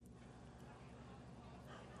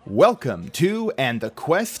Welcome to And the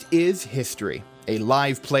Quest is History, a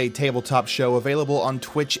live play tabletop show available on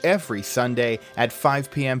Twitch every Sunday at 5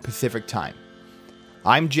 p.m. Pacific Time.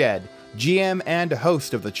 I'm Jed, GM and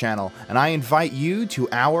host of the channel, and I invite you to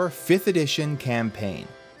our 5th edition campaign.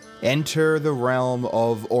 Enter the realm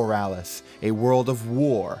of Oralis, a world of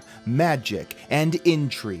war, magic, and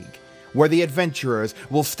intrigue, where the adventurers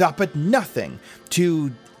will stop at nothing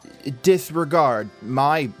to disregard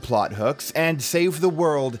my plot hooks and save the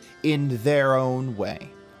world in their own way.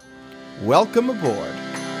 Welcome aboard.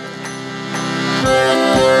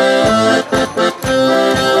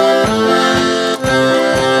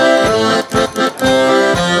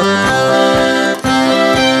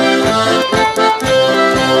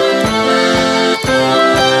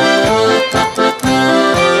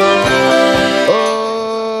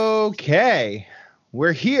 Okay.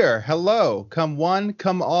 We're here. Hello. Come one,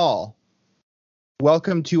 come all.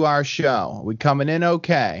 Welcome to our show. Are we coming in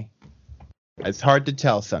okay? It's hard to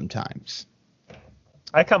tell sometimes.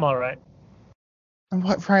 I come all right.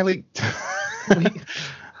 What, Riley?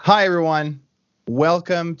 Hi, everyone.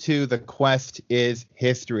 Welcome to The Quest is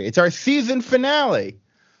History. It's our season finale.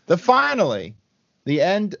 The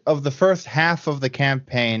end of the first half of the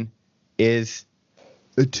campaign is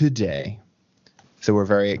today. So we're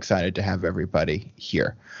very excited to have everybody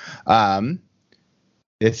here.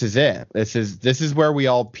 This is it. This is where we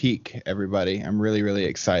all peak, everybody. I'm really, really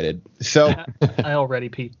excited. So I already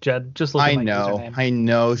peaked, Jed. Just look at my username. I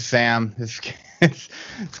know, Sam. This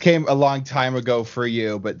came a long time ago for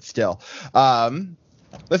you, but still.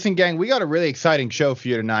 Listen, gang, we got a really exciting show for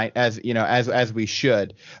you tonight, as we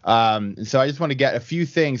should. So I just want to get a few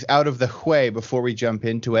things out of the way before we jump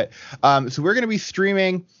into it. So we're going to be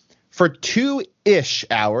streaming for 2-ish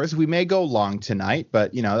hours. We may go long tonight,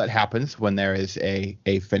 but that happens when there is a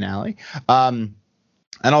finale. And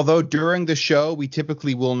although during the show we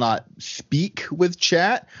typically will not speak with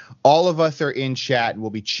chat, all of us are in chat and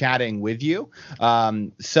we'll be chatting with you.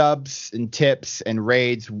 Subs and tips and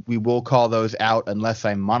raids, we will call those out unless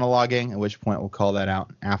I'm monologuing, at which point we'll call that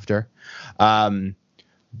out after.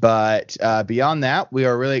 But beyond that, we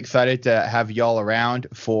are really excited to have y'all around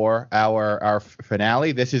for our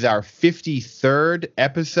finale. This is our 53rd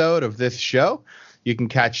episode of this show. You can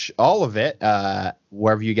catch all of it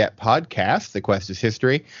wherever you get podcasts. The Quest is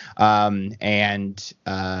History. And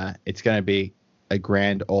it's going to be a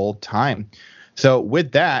grand old time. So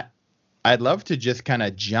with that, I'd love to just kind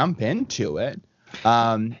of jump into it.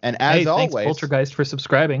 And as always, thanks, Poltergeist, for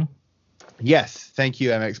subscribing. Yes, thank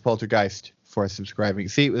you, MX Poltergeist, for subscribing.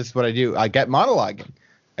 See, this is what I do. I get monologuing.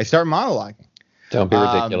 I start monologuing. Don't be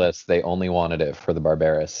ridiculous. They only wanted it for the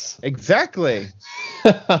Barbarous. Exactly.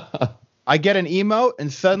 I get an emote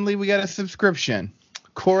and suddenly we get a subscription.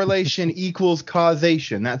 Correlation equals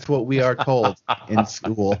causation. That's what we are told in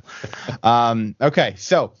school. Okay,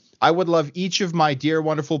 so I would love each of my dear,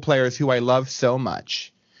 wonderful players who I love so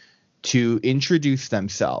much to introduce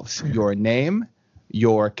themselves. Your name,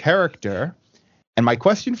 your character. And my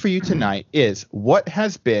question for you tonight is, what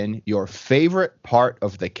has been your favorite part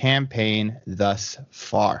of the campaign thus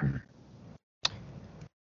far?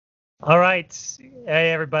 All right.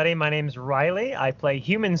 Hey, everybody. My name's Riley. I play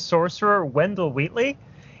human sorcerer Wendell Wheatley.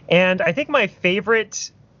 And I think my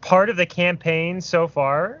favorite part of the campaign so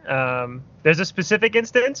far, there's a specific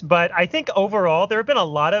instance, but I think overall there have been a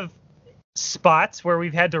lot of spots where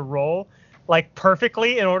we've had to roll like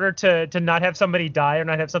perfectly in order to not have somebody die or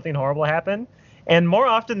not have something horrible happen. And more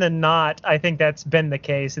often than not, I think that's been the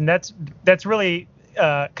case. And that's really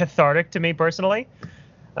cathartic to me personally.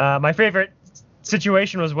 My favorite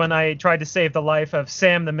situation was when I tried to save the life of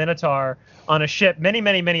Sam the Minotaur on a ship many,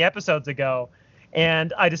 many, many episodes ago.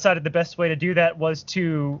 And I decided the best way to do that was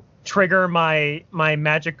to trigger my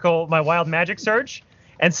wild magic surge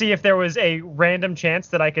and see if there was a random chance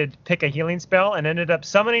that I could pick a healing spell, and ended up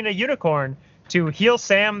summoning a unicorn to heal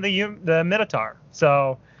Sam the Minotaur.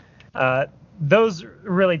 So those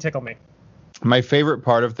really tickle me. My favorite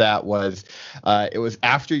part of that was it was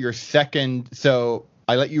after your second. So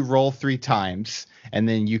I let you roll 3 times, and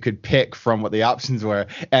then you could pick from what the options were.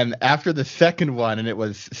 And after the second one, and it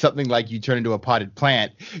was something like you turn into a potted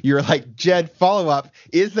plant, you were like, Jed, follow up.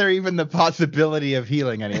 Is there even the possibility of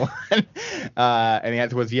healing anyone? And the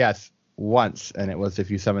answer was yes, once. And it was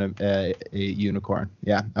if you summon a unicorn.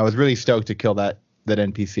 Yeah, I was really stoked to kill that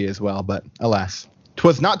NPC as well. But alas,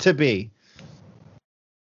 'twas not to be.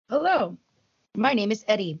 Hello, my name is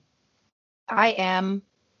Eddie. I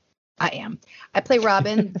play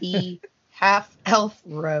Robin, the half-elf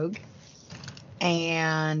rogue.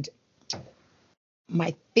 And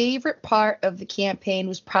my favorite part of the campaign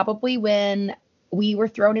was probably when we were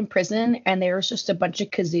thrown in prison and there was just a bunch of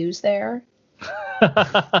kazoos there.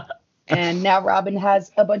 And now Robin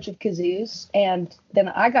has a bunch of kazoos, and then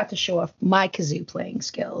I got to show off my kazoo playing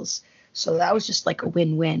skills. So that was just like a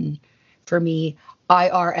win-win for me,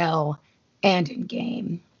 IRL and in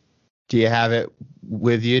game. Do you have it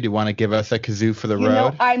with you? Do you want to give us a kazoo for the You road?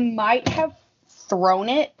 know, I might have thrown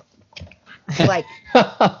it. Like, my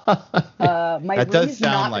That room does is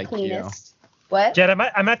sound not like the you. cleanest. What? Jed, I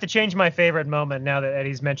might have to change my favorite moment now that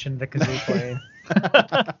Eddie's mentioned the kazoo playing.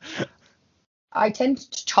 I tend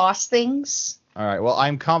to toss things. All right. Well,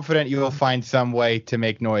 I'm confident you will find some way to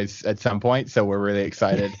make noise at some point. So we're really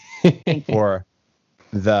excited for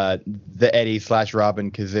the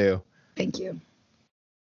Eddie/Robin kazoo. Thank you.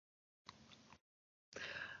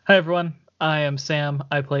 Hi everyone, I am Sam.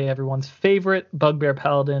 I play everyone's favorite Bugbear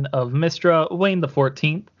Paladin of Mystra, Wayne the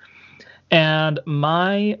 14th. And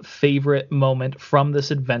my favorite moment from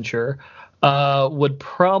this adventure would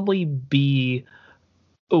probably be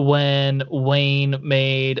when Wayne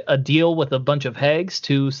made a deal with a bunch of hags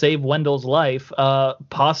to save Wendell's life,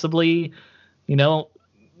 possibly,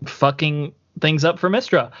 fucking things up for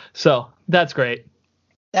Mystra. So that's great.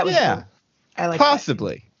 That was Yeah, cool. I like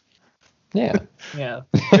possibly. Yeah. Yeah.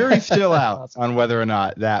 Jury's still out on whether or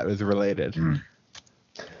not that was related.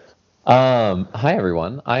 Hi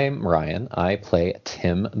everyone. I'm Ryan. I play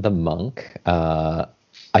Tim the monk.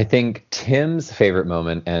 I think Tim's favorite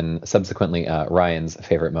moment, and subsequently Ryan's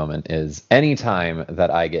favorite moment, is any time that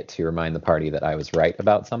I get to remind the party that I was right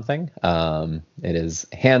about something. It is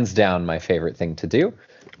hands down my favorite thing to do,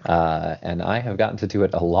 and I have gotten to do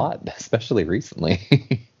it a lot, especially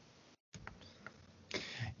recently.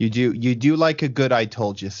 You do like a good "I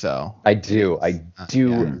told you so." I do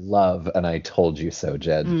Yeah. love an "I told you so,"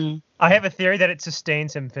 Jed. Mm. I have a theory that it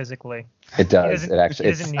sustains him physically. It does. doesn't- It actually.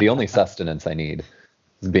 he It's doesn't the need- only sustenance I need.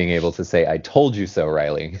 Is being able to say, "I told you so,"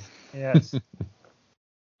 Riley. Yes.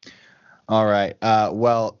 All right.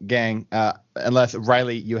 Well, gang, unless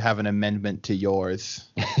Riley, you have an amendment to yours.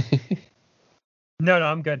 No,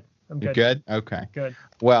 I'm good. I'm You're good. good? Okay. Good.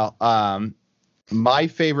 Well, my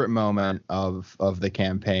favorite moment of the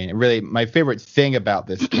campaign, really my favorite thing about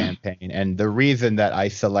this campaign, and the reason that I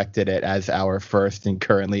selected it as our first and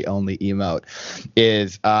currently only emote,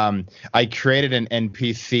 is I created an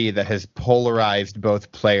NPC that has polarized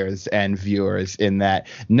both players and viewers in that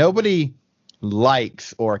nobody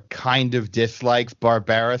likes or kind of dislikes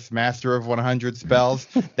Barbarous, Master of 100 Spells.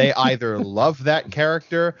 They either love that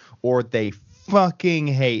character or they fucking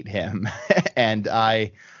hate him. And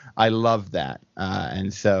I love that.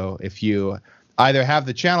 And so if you either have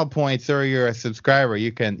the channel points or you're a subscriber,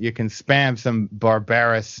 you can spam some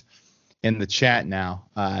Barbarous in the chat now,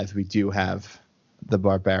 as we do have the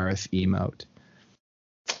Barbarous emote.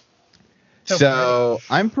 So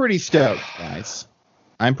I'm pretty stoked, guys.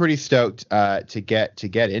 I'm pretty stoked to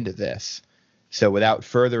get into this. So without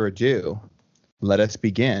further ado, let us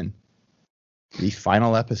begin the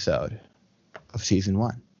final episode of season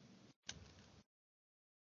 1.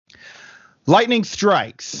 Lightning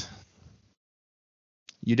strikes.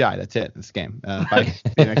 You die. That's it. This game. Bye.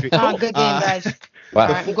 Good game, guys. Wow.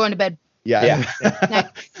 All right, I'm going to bed. Yeah.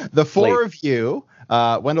 The four Late. of you,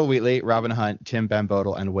 Wendell Wheatley, Robin Hunt, Tim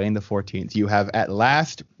Bambodal, and Wayne the 14th, you have at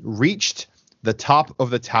last reached the top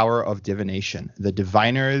of the Tower of Divination, the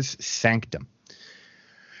Diviner's Sanctum.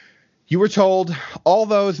 You were told all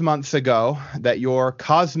those months ago that your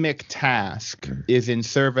cosmic task is in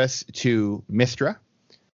service to Mystra,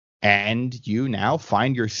 and you now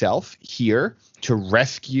find yourself here to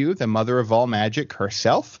rescue the Mother of All Magic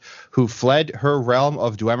herself, who fled her realm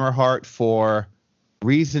of Dwemerheart for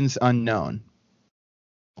reasons unknown.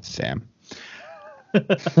 Sam.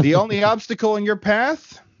 The only obstacle in your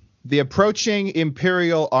path? The approaching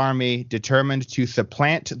Imperial army determined to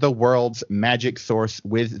supplant the world's magic source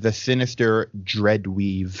with the sinister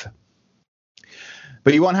Dreadweave.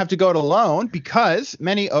 But you won't have to go it alone, because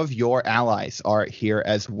many of your allies are here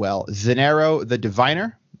as well. Zenero the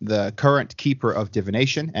Diviner, the current keeper of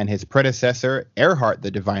divination, and his predecessor, Erhard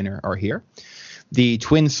the Diviner, are here. The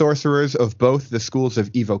twin sorcerers of both the schools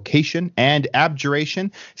of evocation and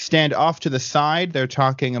abjuration stand off to the side. They're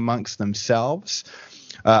talking amongst themselves.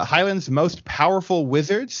 Highland's most powerful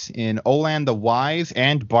wizards in Olan the Wise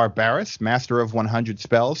and Barbarous, Master of 100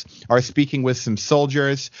 Spells, are speaking with some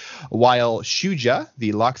soldiers, while Shuja,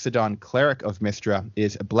 the Loxodon cleric of Mystra,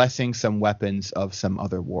 is blessing some weapons of some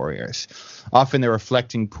other warriors. Off in the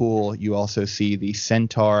reflecting pool, you also see the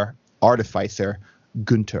centaur artificer,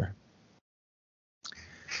 Gunter.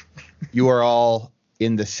 You are all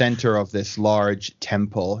in the center of this large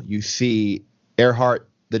temple. You see Erhard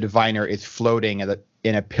the Diviner is floating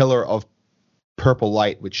in a pillar of purple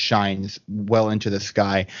light which shines well into the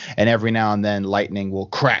sky, and every now and then lightning will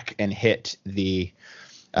crack and hit the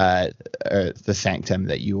sanctum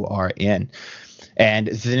that you are in. And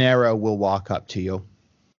Zanero will walk up to you.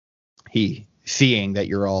 He, seeing that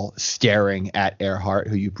you're all staring at Earhart,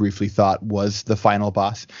 who you briefly thought was the final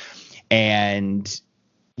boss, and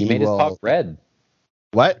You made his pog red.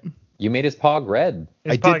 What? You made his pog red.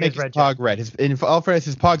 I did make his pog red. In all fairness,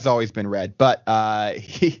 his pog's always been red, but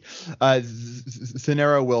Zanero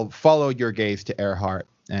will follow your gaze to Earhart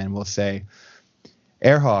and will say,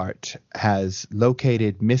 Earhart has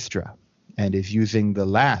located Mystra and is using the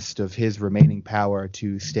last of his remaining power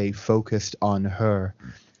to stay focused on her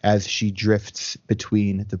as she drifts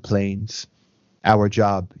between the planes. Our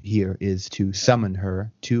job here is to summon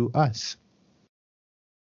her to us.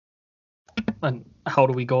 And how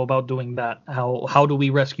do we go about doing that? How do we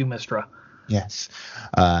rescue Mystra? Yes.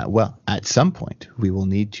 Well, at some point, we will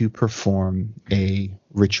need to perform a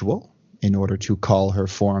ritual in order to call her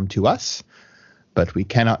form to us, but we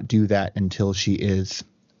cannot do that until she is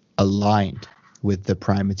aligned with the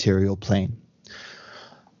prime material plane.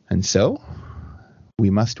 And so, we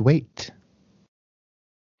must wait.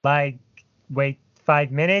 Like, wait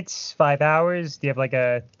 5 minutes, 5 hours? Do you have like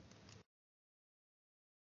a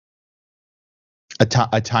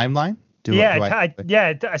timeline?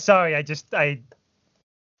 Sorry, I was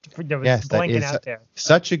blanking out there.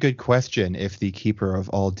 Such a good question. If the keeper of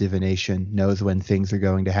all divination knows when things are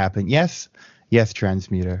going to happen. Yes,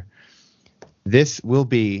 Transmuter. This will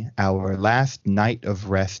be our last night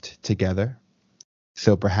of rest together.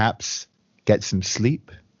 So perhaps get some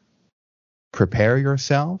sleep. Prepare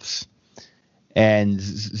yourselves. And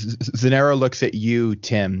Zanero looks at you,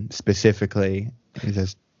 Tim, specifically. He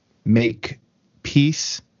says, make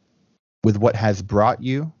peace with what has brought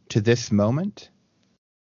you to this moment.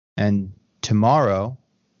 And tomorrow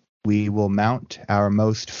we will mount our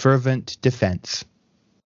most fervent defense.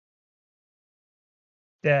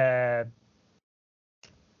 Okay.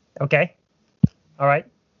 All right.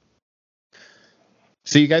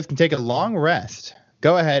 So you guys can take a long rest.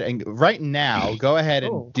 Go ahead and go ahead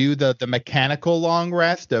and do the mechanical long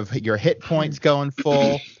rest of your hit points going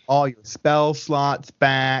full, all your spell slots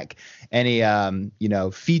back, any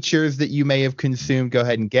features that you may have consumed. Go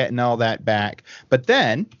ahead and getting all that back. But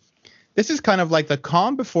then this is kind of like the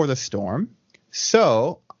calm before the storm.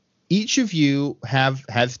 So each of you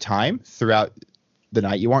has time throughout the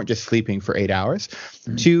night. You aren't just sleeping for 8 hours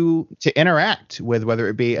to interact with whether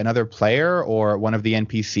it be another player or one of the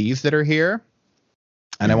NPCs that are here.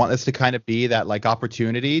 And I want this to kind of be that like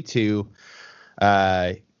opportunity to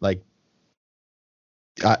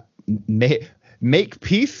make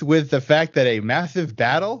peace with the fact that a massive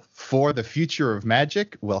battle for the future of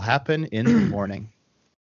magic will happen in the morning.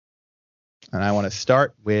 And I want to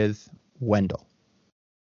start with Wendell.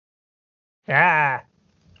 All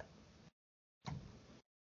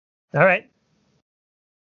right.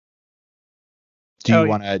 Do you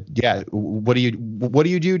want to? Yeah. What do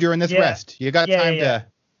you do during this rest? You got time to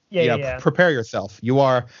prepare yourself. You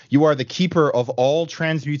are the keeper of all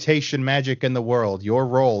transmutation magic in the world. Your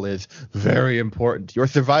role is very important. Your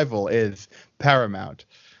survival is paramount.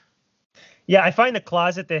 Yeah, I find the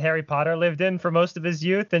closet that Harry Potter lived in for most of his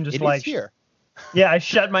youth, and just is here. Yeah, I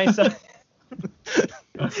shut myself.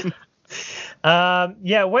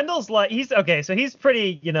 Wendell's like he's okay. So he's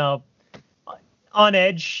pretty, on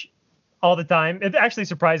edge all the time. It actually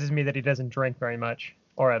surprises me that he doesn't drink very much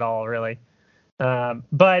or at all, really.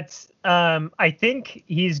 But I think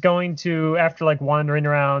he's going to, after like wandering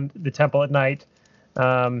around the temple at night,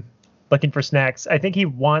 looking for snacks. I think he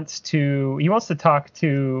wants to talk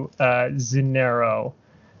to Zanero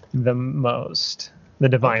the most, the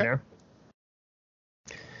diviner. Okay.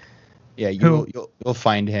 Yeah, you'll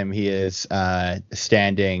find him. He is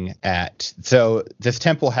standing at. So this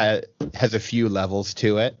temple has a few levels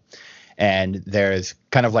to it, and there's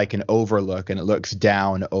kind of like an overlook, and it looks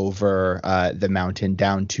down over the mountain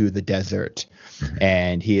down to the desert.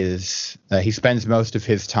 And he spends most of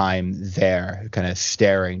his time there, kind of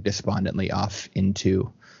staring despondently off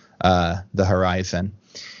into the horizon.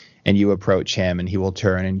 And you approach him, and he will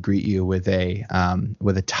turn and greet you with a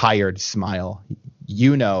tired smile.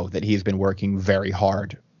 You know that he's been working very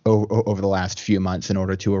hard over the last few months in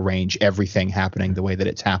order to arrange everything happening the way that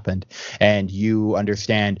it's happened. And you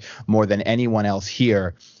understand more than anyone else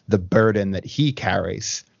here the burden that he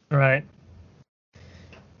carries. Right.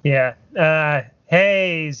 Yeah.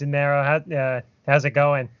 Hey, Zanero, how's it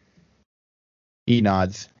going? He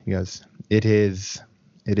nods. He goes, It is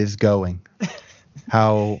going.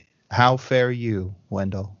 How fare you,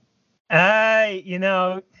 Wendell?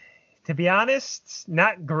 To be honest,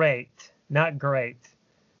 not great. not great.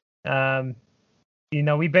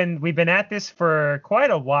 We've been at this for quite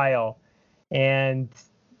a while, and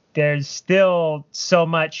there's still so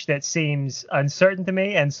much that seems uncertain to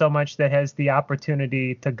me, and so much that has the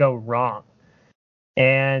opportunity to go wrong.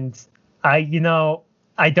 And I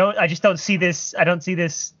just don't see this. I don't see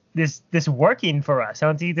this working for us. I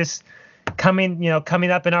don't see this coming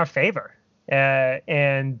up in our favor.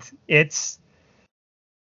 And it's,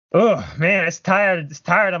 oh man, it's tired. It's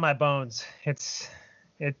tired on my bones.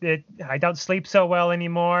 I don't sleep so well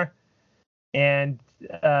anymore. And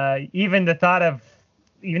even the thought of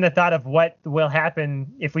what will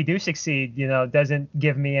happen if we do succeed, doesn't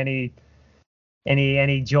give me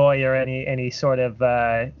any joy or any sort of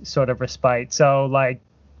respite. So like,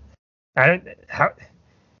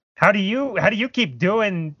 how do you keep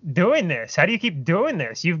doing this? How do you keep doing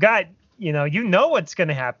this? You've got, what's going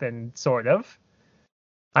to happen, sort of.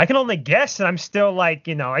 I can only guess, and I'm still like,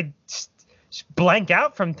 I just blank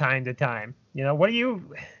out from time to time. How do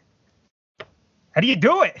you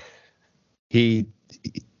do it? He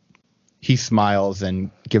smiles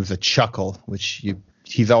and gives a chuckle, which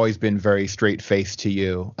he's always been very straight faced to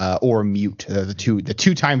you, or mute, the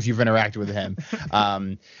two times you've interacted with him.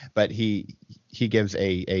 But he gives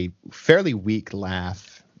a fairly weak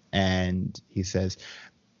laugh, and he says,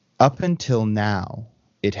 "Up until now,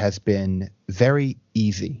 it has been very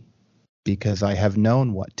easy because I have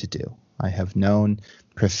known what to do. I have known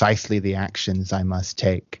precisely the actions I must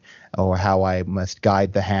take, or how I must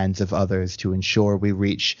guide the hands of others to ensure we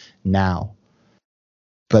reach now.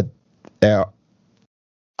 But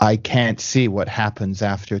I can't see what happens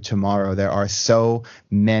after tomorrow. There are so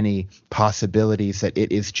many possibilities that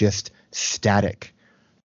it is just static.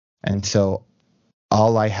 And so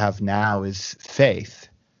all I have now is faith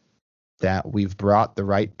that we've brought the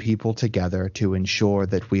right people together to ensure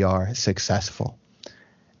that we are successful.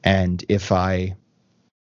 And if I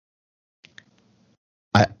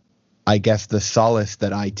guess the solace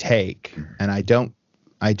that I take, and I don't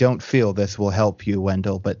feel this will help you,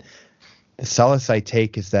 Wendell, but the solace I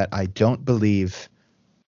take is that I don't believe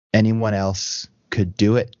anyone else could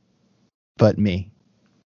do it but me.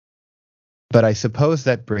 But I suppose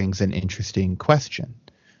that brings an interesting question.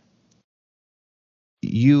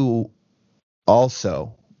 You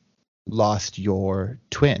also lost your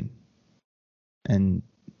twin, and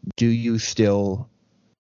do you still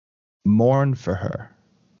mourn for her?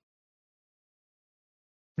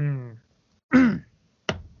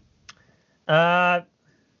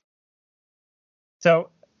 So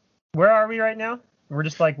where are we right now? We're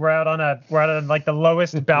just like we're out on like the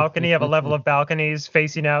lowest balcony of a level of balconies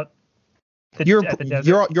facing out You're at the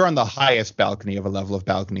desert. you're on the highest balcony of a level of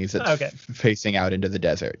balconies that's Okay. facing out into the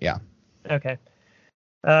desert. Yeah, Okay.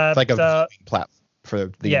 it's like a so, viewing platform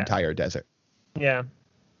for the entire desert. Yeah.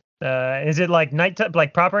 Is it like nighttime,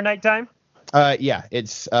 like proper nighttime? Yeah,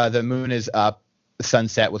 it's the moon is up.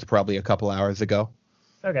 Sunset was probably a couple hours ago.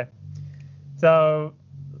 Okay. So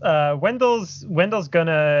Wendell's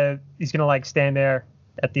gonna like stand there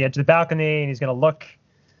at the edge of the balcony, and he's gonna look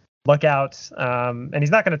out, and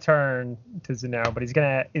he's not gonna turn to Zanel, but he's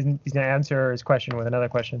gonna answer his question with another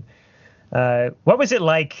question. What was it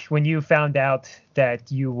like when you found out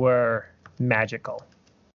that you were magical?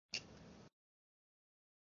 He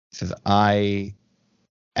says, I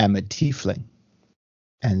am a tiefling,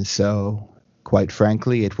 and so, quite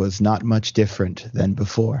frankly, it was not much different than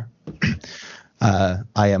before. I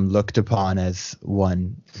am looked upon as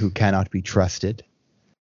one who cannot be trusted,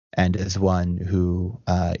 and as one who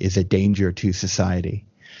is a danger to society.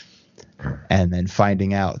 And then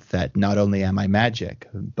finding out that not only am I magic,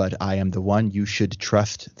 but I am the one you should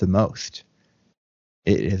trust the most.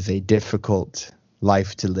 It is a difficult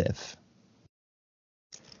life to live.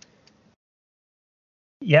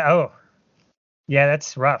 Yeah. Oh, yeah.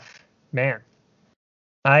 That's rough, man.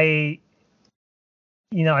 I've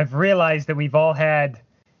realized that we've all had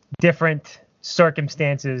different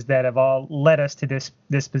circumstances that have all led us to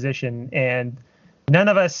this position, and none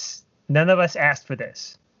of us asked for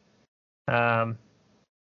this.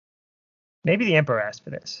 Maybe the Emperor asked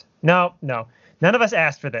for this. No, none of us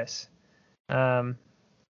asked for this. But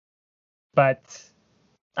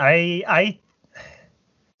I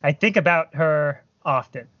think about her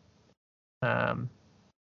often. But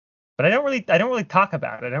I don't really talk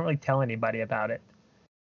about it. I don't really tell anybody about it.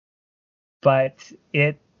 But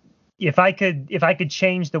if I could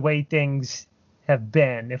change the way things have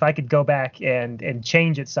been, if I could go back and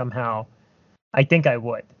change it somehow, I think I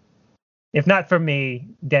would. If not for me,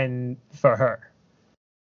 then for her.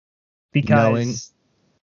 Because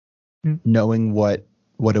knowing what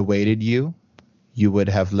awaited you, you would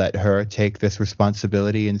have let her take this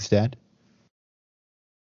responsibility instead?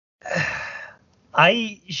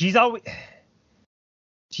 she's always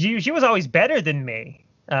she was always better than me.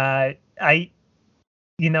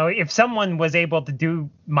 If someone was able to do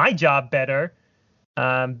my job better,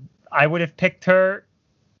 I would have picked her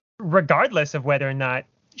regardless of whether or not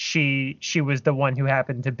she was the one who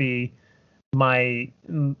happened to be my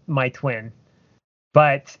twin.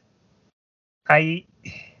 But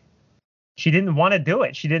she didn't want to do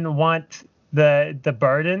it. She didn't want the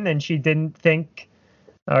burden, and she didn't think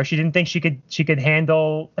she could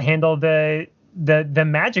handle the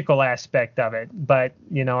magical aspect of it. But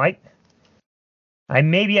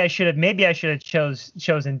maybe I should have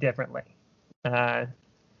chosen differently.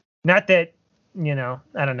 Not that,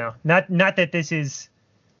 I don't know. Not that this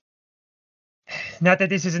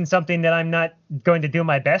isn't something that I'm not going to do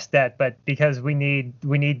my best at, but because we need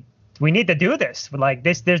to do this. Like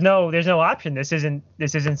this, there's no option. This isn't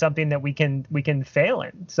something that we can fail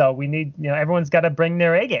in. So we need, everyone's got to bring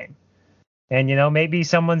their A game. And maybe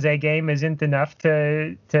someone's A game isn't enough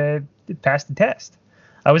to pass the test.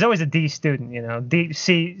 I was always a D student, D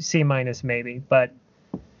C minus maybe, but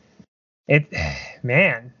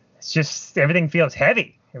it's just everything feels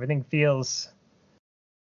heavy. Everything feels,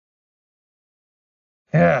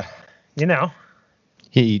 He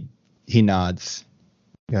nods.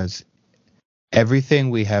 He goes,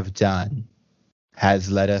 everything we have done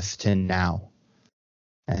has led us to now.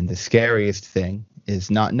 And the scariest thing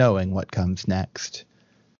is not knowing what comes next.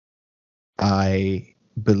 I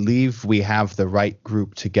believe we have the right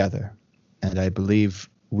group together, and I believe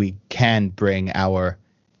we can bring our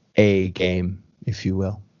A game, if you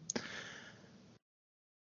will.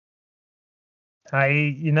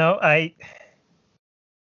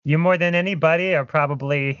 You more than anybody are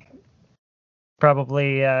probably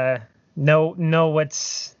know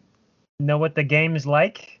what the game is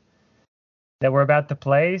like that we're about to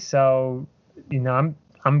play. So I'm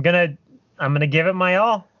gonna give it my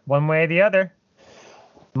all, one way or the other.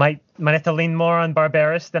 Might have to lean more on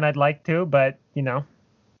Barbarous than I'd like to, but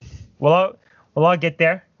we'll all get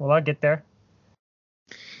there. We'll all get there.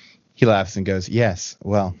 He laughs and goes, yes,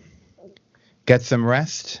 well, get some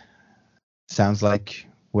rest. Sounds like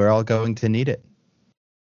we're all going to need it.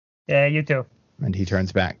 Yeah, you too. And he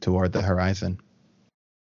turns back toward the horizon.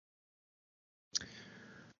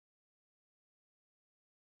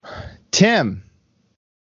 Tim,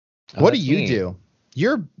 what do you do?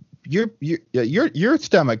 Your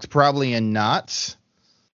stomach's probably in knots,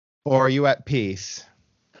 or are you at peace?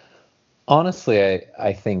 Honestly,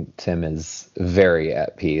 I think Tim is very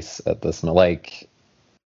at peace at this moment. Like,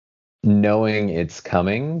 knowing it's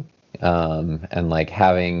coming, and like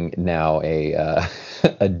having now a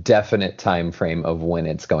a definite time frame of when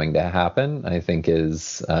it's going to happen, I think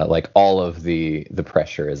is like all of the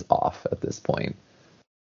pressure is off at this point.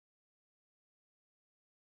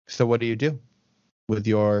 So what do you do with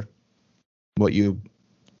what you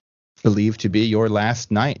believe to be your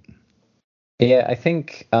last night? Yeah, I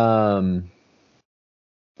think there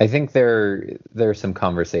are some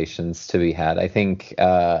conversations to be had. I think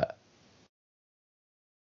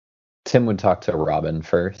Tim would talk to Robin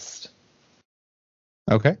first.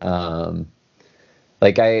 Okay.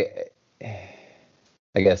 Like I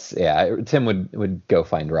guess, yeah, Tim would go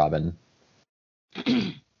find Robin.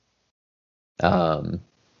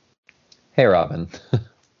 Hey, Robin.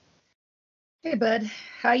 Hey, bud.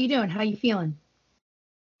 How you doing? How you feeling?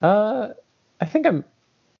 I think I'm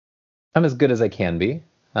as good as I can be.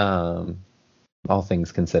 All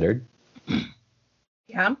things considered.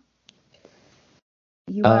 Yeah.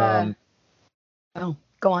 You oh,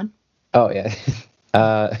 go on. Oh yeah.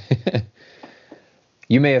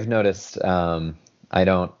 You may have noticed I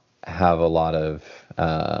don't have a lot of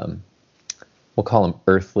we'll call them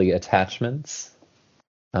earthly attachments.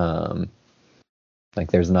 Like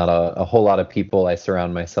there's not a whole lot of people I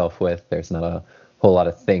surround myself with. There's not a whole lot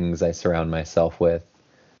of things I surround myself with.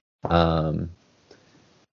 But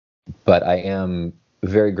I am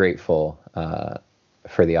very grateful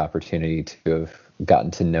for the opportunity to have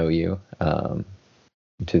gotten to know you, to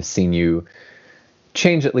have seen you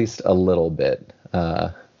change at least a little bit,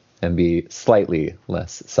 and be slightly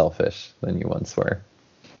less selfish than you once were.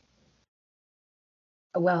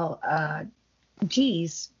 Well,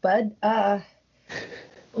 geez, bud.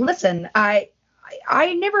 Listen, I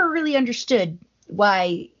never really understood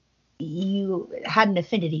why you had an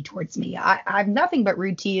affinity towards me. I'm nothing but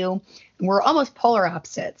rude to you. And we're almost polar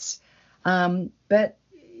opposites. But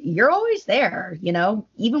you're always there,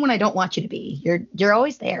 even when I don't want you to be. You're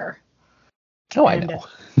always there. Oh, I know.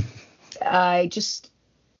 I just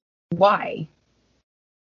why?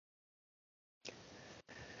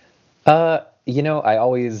 I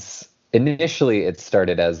always initially it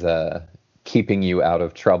started as a keeping you out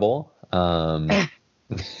of trouble.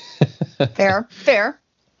 Fair.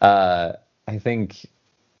 I think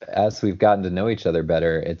as we've gotten to know each other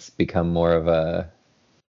better, it's become more of a,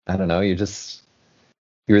 I don't know,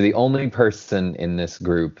 you're the only person in this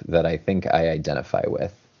group that I think I identify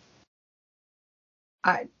with.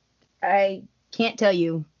 I can't tell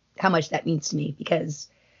you how much that means to me, because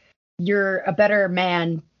you're a better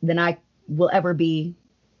man than I will ever be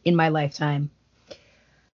in my lifetime.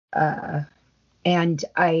 And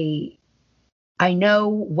I know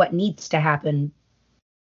what needs to happen,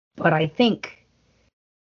 but I think,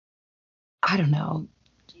 I don't know.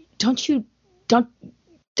 Don't you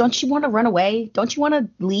want to run away? Don't you want to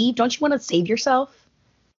leave? Don't you want to save yourself?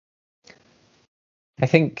 I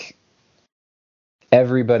think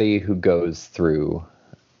everybody who goes through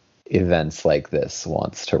events like this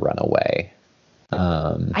wants to run away.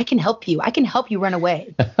 I can help you. I can help you run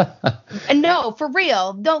away. And no, for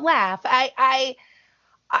real. Don't laugh.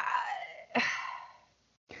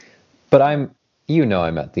 But I'm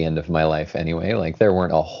at the end of my life anyway. Like, there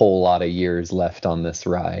weren't a whole lot of years left on this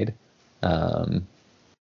ride.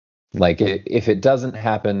 If it doesn't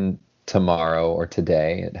happen tomorrow or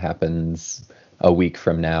today, it happens a week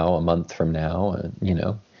from now, a month from now,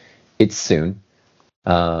 it's soon.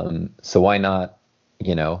 So why not,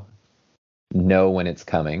 know when it's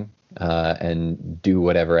coming, and do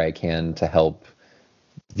whatever I can to help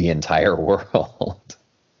the entire world.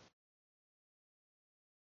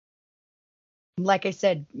 Like I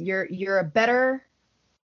said, you're a better,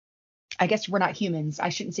 I guess we're not humans. I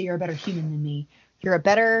shouldn't say you're a better human than me. You're a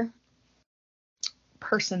better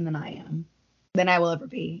person than I will ever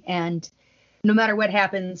be. And no matter what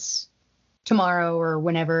happens tomorrow or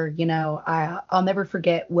whenever, I'll never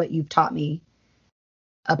forget what you've taught me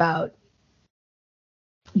about,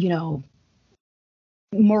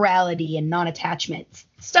 morality and non-attachment,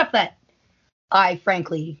 stuff that I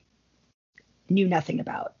frankly knew nothing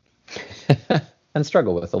about. And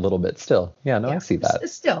struggle with a little bit still. Yeah, no, I see that.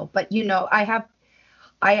 Still, but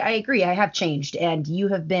I agree. I have changed, and you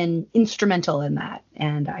have been instrumental in that.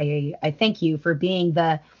 And I thank you for being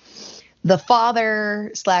the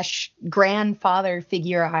father / grandfather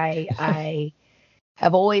figure I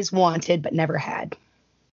have always wanted but never had.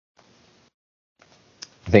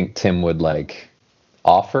 I think Tim would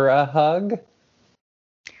offer a hug.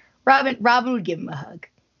 Robin would give him a hug.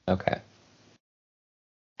 Okay.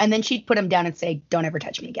 And then she'd put him down and say, "Don't ever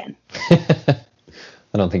touch me again." I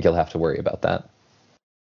don't think you'll have to worry about that.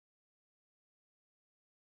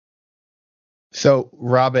 So,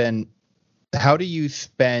 Robin, how do you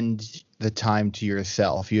spend the time to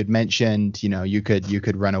yourself? You had mentioned, you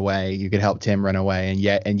could run away, you could help Tim run away,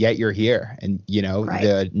 and yet you're here. And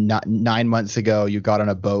right. 9 months ago, you got on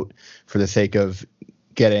a boat for the sake of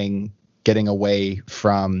getting away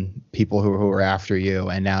from people who are after you,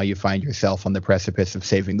 and now you find yourself on the precipice of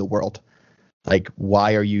saving the world.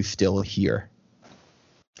 Why are you still here?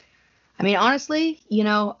 I mean, honestly,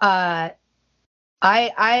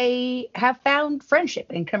 I have found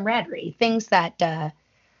friendship and camaraderie, things that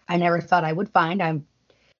I never thought I would find.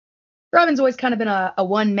 Robin's always kind of been a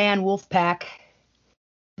one-man wolf pack,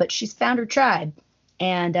 but she's found her tribe.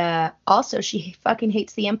 And also, she fucking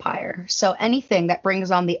hates the Empire. So anything that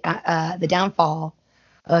brings on the downfall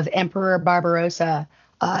of Emperor Barbarossa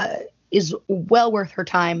is well worth her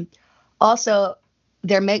time. Also,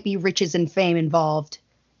 there might be riches and fame involved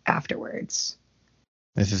afterwards.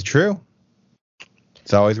 This is true.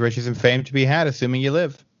 It's always riches and fame to be had, assuming you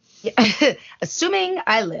live. Yeah. Assuming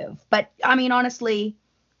I live. But, I mean, honestly,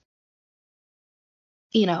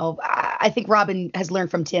 I think Robin has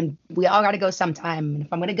learned from Tim. We all got to go sometime. And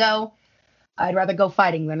if I'm going to go, I'd rather go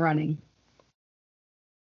fighting than running.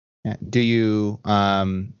 Yeah. Do you,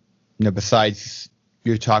 besides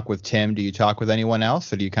your talk with Tim, do you talk with anyone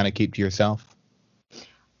else, or do you kind of keep to yourself?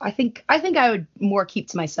 I think I would more keep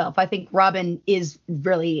to myself. I think Robin is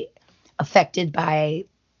really affected by,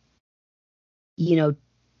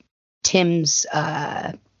 Tim's,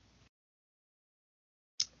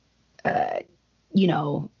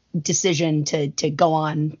 decision to go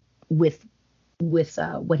on with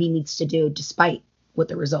what he needs to do, despite what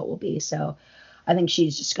the result will be. So I think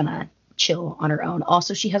she's just gonna chill on her own.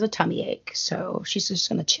 Also, she has a tummy ache, so she's just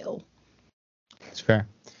gonna chill. That's fair.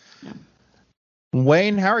 Yeah.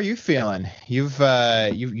 Wayne, how are you feeling? You've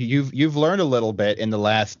learned a little bit in the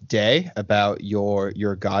last day about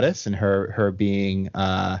your goddess and her being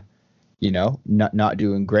not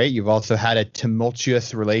doing great. You've also had a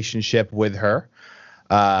tumultuous relationship with her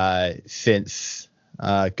since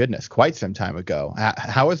quite some time ago.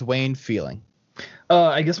 How is Wayne feeling?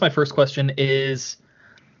 I guess my first question is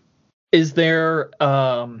there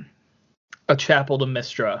a chapel to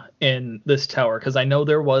Mistra in this tower? Because I know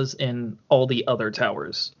there was in all the other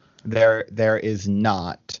towers. There is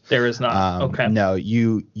not. There is not. Okay. No,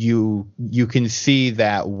 you can see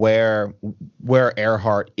that where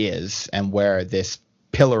Earhart is and where this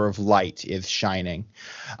pillar of light is shining.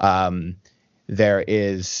 There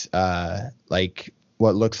is like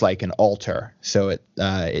what looks like an altar. So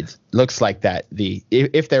it looks like that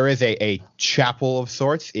if there is a chapel of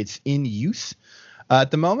sorts, it's in use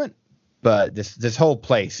at the moment. But this whole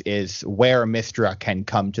place is where Mistra can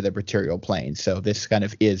come to the material plane. So this kind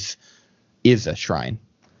of is a shrine.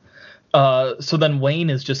 So then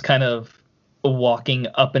Wayne is just kind of walking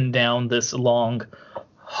up and down this long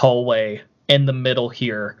hallway in the middle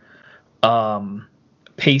here,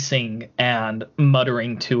 pacing and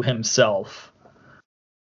muttering to himself.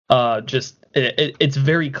 It's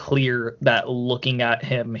very clear that looking at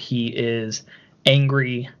him, he is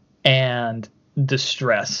angry and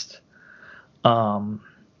distressed.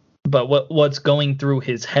 But what's going through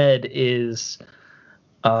his head is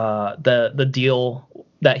the deal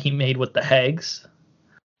that he made with the Hags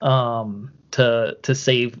to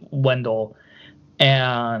save Wendell,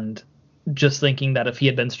 and just thinking that if he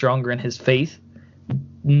had been stronger in his faith,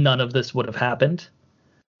 none of this would have happened.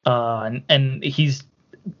 And he's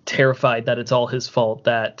terrified that it's all his fault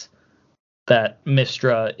that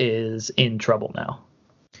Mistra is in trouble now.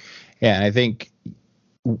 Yeah, and I think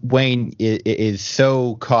Wayne is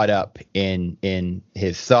so caught up in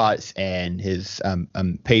his thoughts and his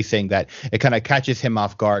pacing that it kind of catches him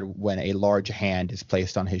off guard when a large hand is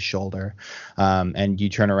placed on his shoulder, and you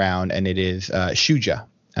turn around and it is Shuja,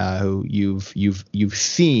 who you've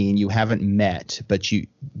seen, you haven't met, but you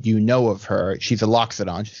know of her. She's a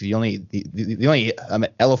Loxodon. She's the only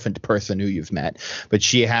elephant person who you've met, but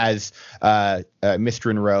she has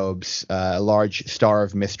Mistran robes, a large star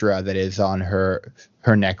of Mistra that is on her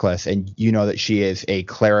necklace, and you know that she is a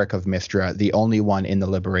cleric of Mistra, the only one in the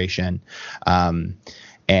Liberation.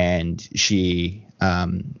 And she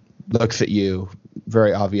looks at you,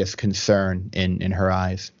 very obvious concern in her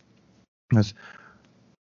eyes. Goes,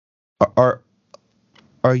 Are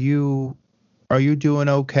you doing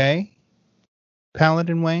okay,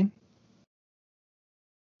 Paladin Wayne?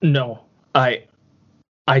 No, I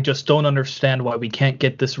just don't understand why we can't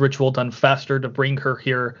get this ritual done faster to bring her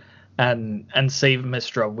here and save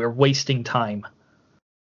Mistra. We're wasting time.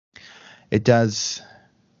 It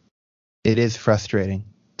is frustrating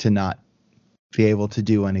to not be able to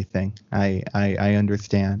do anything. I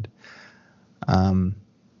understand.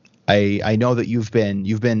 I know that you've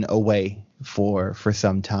been away for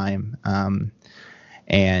some time.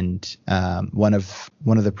 And one of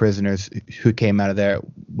the prisoners who came out of there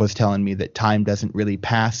was telling me that time doesn't really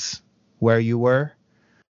pass where you were.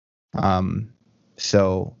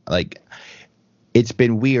 So like, it's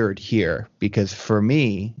been weird here because for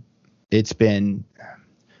me, it's been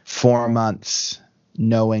 4 months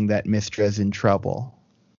knowing that Mistra's in trouble,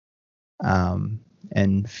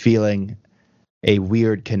 and feeling a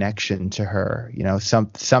weird connection to her. You know,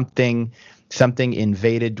 something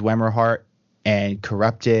invaded Dwemerheart and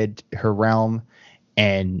corrupted her realm,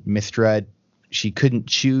 and Mistra, she couldn't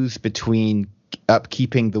choose between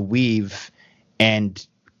upkeeping the weave and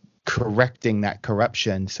correcting that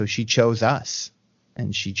corruption, so she chose us,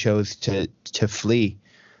 and she chose to flee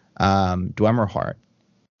Dwemerheart.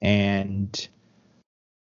 And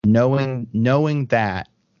knowing that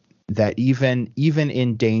even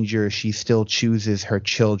in danger she still chooses her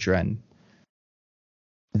children,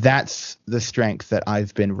 that's the strength that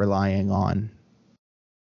I've been relying on.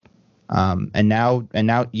 And now,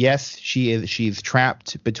 yes, she's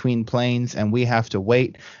trapped between planes, and we have to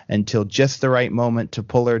wait until just the right moment to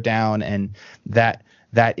pull her down. And that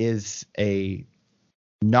is a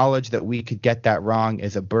knowledge that we could get that wrong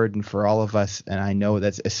is a burden for all of us. And I know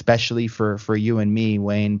that's especially for you and me,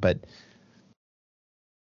 Wayne, but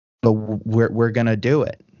we're gonna do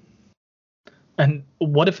it. And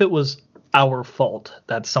what if it was our fault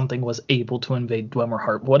that something was able to invade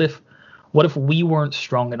Dwemerheart? What if we weren't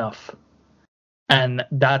strong enough, and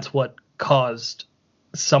that's what caused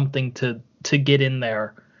something to get in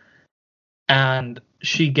there, and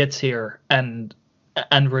she gets here and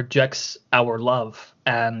rejects our love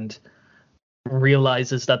and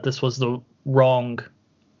realizes that this was the wrong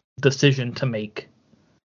decision to make?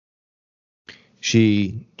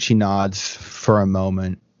 She nods for a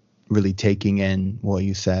moment, really taking in what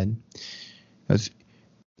you said. Because,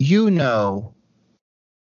 you know,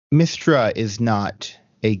 Mistra is not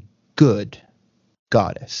a good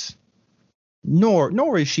goddess,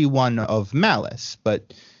 nor is she one of malice,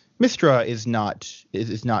 but Mistra is not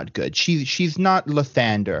good. She's not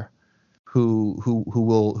Lathander, who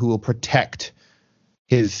will protect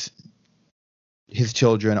his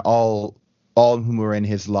children, all whom are in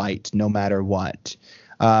his light, no matter what.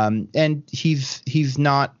 And he's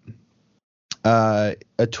not a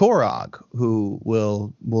Torog who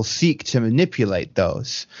will seek to manipulate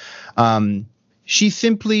those. She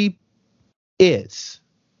simply is.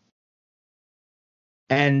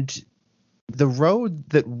 And the road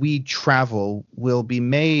that we travel will be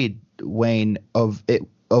made, Wayne,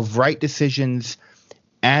 of right decisions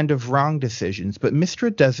and of wrong decisions. But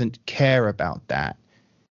Mystra doesn't care about that.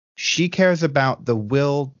 She cares about the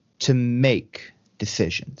will to make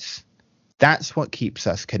decisions. That's what keeps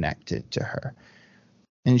us connected to her.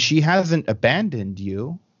 And she hasn't abandoned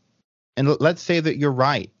you. And let's say that you're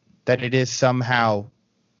right, that it is somehow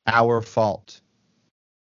our fault.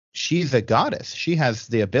 She's a goddess. She has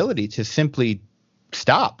the ability to simply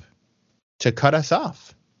stop, to cut us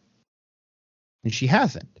off. And she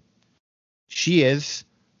hasn't. She is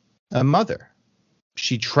a mother.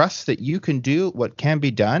 She trusts that you can do what can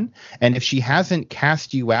be done. And if she hasn't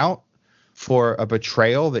cast you out for a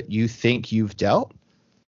betrayal that you think you've dealt,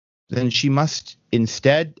 then she must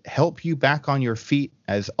instead help you back on your feet,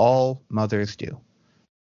 as all mothers do.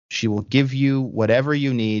 She will give you whatever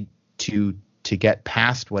you need to get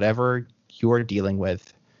past whatever you're dealing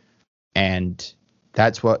with. And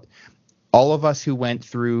that's what all of us who went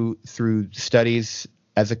through studies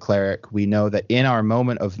as a cleric, we know that in our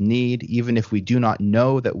moment of need, even if we do not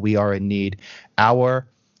know that we are in need, our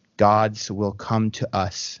gods will come to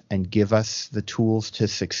us and give us the tools to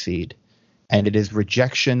succeed. And it is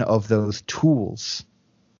rejection of those tools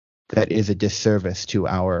that is a disservice to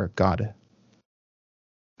our God.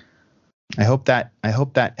 I hope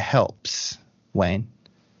that helps, Wayne.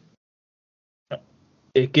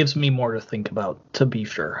 It gives me more to think about, to be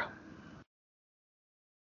sure.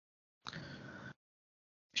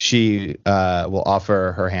 She will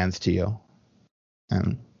offer her hands to you,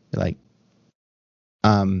 and like,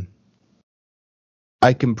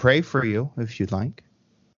 I can pray for you if you'd like.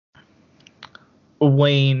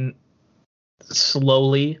 Wayne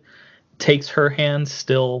slowly takes her hand,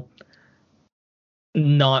 still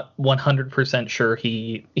not 100% sure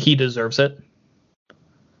he deserves it.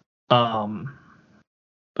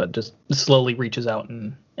 But just slowly reaches out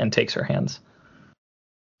and takes her hands.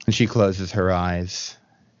 And she closes her eyes,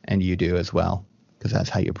 and you do as well, because that's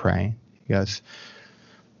how you pray. He goes,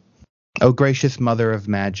 "O gracious Mother of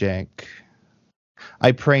Magic,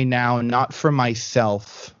 I pray now not for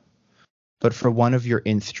myself, but for one of your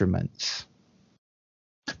instruments.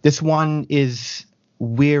 This one is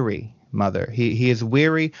weary, Mother. He is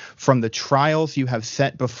weary from the trials you have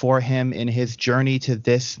set before him in his journey to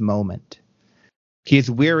this moment. He is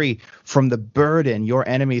weary from the burden your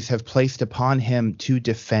enemies have placed upon him to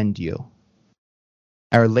defend you.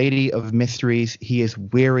 Our Lady of Mysteries, he is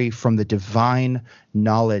weary from the divine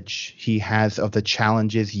knowledge he has of the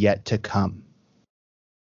challenges yet to come.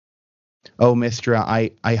 Oh,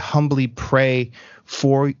 Mystra, I humbly pray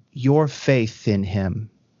for your faith in him.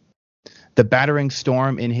 The battering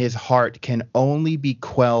storm in his heart can only be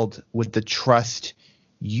quelled with the trust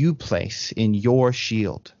you place in your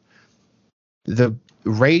shield. The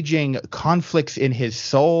raging conflicts in his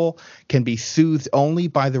soul can be soothed only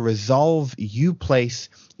by the resolve you place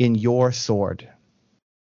in your sword.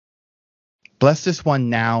 Bless this one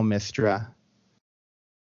now, Mystra,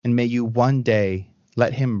 and may you one day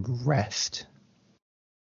let him rest."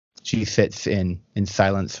 She sits in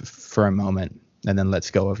silence for a moment and then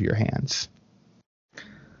lets go of your hands.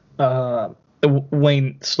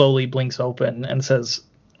 Wayne slowly blinks open and says,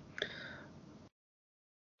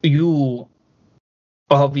 "You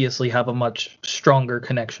obviously have a much stronger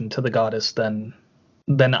connection to the goddess than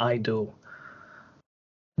I do.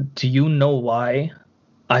 Do you know why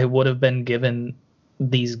I would have been given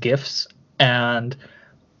these gifts?" And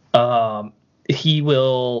he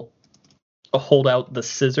will hold out the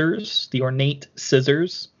scissors, the ornate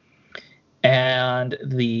scissors, and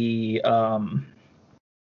the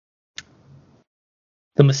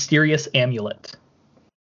mysterious amulet.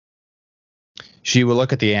 She will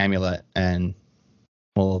look at the amulet and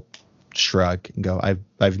will shrug and go,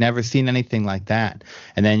 I've never seen anything like that.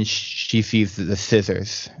 And then she sees the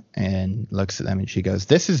scissors and looks at them and she goes,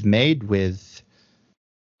 "This is made with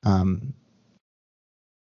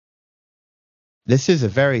this is a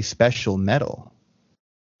very special metal.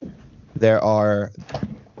 There are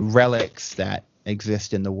relics that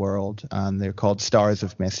exist in the world. They're called Stars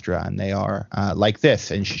of Mystra, and they are like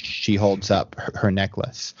this." And she holds up her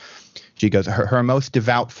necklace. She goes, her most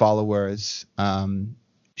devout followers,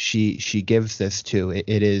 she gives this to.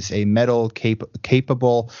 It is a metal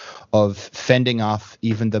capable of fending off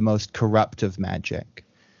even the most corrupt of magic.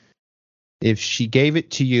 If she gave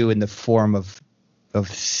it to you in the form of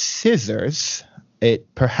scissors,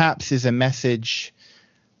 it perhaps is a message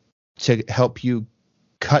to help you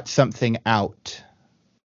cut something out.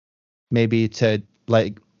 Maybe to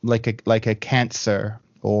like a cancer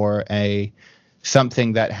or a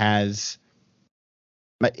something that has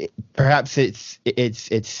perhaps it's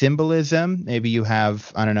symbolism. Maybe you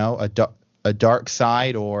have, I don't know, a dark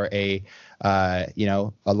side or a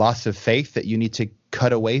loss of faith that you need to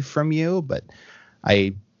cut away from you. But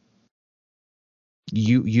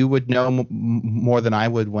you would know more than I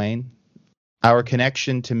would, Wayne. Our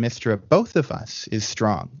connection to Mystra, both of us, is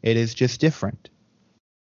strong. It is just different.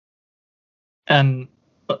 And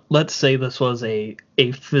let's say this was a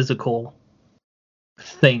physical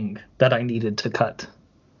thing that I needed to cut.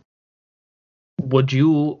 Would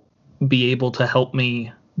you be able to help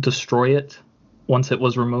me destroy it once it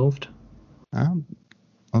was removed? I'll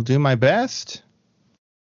do my best.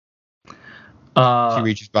 She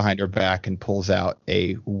reaches behind her back and pulls out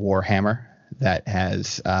a warhammer that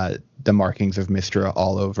has the markings of Mystra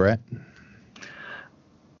all over it.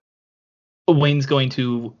 Wayne's going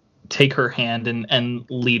to take her hand and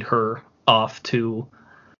lead her off to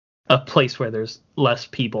a place where there's less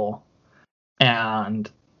people and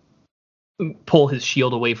pull his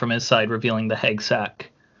shield away from his side, revealing the hag sack.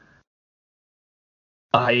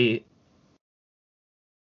 I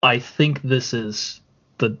think this is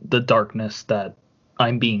the darkness that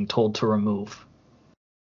I'm being told to remove.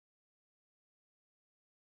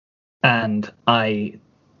 And I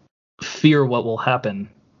fear what will happen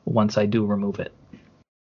once I do remove it.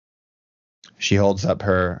 She holds up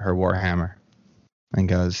her warhammer and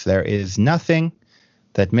goes, "There is nothing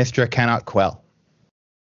that Mystra cannot quell."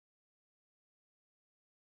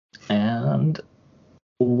 And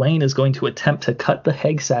Wayne is going to attempt to cut the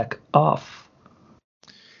hag sack off.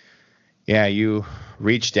 Yeah, you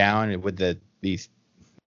reach down with these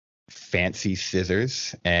fancy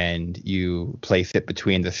scissors and you place it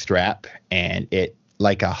between the strap, and it,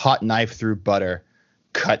 like a hot knife through butter,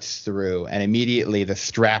 cuts through, and immediately the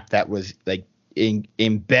strap that was like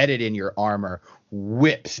embedded in your armor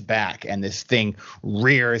whips back, and this thing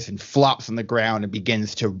rears and flops on the ground and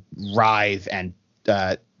begins to writhe and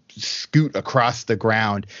scoot across the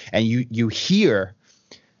ground, and you hear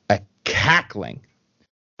a cackling,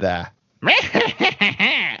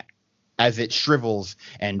 as it shrivels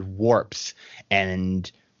and warps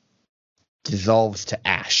and dissolves to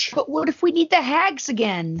ash. But what if we need the hags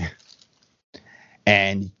again?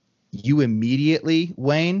 And you immediately,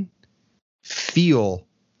 Wayne, feel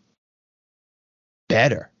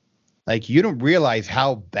better. Like, you don't realize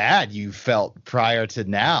how bad you felt prior to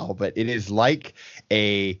now, but it is like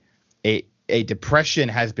a depression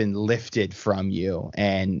has been lifted from you,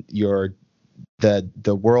 and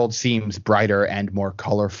the world seems brighter and more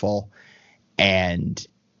colorful, and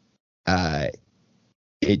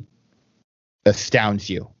it astounds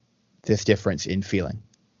you, this difference in feeling.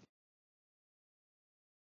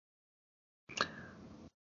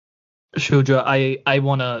 Shuja, I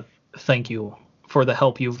want to thank you for the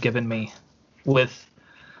help you've given me with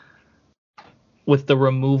the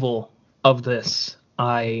removal of this.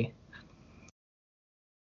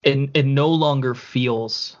 It no longer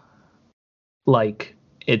feels like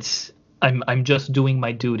I'm just doing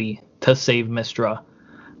my duty to save Mystra,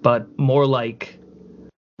 but more like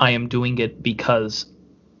I am doing it because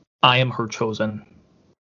I am her chosen.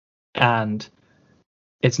 And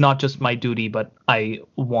it's not just my duty, but I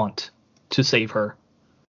want to save her.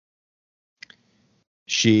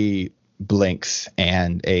 She blinks,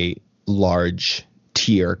 and a large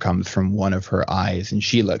tear comes from one of her eyes, and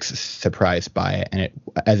she looks surprised by it. And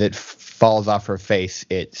as it falls off her face,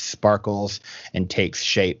 it sparkles and takes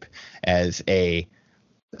shape as a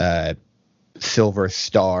silver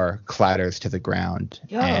star clatters to the ground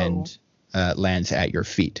and lands at your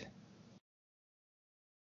feet.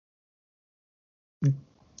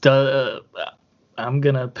 I'm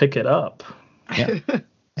gonna pick it up. Yeah.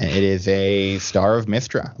 And it is a star of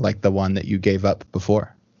Mystra, like the one that you gave up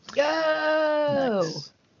before. Yo!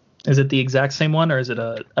 Nice. Is it the exact same one, or is it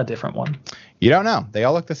a different one? You don't know. They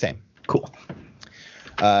all look the same. Cool.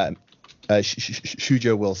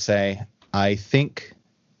 Shujo will say, "I think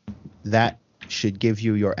that should give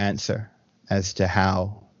you your answer as to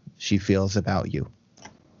how she feels about you."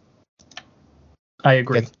 I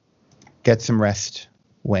agree. Get some rest,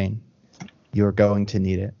 Wayne. You're going to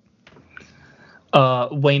need it.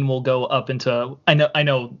 Wayne will go up into. I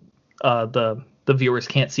know. The viewers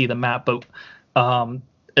can't see the map, but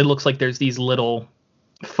it looks like there's these little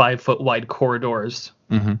 5-foot wide corridors.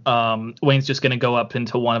 Wayne's just going to go up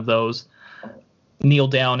into one of those, kneel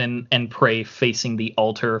down and pray facing the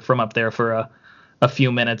altar from up there for a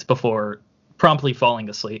few minutes before promptly falling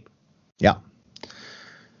asleep. Yeah.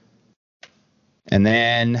 And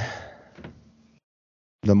then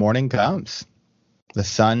the morning comes. The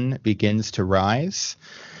sun begins to rise,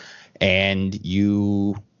 and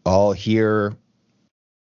you all hear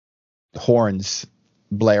horns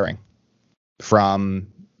blaring from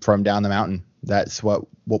down the mountain. That's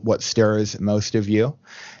what stirs most of you.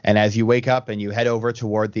 And as you wake up and you head over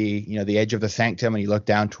toward the edge of the sanctum and you look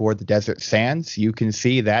down toward the desert sands, you can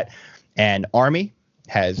see that an army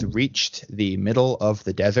has reached the middle of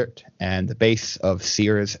the desert and the base of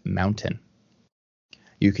Sears Mountain.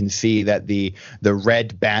 You can see that the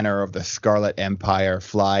red banner of the Scarlet Empire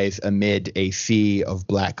flies amid a sea of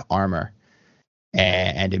black armor.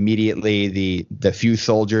 And immediately the few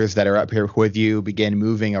soldiers that are up here with you begin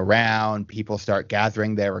moving around. People start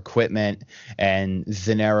gathering their equipment, and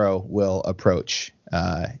Zenero will approach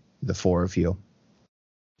the four of you.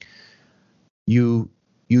 You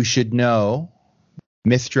should know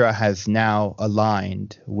Mystra has now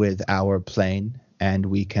aligned with our plane, and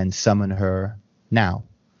we can summon her now.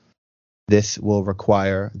 This will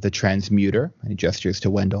require the transmuter, and he gestures to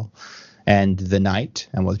Wendell, and the knight,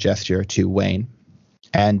 and will gesture to Wayne,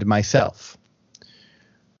 and myself.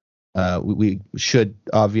 We should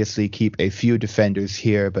obviously keep a few defenders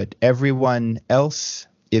here, but everyone else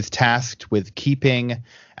is tasked with keeping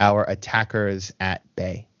our attackers at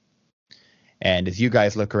bay. And as you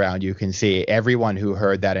guys look around, you can see everyone who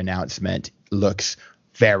heard that announcement looks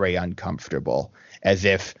very uncomfortable, as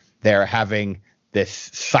if they're having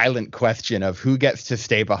this silent question of who gets to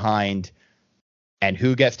stay behind and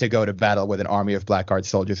who gets to go to battle with an army of Blackguard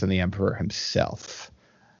soldiers and the Emperor himself.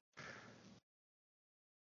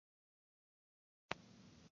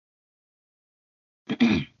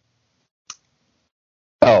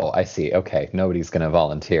 Oh, I see. Okay, nobody's going to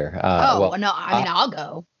volunteer. No, I mean, I'll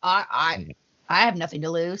go. I have nothing to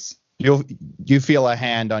lose. You feel a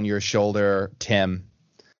hand on your shoulder, Tim,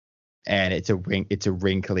 and it's a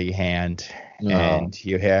wrinkly hand, and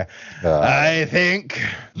you hear, I think,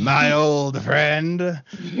 my old friend,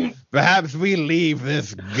 perhaps we leave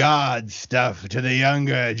this god stuff to the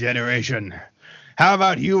younger generation. How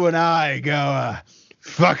about you and I go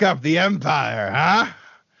fuck up the Empire, huh?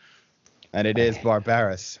 And it is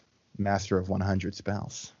Barbarus, master of 100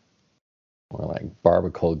 spells. More like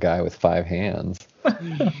Barbacold guy with 5 hands.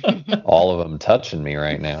 All of them touching me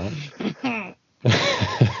right now.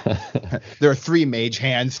 There are 3 mage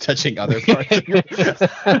hands touching other parts of your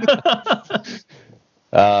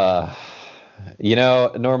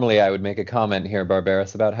normally I would make a comment here,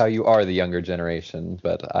 Barbarus, about how you are the younger generation,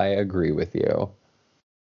 but I agree with you.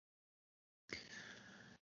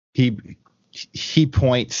 He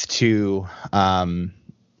points to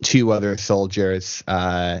 2 other soldiers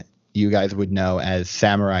you guys would know as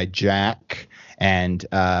Samurai Jack and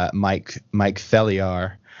Mike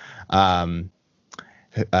Theliar. And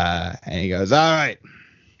he goes, all right,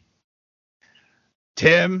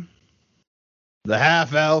 Tim, the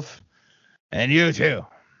half-elf, and you too.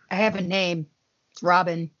 I have a name. It's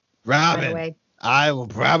Robin. Robin. By the way. I will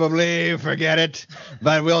probably forget it,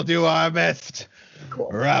 but we'll do our best. Cool.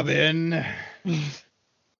 Robin,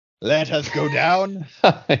 let us go down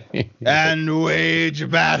and wage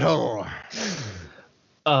battle.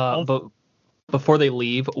 But before they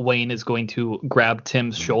leave, Wayne is going to grab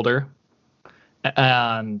Tim's shoulder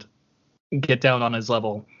and get down on his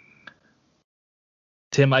level.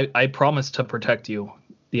 Tim, I promised to protect you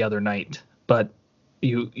the other night, but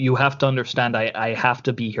you have to understand I have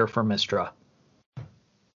to be here for Mystra.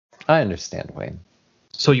 I understand, Wayne.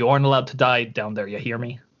 So you aren't allowed to die down there, you hear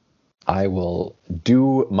me? I will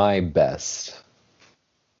do my best.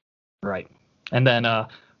 Right. And then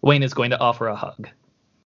Wayne is going to offer a hug.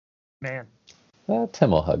 Man.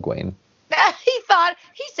 Tim will hug Wayne. He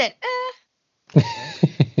said,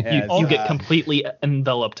 You get completely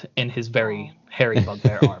enveloped in his very hairy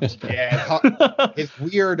bugbear arms. Yeah, his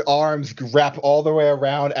weird arms wrap all the way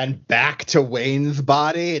around and back to Wayne's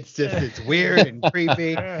body. It's weird and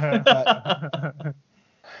creepy.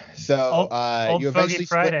 So Old you Fogey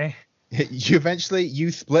Friday.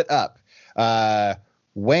 You split up.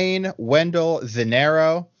 Wayne, Wendell,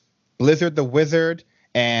 Zenero, Blizzard the Wizard,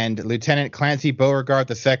 and Lieutenant Clancy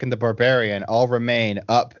Beauregard II the Barbarian all remain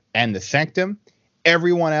up and the Sanctum.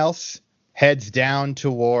 Everyone else heads down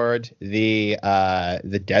toward the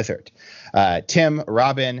desert. Tim,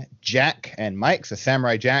 Robin, Jack, and Mike. So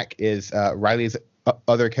Samurai Jack is Riley's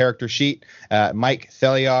other character sheet. Mike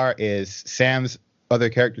Theliar is Sam's other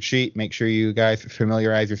character sheet. Make sure you guys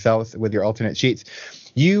familiarize yourselves with your alternate sheets.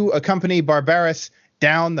 You accompany Barbarus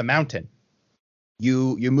down the mountain.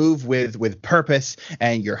 You move with purpose,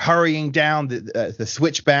 and you're hurrying down the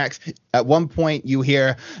switchbacks. At one point, you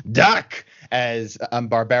hear "Duck!" as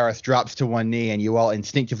Barbarus drops to one knee, and you all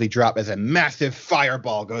instinctively drop as a massive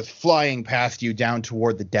fireball goes flying past you down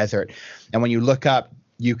toward the desert. And when you look up,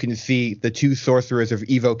 you can see the two sorcerers of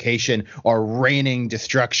evocation are raining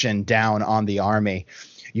destruction down on the army.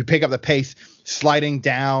 You pick up the pace, sliding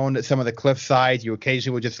down some of the cliff sides. You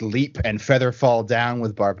occasionally will just leap and feather fall down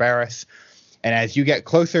with Barbarus. And as you get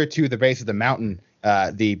closer to the base of the mountain,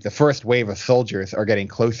 the first wave of soldiers are getting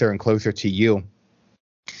closer and closer to you.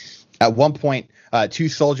 At one point, two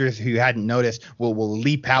soldiers who you hadn't noticed will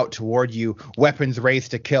leap out toward you, weapons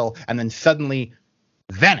raised to kill, and then suddenly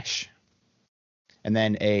vanish. And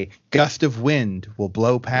then a gust of wind will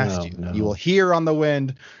blow past you. No. You will hear on the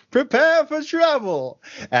wind, "Prepare for trouble,"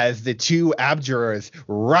 as the two abjurers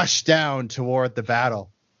rush down toward the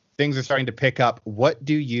battle. Things are starting to pick up. What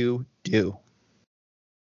do you do?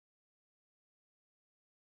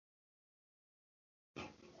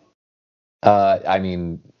 I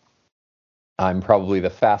mean, I'm probably the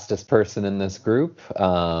fastest person in this group.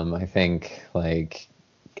 I think, like,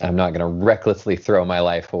 I'm not going to recklessly throw my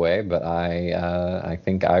life away, but I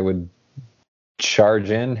think I would charge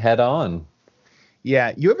in head on.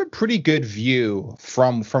 Yeah, you have a pretty good view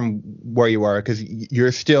from where you are, because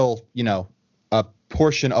you're still, a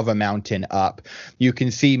portion of a mountain up. You can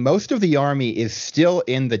see most of the army is still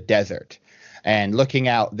in the desert, and looking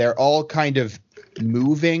out, they're all kind of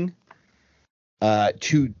moving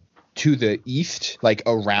to the east, like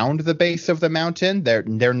around the base of the mountain.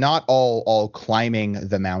 They're not all climbing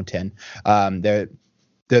the mountain.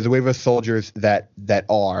 There's a wave of soldiers that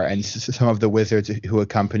are, and some of the wizards who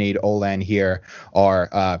accompanied Olan here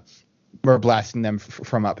are we're blasting them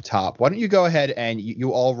from up top. Why don't you go ahead and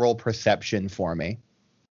you all roll perception for me?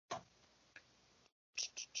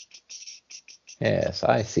 Yes,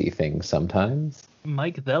 I see things sometimes.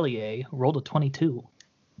 Mike Vellier rolled a 22.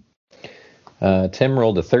 Tim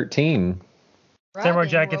rolled a 13. Samurai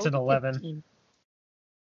Jack gets an 11. 15.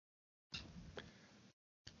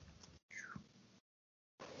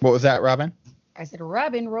 What was that, Robin? I said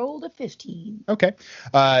Robin rolled a 15. Okay.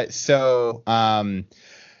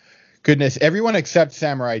 Goodness, everyone except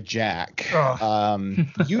Samurai Jack.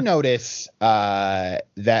 You notice that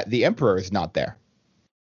the Emperor is not there.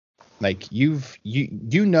 Like you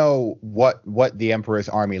know what the Emperor's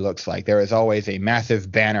army looks like. There is always a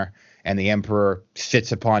massive banner, and the Emperor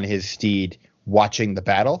sits upon his steed watching the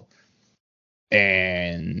battle,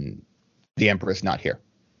 and the Emperor's not here.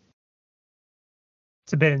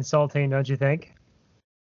 It's a bit insulting, don't you think?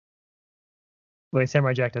 Wait,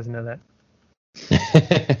 Samurai Jack doesn't know that.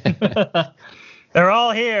 They're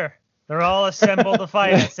all here. They're all assembled to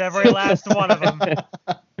fight us, every last one of them.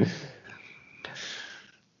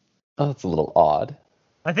 Oh, that's a little odd.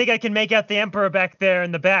 I think I can make out the Emperor back there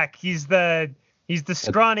in the back. He's the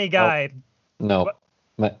scrawny guy. No.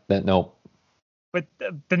 No. But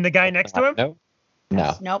then the guy next to him?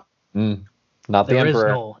 No. Nope. Not the There Emperor.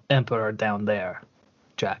 is no Emperor down there,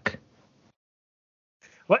 Jack.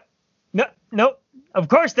 What? No. Of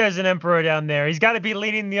course there's an Emperor down there. He's got to be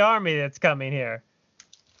leading the army that's coming here.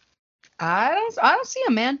 I don't see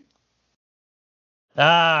him, man.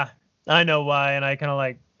 I know why, and I kind of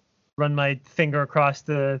like run my finger across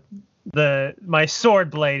my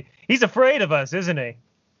sword blade. He's afraid of us, isn't he?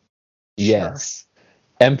 Yes. Sure.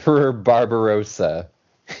 Emperor Barbarossa,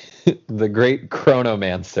 the great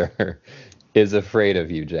chronomancer, is afraid of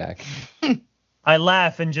you, Jack. I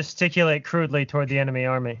laugh and gesticulate crudely toward the enemy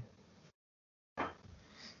army.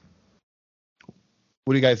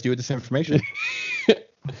 What do you guys do with this information?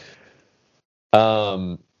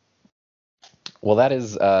 Well, that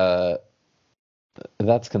is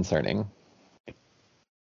that's concerning.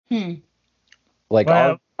 Like,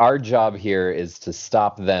 well, our job here is to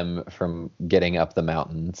stop them from getting up the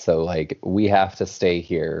mountain. So, like, we have to stay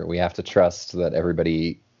here. We have to trust that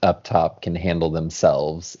everybody up top can handle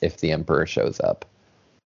themselves if the Emperor shows up.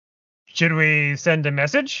 Should we send a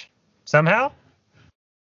message somehow?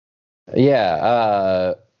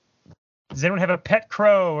 Yeah. Does anyone have a pet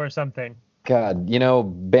crow or something? God,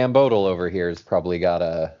 Bambodal over here has probably got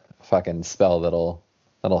a fucking spell that'll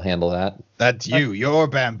handle that. That's you. You're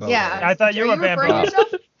Bambodal. Yeah. I thought you were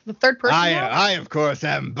Bambodal. The third person? I, of course,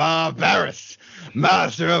 am Barbarus,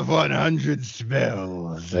 master of 100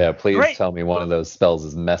 spells. Yeah, please Great. tell me one of those spells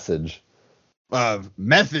is message.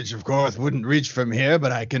 Message, of course, wouldn't reach from here,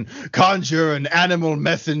 but I can conjure an animal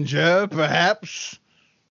messenger, perhaps.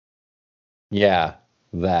 Yeah,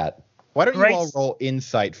 that. Why don't you Great. all roll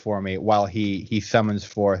insight for me while he summons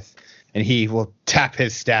forth, and he will tap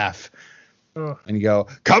his staff Ugh. and go,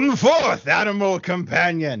 "Come forth, animal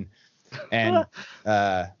companion," and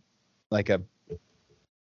like a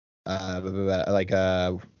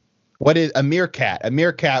what is a meerkat? A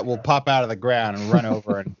meerkat will pop out of the ground and run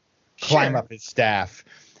over and climb Sure. up his staff,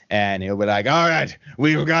 and he'll be like, "All right,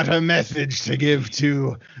 we've got a message to give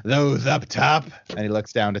to those up top." And he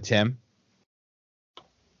looks down to Tim.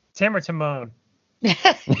 Tim or Timon?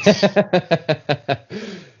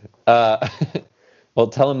 Well,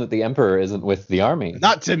 tell him that the Emperor isn't with the army.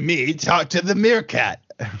 Not to me. Talk to the meerkat.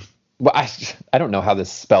 Well, I don't know how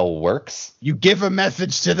this spell works. You give a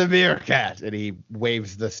message to the meerkat, and he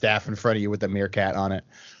waves the staff in front of you with the meerkat on it.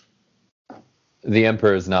 The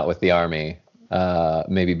Emperor is not with the army.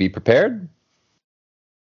 Maybe be prepared.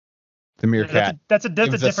 The meerkat, That's a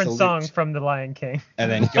gives a different song salute. from The Lion King. and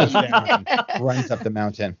then goes down and runs up the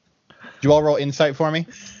mountain. Do you all roll insight for me?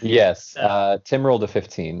 Yes. Tim rolled a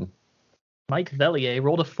 15. Mike Vellier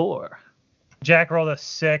rolled a 4. Jack rolled a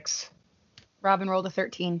 6. Robin rolled a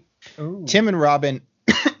 13. Ooh. Tim and Robin,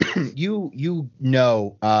 you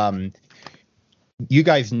know, you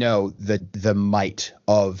guys know the might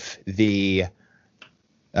of the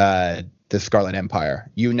Scarlet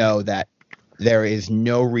Empire. You know that there is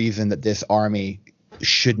no reason that this army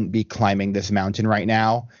shouldn't be climbing this mountain right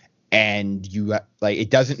now, and it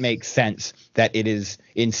doesn't make sense that it is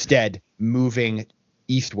instead moving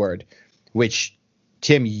eastward, which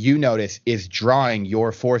Tim, you notice, is drawing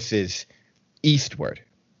your forces eastward.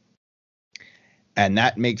 And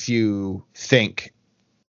that makes you think,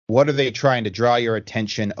 what are they trying to draw your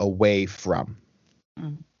attention away from?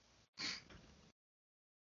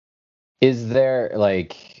 Is there,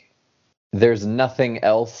 there's nothing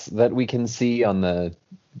else that we can see on the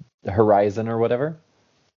horizon or whatever?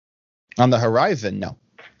 On the horizon, no.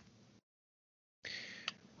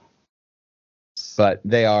 But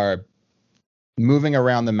they are moving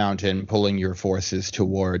around the mountain, pulling your forces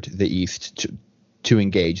toward the east to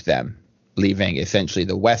engage them, leaving essentially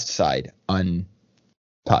the west side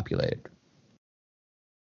unpopulated.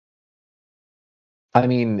 I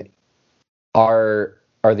mean, are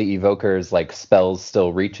the evokers spells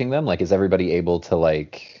still reaching them? Is everybody able to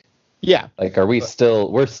Yeah. are we're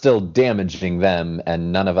still damaging them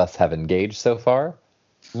and none of us have engaged so far?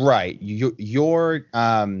 Right.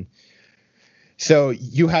 So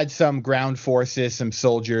you had some ground forces, some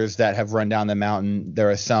soldiers that have run down the mountain. There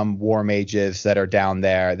are some war mages that are down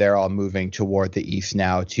there. They're all moving toward the east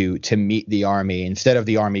now to meet the army instead of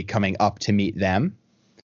the army coming up to meet them.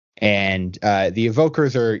 And the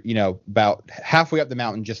evokers are, about halfway up the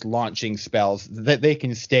mountain, just launching spells that they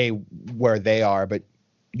can stay where they are. But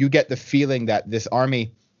you get the feeling that this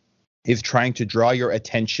army is trying to draw your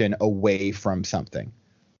attention away from something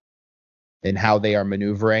in how they are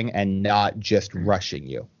maneuvering and not just rushing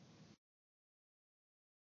you.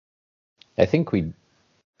 I think we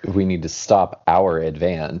need to stop our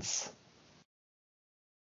advance.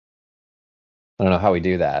 I don't know how we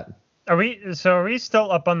do that. Are we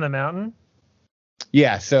still up on the mountain?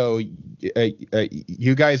 Yeah, so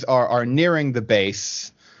you guys are nearing the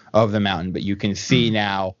base of the mountain, but you can see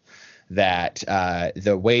now that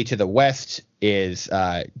the way to the west is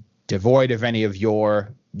devoid of any of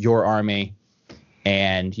your army,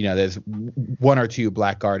 and there's one or two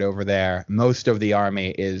blackguard over there. Most of the army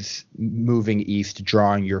is moving east,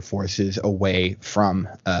 drawing your forces away from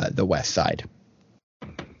the west side.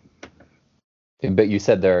 But you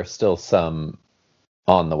said there are still some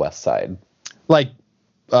on the west side.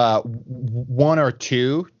 One or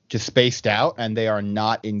two just spaced out, and they are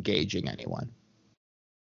not engaging anyone.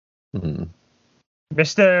 Mm-hmm.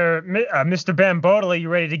 Mr. Bambotle, you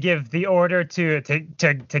ready to give the order to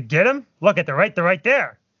get him? Look at the right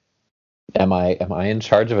there. Am I in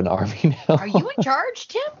charge of an army now? Are you in charge,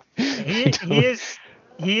 Tim?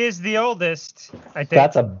 He is the oldest, I think.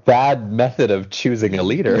 That's a bad method of choosing a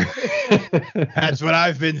leader. That's what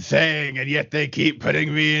I've been saying, and yet they keep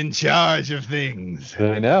putting me in charge of things.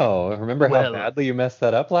 I know. Remember how Well- badly you messed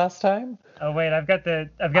that up last time? Oh wait, I've got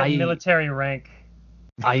military rank.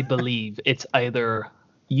 I believe it's either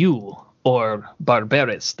you or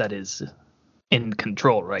Barbarous that is in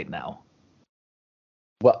control right now.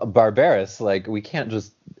 Well, Barbarous, we can't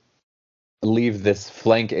just leave this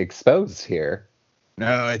flank exposed here.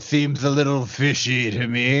 No, it seems a little fishy to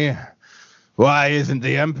me. Why isn't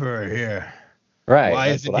the Emperor here? Right. Why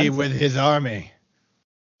that's isn't what he I'm with saying. his army?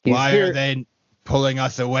 He's Why here- are they pulling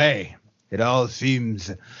us away? It all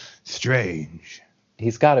seems strange.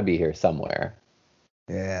 He's got to be here somewhere.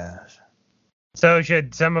 Yes. So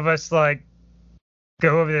should some of us go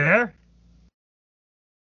over there?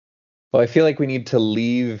 Well, I feel like we need to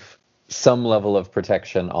leave some level of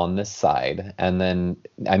protection on this side, and then,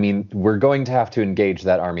 I mean, we're going to have to engage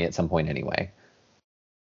that army at some point anyway.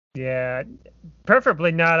 Yeah,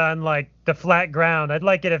 preferably not on like the flat ground. I'd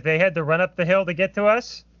like it if they had to run up the hill to get to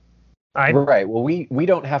us. Right. Well, we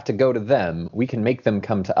don't have to go to them. We can make them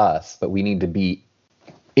come to us, but we need to be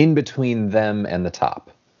in between them and the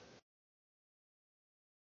top.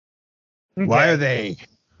 Okay. Why are they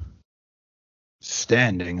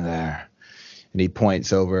standing there? And he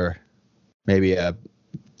points over maybe a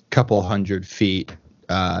couple 100 feet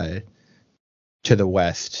to the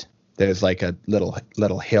west. There's like a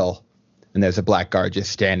little hill, and there's a blackguard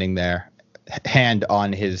just standing there, hand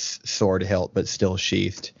on his sword hilt, but still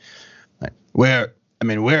sheathed. Like, we're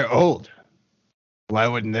old. Why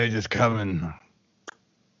wouldn't they just come and...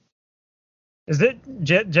 Is it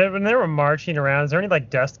when they were marching around? Is there any like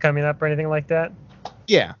dust coming up or anything like that?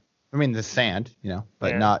 Yeah, I mean the sand,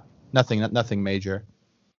 but Yeah. nothing major.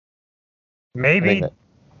 Maybe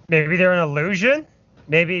they're an illusion.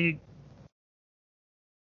 Maybe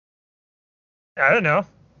I don't know.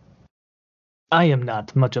 I am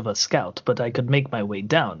not much of a scout, but I could make my way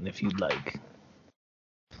down if you'd like.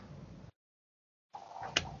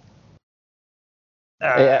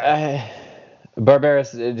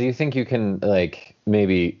 Barbarous, do you think you can like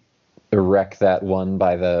maybe wreck that one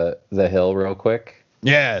by the hill real quick?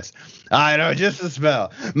 Yes, I know just the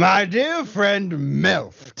spell. My dear friend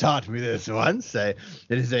Melf taught me this once. It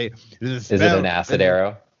is a spell. Is it an acid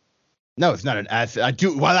arrow? No, it's not an acid. I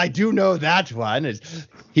do know that one.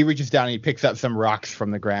 He reaches down and he picks up some rocks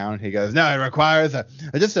from the ground. He goes, no, it requires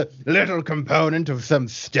just a little component of some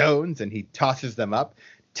stones, and he tosses them up,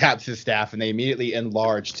 taps his staff, and they immediately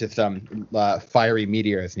enlarge to some fiery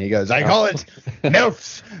meteors. And he goes, I call it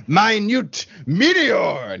Melf's Minute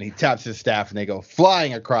Meteor. And he taps his staff, and they go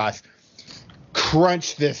flying across,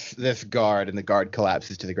 crunch this guard, and the guard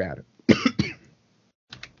collapses to the ground.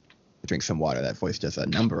 Drink some water. That voice does a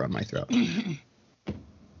number on my throat.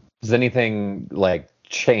 Does anything like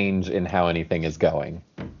change in how anything is going,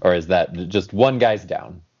 or is that just one guy's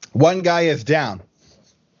down? One guy is down.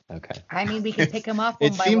 Okay. I mean, we can pick him off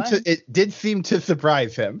one by one. It did seem to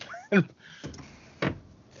surprise him.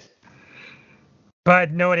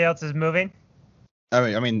 But nobody else is moving.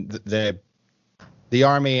 I mean, the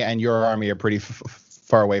army and your army are pretty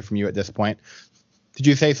far away from you at this point. Did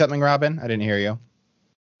you say something, Robin? I didn't hear you.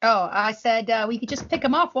 Oh, I said we could just pick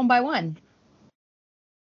them off one by one.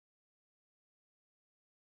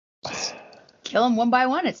 Just kill them one by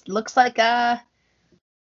one. It looks like that's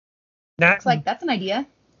an idea.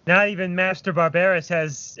 Not even Master Barbarous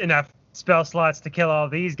has enough spell slots to kill all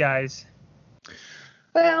these guys.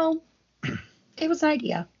 Well, it was an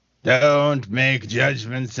idea. Don't make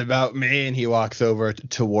judgments about me. And he walks over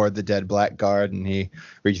toward the dead blackguard, and he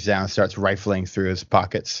reaches down and starts rifling through his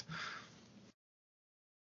pockets.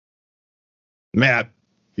 Man,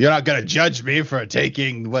 you're not going to judge me for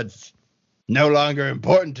taking what's no longer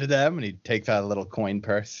important to them. And he takes out a little coin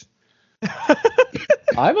purse.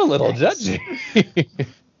 I'm a little judgy.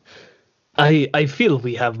 I feel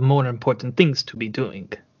we have more important things to be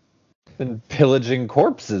doing. Than pillaging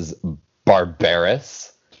corpses,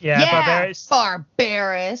 Barbarous. Yeah, Barbarous.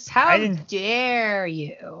 Barbarous. How I didn't- dare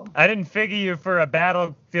you? I didn't figure you for a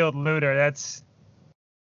battlefield looter. It's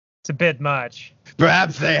a bit much.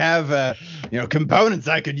 Perhaps they have, components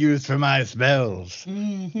I could use for my spells.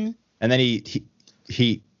 Mm-hmm. And then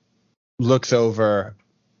he looks over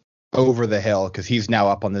the hill, because he's now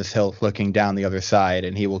up on this hill looking down the other side,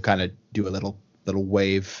 and he will kind of do a little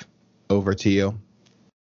wave over to you.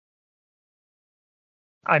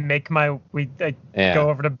 I make my Yeah. go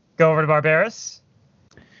over to Barbarous.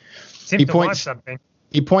 Seems to want points- something.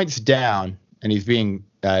 He points down, and he's being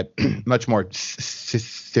much more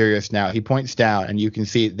serious now. He points down, and you can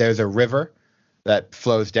see there's a river that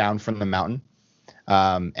flows down from the mountain.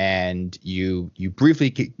 And you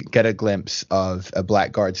briefly get a glimpse of a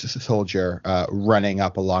blackguard soldier running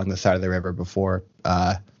up along the side of the river before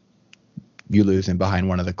you lose him behind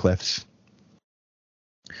one of the cliffs.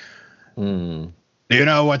 Hmm. Do you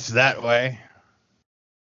know what's that way?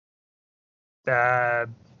 The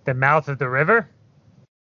mouth of the river.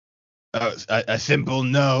 Oh, a simple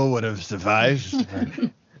no would have sufficed.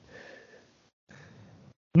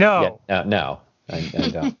 No. Yeah, no, I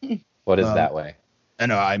don't. What is that way? I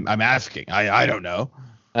know. I'm asking. I don't know.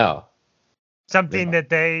 Oh, Something that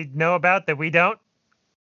they know about that we don't.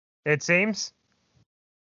 It seems.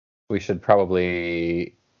 we should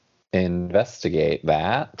probably investigate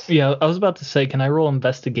that. Yeah, I was about to say, can I roll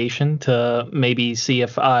investigation to maybe see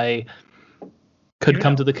if I could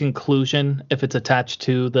come to the conclusion if it's attached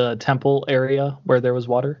to the temple area where there was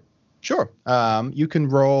water? Sure. You can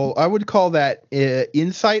roll. I would call that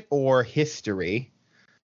insight or history.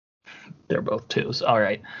 They're both 2s. All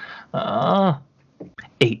right.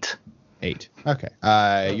 8. 8. Okay.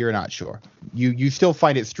 You're not sure. You still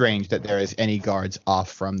find it strange that there is any guards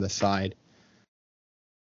off from the side.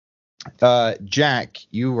 Jack,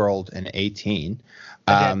 you rolled an 18.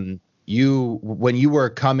 When you were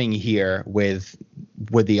coming here with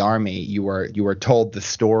the army, you were told the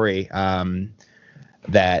story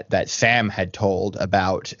that Sam had told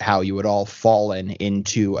about how you had all fallen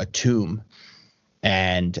into a tomb,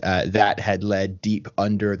 and that had led deep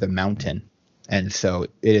under the mountain. And so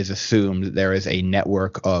it is assumed that there is a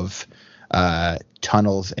network of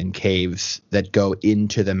tunnels and caves that go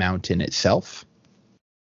into the mountain itself.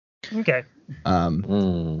 Okay.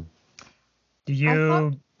 Mm. Do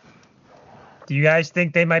you guys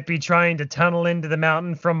think they might be trying to tunnel into the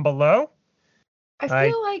mountain from below? I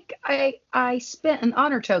feel like I spent an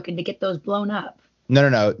honor token to get those blown up.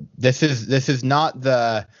 No. This is not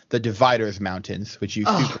the Dividers Mountains, which you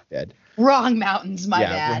super did. Wrong mountains, my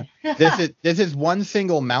bad. this is one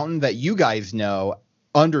single mountain that you guys know.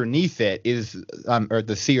 Underneath it is or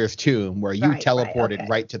the Seer's Tomb, where you teleported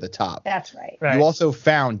right to the top. That's right. You also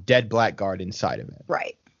found dead blackguard inside of it.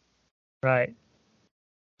 Right.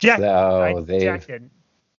 Jack. So Jack didn't.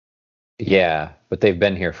 Yeah, but they've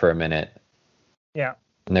been here for a minute. Yeah.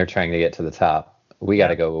 And they're trying to get to the top. We got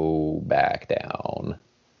to go back down.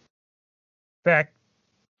 Back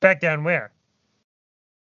down where?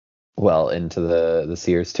 Well, into the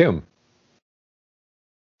Seer's Tomb.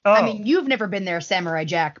 Oh. I mean, you've never been there, Samurai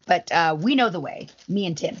Jack, but we know the way. Me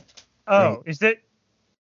and Tim. Oh, is it?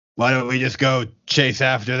 Why don't we just go chase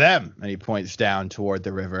after them? And he points down toward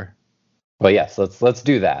the river. Well, yes, let's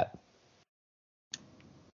do that.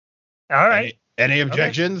 All right. Any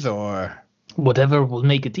objections or? Whatever will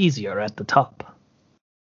make it easier at the top.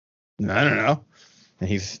 I don't know. And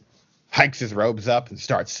he hikes his robes up and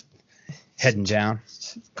starts heading down.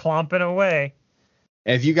 Clomping away.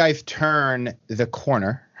 As you guys turn the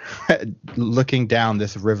corner, looking down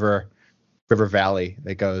this river valley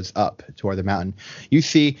that goes up toward the mountain, you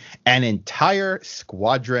see an entire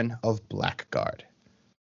squadron of blackguard.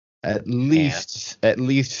 At least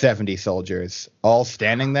 70 soldiers, all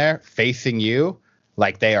standing there facing you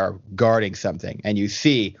like they are guarding something. And you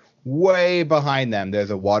see way behind them there's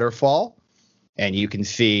a waterfall, and you can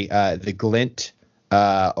see the glint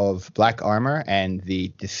of black armor and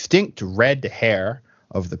the distinct red hair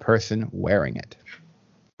of the person wearing it.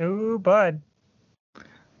 Ooh, bud.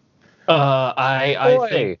 I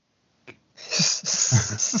think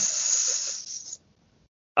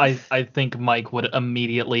I think Mike would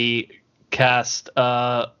immediately cast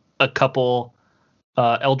a couple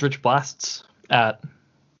Eldritch Blasts at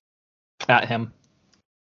him.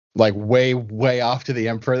 Like way off to the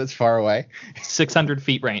Emperor that's far away. 600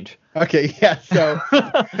 feet range. Okay, yeah, so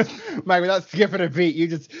Mike, without skipping a beat, you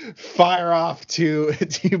just fire off two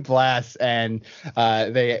blasts, and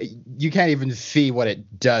you can't even see what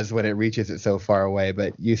it does when it reaches it so far away,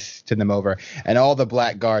 but you send them over, and all the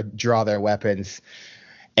blackguard draw their weapons,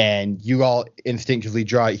 and you all instinctively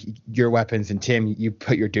draw your weapons, and Tim, you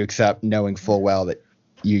put your dukes up, knowing full well that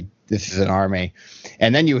this is an army.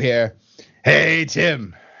 And then you hear, "Hey,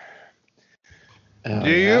 Tim, do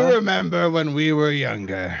you remember when we were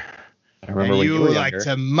younger? I remember when you were like younger.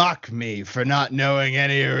 to mock me for not knowing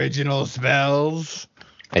any original spells."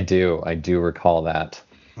 I do recall that.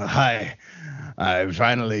 I've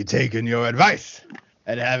finally taken your advice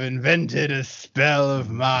and have invented a spell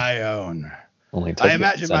of my own. Only took I a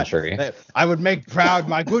imagine century. I would make proud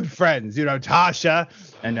my good friends, Tasha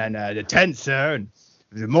and the Tensor and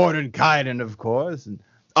the Mordenkainen, of course, and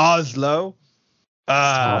Oslo.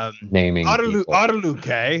 Stop naming people.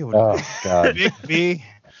 Arluke. Oh, God. Bigby.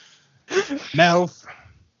 Melf.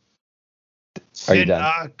 Are you done?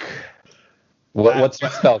 Sinnock. What's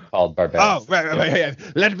your spell called, Barbarous? Oh, right.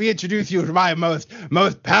 Let me introduce you to my most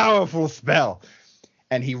powerful spell.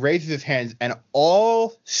 And he raises his hands, and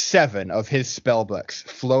all 7 of his spell books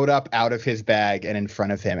float up out of his bag and in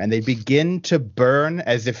front of him, and they begin to burn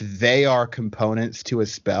as if they are components to a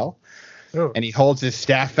spell. Ooh. And he holds his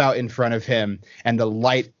staff out in front of him, and the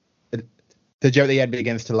light, the gem at the end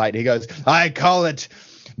begins to light. He goes, "I call it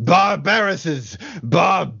Barbarous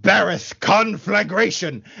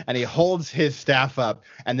conflagration." And he holds his staff up,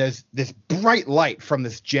 and there's this bright light from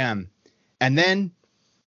this gem, and then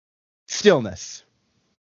stillness.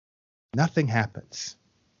 Nothing happens.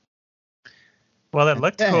 Well, it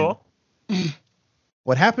looked then- cool.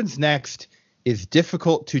 What happens next is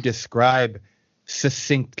difficult to describe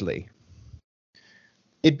succinctly.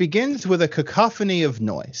 It begins with a cacophony of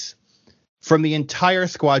noise. from the entire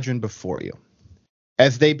squadron before you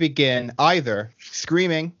as they begin either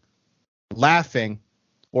screaming, laughing,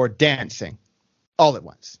 or dancing all at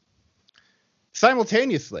once.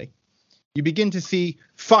 Simultaneously, you begin to see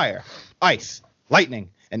fire, ice, lightning,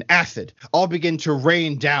 and acid all begin to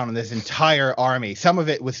rain down on this entire army, some of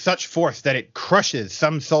it with such force that it crushes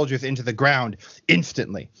some soldiers into the ground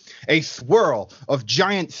instantly. A swirl of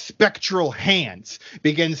giant spectral hands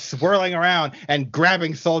begins swirling around and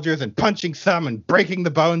grabbing soldiers and punching some and breaking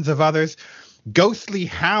the bones of others. Ghostly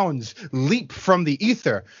hounds leap from the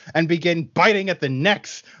ether and begin biting at the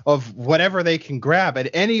necks of whatever they can grab.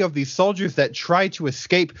 And any of these soldiers that try to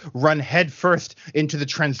escape run headfirst into the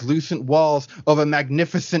translucent walls of a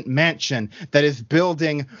magnificent mansion that is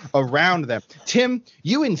building around them. Tim,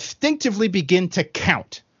 you instinctively begin to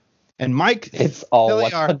count. And Mike, It's all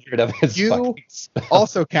Hilliard, 100 of his you fucking spells.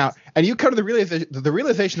 also count. And you come to the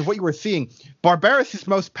realization of what you were seeing. Barbarous'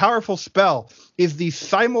 most powerful spell is the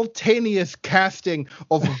simultaneous casting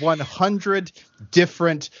of 100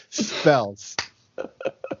 different spells.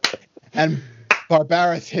 And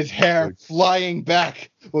Barbarous, his hair flying back,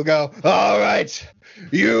 will go, all right,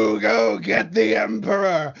 you go get the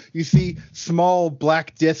Emperor. You see small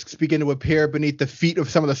black discs begin to appear beneath the feet of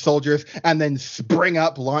some of the soldiers and then spring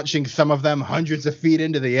up, launching some of them hundreds of feet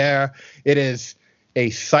into the air. It is a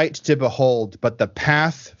sight to behold, but the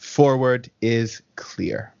path forward is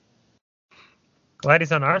clear. Glad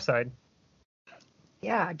he's on our side.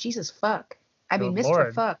 Yeah, Jesus fuck. I mean, Good Mr.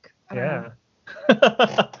 Lord. Fuck. I don't know.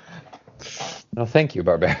 Yeah. No, thank you,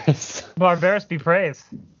 Barbarous. Barbarous be praised.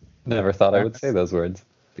 Never thought I would say those words.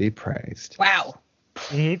 Be praised. Wow.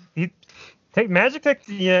 Magic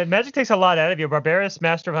takes a lot out of you. Barbarous,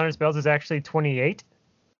 Master of 100 Spells, is actually 28.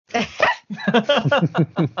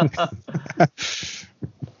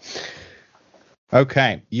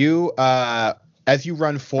 Okay, you as you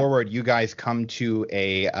run forward, you guys come to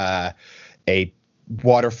a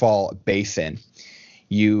waterfall basin.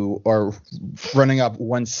 You are running up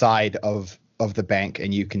one side of the bank,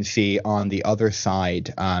 and you can see on the other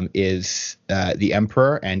side is the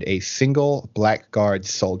Emperor and a single Blackguard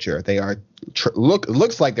soldier. They are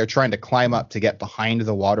looks like they're trying to climb up to get behind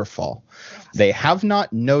the waterfall. They have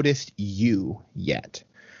not noticed you yet.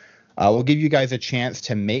 We'll give you guys a chance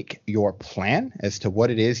to make your plan as to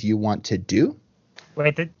what it is you want to do.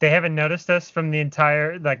 Wait, they haven't noticed us from the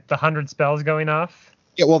entire, like, the 100 spells going off?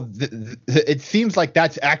 Yeah, well, it seems like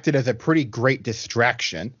that's acted as a pretty great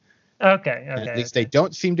distraction. Okay. At least they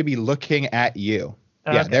don't seem to be looking at you.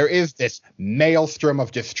 Okay. Yeah, there is this maelstrom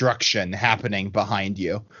of destruction happening behind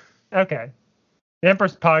you. Okay. The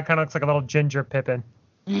Emperor's paw kind of looks like a little Ginger Pippin.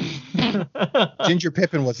 Ginger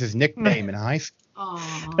Pippin was his nickname in high school.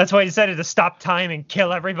 Aww. That's why he decided to stop time and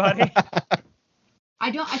kill everybody.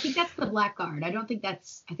 I think that's the Blackguard. I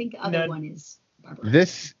think the other one is Barbara.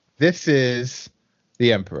 This is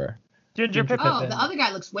the Emperor. Ginger Pippin. Oh, the other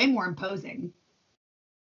guy looks way more imposing.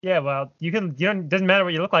 Yeah, well, doesn't matter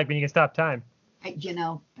what you look like when you can stop time.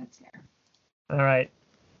 That's fair.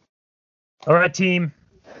 All right, team.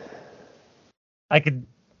 I could.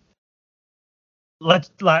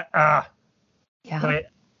 Yeah. Wait.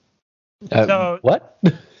 So- what?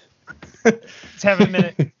 Let's have a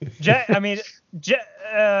minute. Jack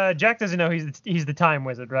doesn't know he's the time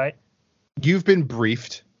wizard, right? You've been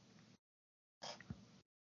briefed.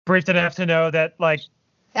 Briefed enough to know that, like,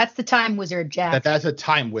 That's the time wizard, Jack. That's a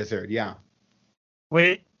time wizard, yeah.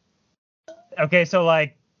 wait. Okay, so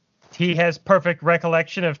like, he has perfect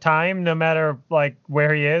recollection of time, no matter like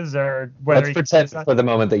where he is or whether Let's pretend for the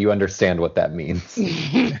moment that you understand what that means.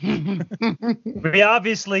 We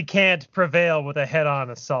obviously can't prevail with a head-on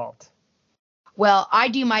assault. Well, I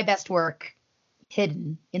do my best work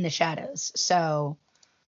hidden in the shadows, so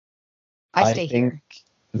I stay think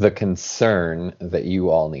here. the concern that you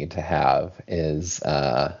all need to have is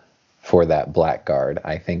for that Blackguard.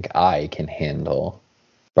 I think I can handle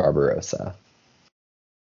Barbarossa.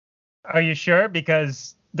 Are you sure?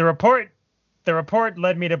 Because the report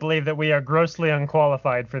led me to believe that we are grossly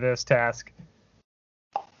unqualified for this task.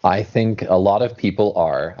 I think a lot of people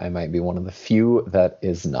are. I might be one of the few that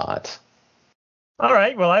is not. All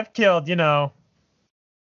right. Well, I've killed,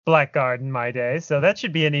 Blackguard in my day, so that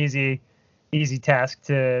should be an easy task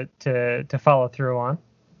to follow through on.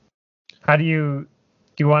 How do you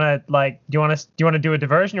want to do a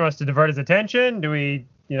diversion? You want us to divert his attention? Do we,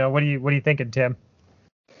 what are you thinking, Tim?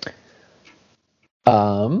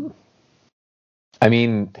 I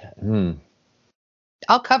mean,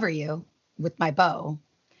 I'll cover you with my bow,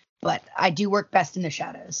 but I do work best in the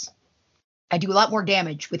shadows. I do a lot more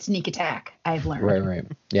damage with sneak attack, I've learned. right.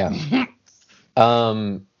 Yeah.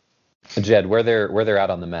 Jed, where they're out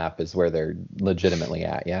on the map is where they're legitimately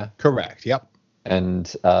at, yeah? Correct. Yep. And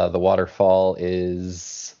the waterfall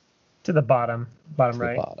is To the bottom to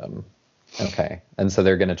right. the bottom. Okay. And so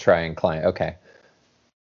they're going to try and climb. Okay.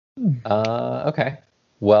 Okay.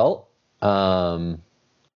 Well,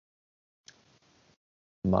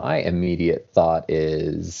 my immediate thought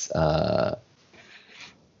is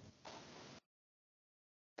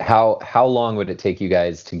how long would it take you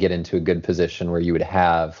guys to get into a good position where you would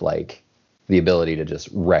have like the ability to just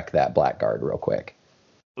wreck that blackguard real quick?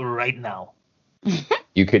 Right now.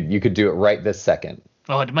 You could do it right this second.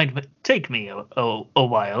 Oh, it might take me a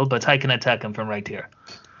while, but I can attack him from right here.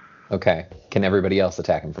 Okay. Can everybody else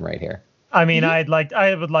attack him from right here? I mean, I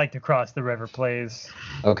would like to cross the river, please.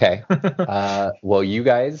 Okay. Well, you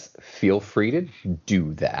guys feel free to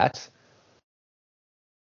do that.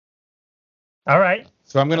 All right.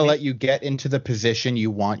 So I'm going to let you get into the position you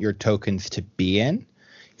want your tokens to be in.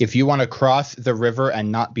 If you want to cross the river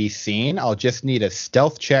and not be seen, I'll just need a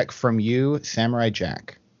stealth check from you, Samurai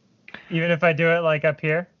Jack. Even if I do it like up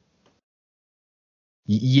here?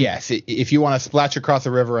 Yes. If you want to splash across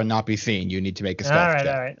the river and not be seen, you need to make a stealth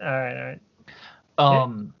check. All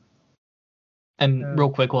right. And real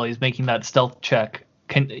quick, while he's making that stealth check,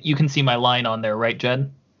 you can see my line on there, right,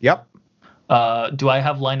 Jed? Yep. Do I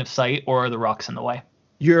have line of sight, or are the rocks in the way?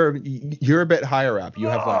 You're a bit higher up. You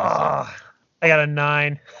have line of sight. I got a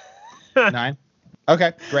 9. 9?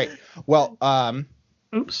 Okay, great. Well,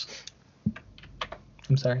 Oops.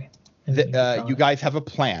 I'm sorry. you guys have a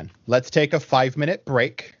plan. Let's take a 5-minute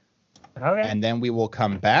break, Okay. and then we will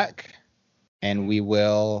come back, and we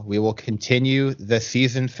will continue the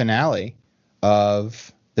season finale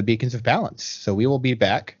of the Beacons of Balance. So we will be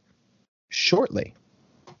back shortly.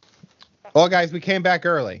 Well, guys, we came back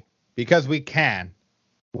early because we can.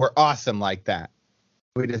 We're awesome like that.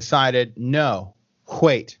 We decided, no,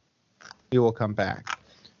 wait, we will come back.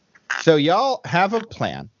 So y'all have a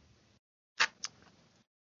plan.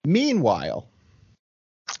 Meanwhile,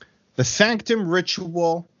 the Sanctum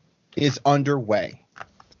ritual is underway.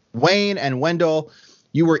 Wayne and Wendell,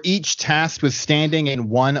 you were each tasked with standing in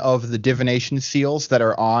one of the divination seals that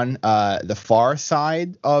are on the far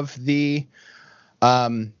side of the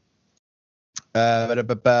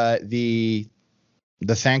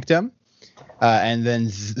sanctum. And then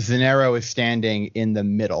Zenero is standing in the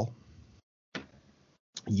middle.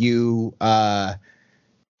 You,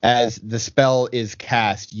 as the spell is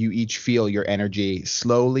cast, you each feel your energy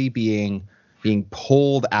slowly being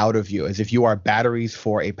pulled out of you, as if you are batteries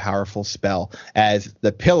for a powerful spell, as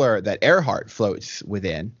the pillar that Earhart floats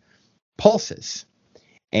within pulses.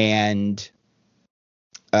 And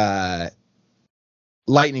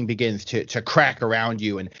lightning begins to crack around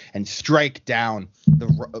you and strike down.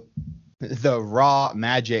 The raw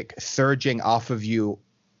magic surging off of you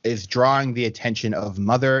is drawing the attention of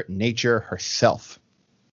Mother Nature herself.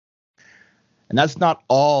 And that's not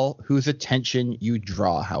all whose attention you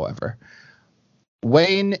draw, however.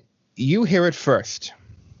 Wayne, you hear it first.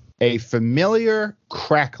 A familiar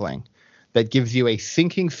crackling that gives you a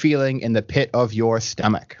sinking feeling in the pit of your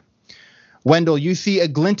stomach. Wendell, you see a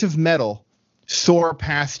glint of metal soar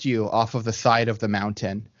past you off of the side of the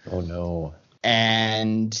mountain. Oh, no.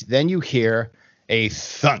 And then you hear a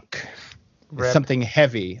thunk. Rip. Something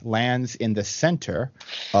heavy lands in the center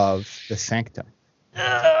of the sanctum.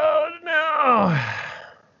 Oh, no.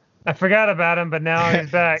 I forgot about him, but now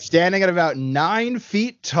he's back. Standing at about 9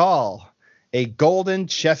 feet tall, a golden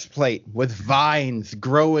chest plate with vines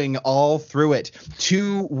growing all through it,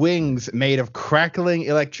 2 wings made of crackling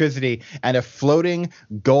electricity, and a floating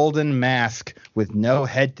golden mask with no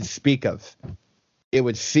head to speak of. It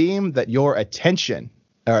would seem that your attention,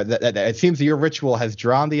 or that it seems that your ritual has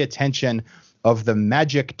drawn the attention of the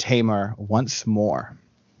magic tamer once more.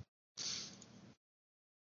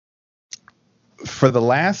 For the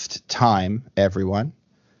last time, everyone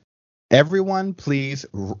please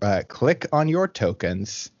click on your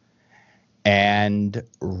tokens and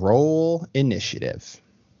roll initiative.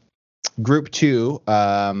 Group 2,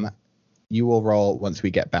 you will roll once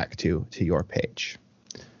we get back to your page.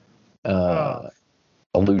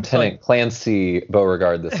 Lieutenant Clancy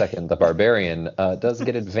Beauregard II, the Barbarian, does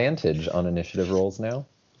get advantage on initiative rolls now.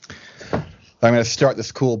 I'm going to start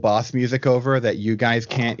this cool boss music over that you guys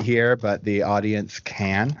can't hear, but the audience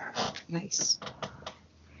can. Nice.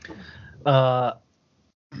 Glad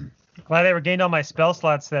they regained all my spell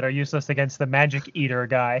slots that are useless against the magic eater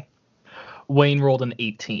guy. Wayne rolled an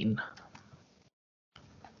 18.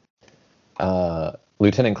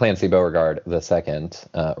 Lieutenant Clancy Beauregard II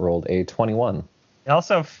rolled a 21.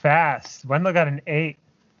 Also fast. Wendell got an 8.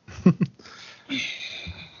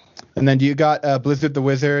 And then do you got Blizzard the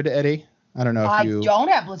Wizard, Eddie? I don't know if I you don't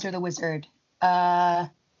have Blizzard the Wizard.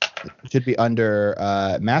 should be under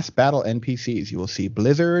Mass Battle NPCs. You will see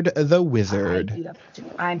Blizzard the Wizard. I do have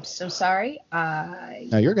I'm so sorry.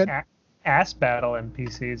 No, you're good. Ass battle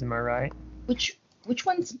NPCs, am I right? Which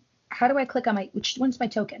one's? How do I click on which one's my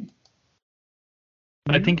token?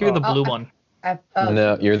 I think you're the blue one.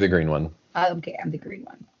 No, you're the green one. Okay, I'm the green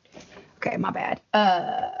one. Okay, my bad.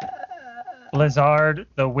 Blizzard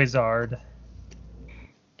the Wizard.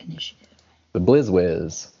 Initiative. The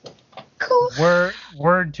Blizzwiz. Cool.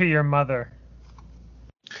 Word to your mother.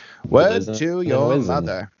 Word Blizzard to and your Wizard.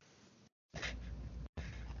 mother.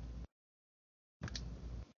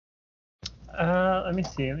 Let me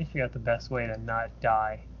see. Let me figure out the best way to not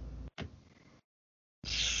die.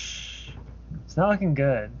 It's not looking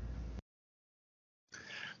good.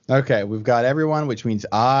 Okay, we've got everyone, which means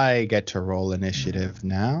I get to roll initiative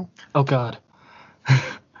now. Oh God.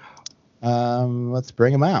 Let's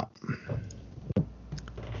bring him out.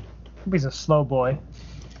 He's a slow boy.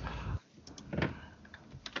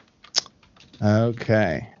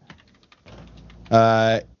 Okay.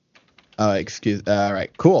 All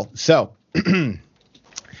right, cool. So,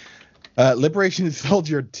 Liberation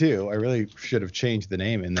Soldier 2. I really should have changed the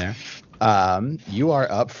name in there. You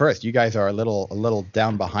are up first. You guys are a little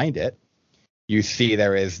down behind it. You see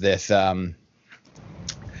there is this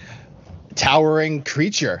towering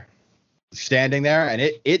creature standing there, and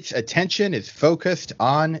its attention is focused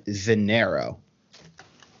on Zenero.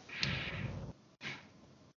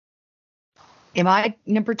 Am I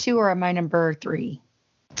number 2 or am I number 3?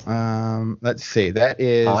 Let's see. That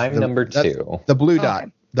is I'm number 2. the blue dot.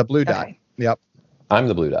 Okay. The blue dot. Okay. Yep. I'm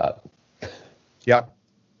the blue dot. Yep.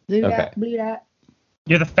 Blue Okay. dot, blue dot.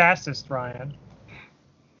 You're the fastest, Ryan.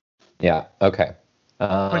 Yeah. Okay.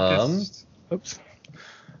 Quickest. Oops.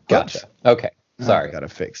 Gotcha. Okay. Sorry. Gotta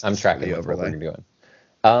fix. I'm this tracking the with what overlay. we're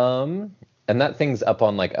doing. And that thing's up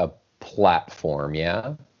on like a platform,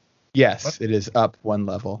 yeah? Yes, What? it is up one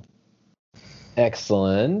level.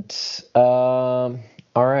 Excellent. All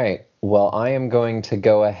right. Well, I am going to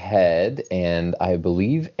go ahead and I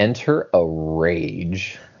believe enter a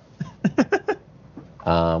rage.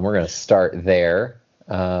 We're going to start there.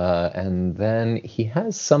 And then he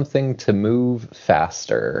has something to move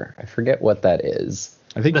faster. I forget what that is.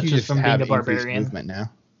 I think That's you just just from being have a increased barbarian. movement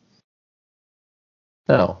now.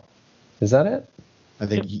 No. Is that it? I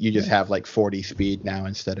think you just have like 40 speed now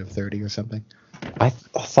instead of 30 or something. I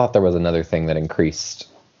thought there was another thing that increased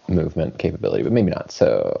movement capability, but maybe not.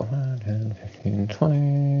 So 10, 15,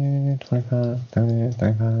 20, 25, 30,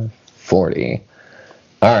 35, 40.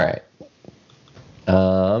 All right.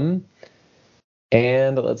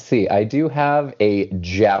 And let's see. I do have a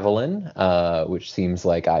javelin, which seems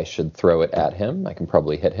like I should throw it at him. I can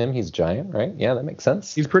probably hit him. He's giant, right? Yeah, that makes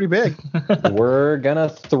sense. He's pretty big. We're gonna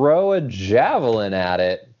throw a javelin at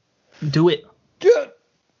it. Do it. Good.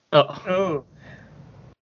 Oh, Oh,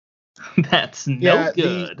 that's no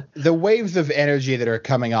good. The waves of energy that are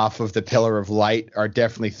coming off of the pillar of light are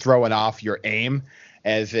definitely throwing off your aim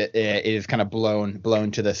as it is kind of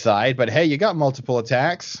blown to the side. But hey, you got multiple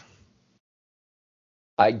attacks.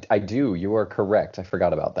 I do. You are correct. I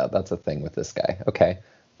forgot about that. That's a thing with this guy. Okay.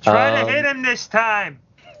 try to hit him this time.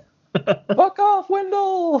 Fuck off,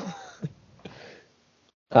 Wendell.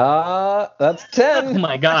 That's Oh 10.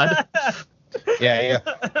 my God. Yeah.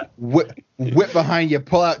 Whip behind you,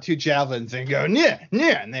 pull out 2 javelins, and go yeah,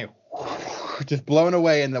 and they just blown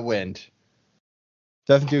away in the wind.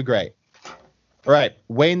 Doesn't do great. All right,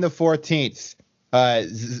 Wayne the 14th.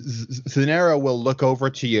 Zenero will look over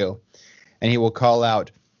to you, and he will call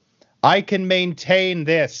out, "I can maintain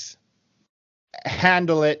this.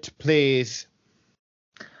 Handle it, please."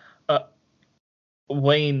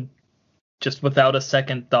 Wayne, just without a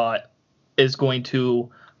second thought, is going to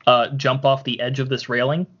jump off the edge of this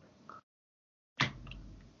railing.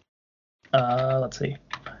 Let's see.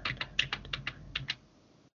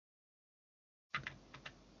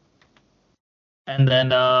 And then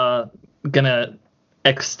gonna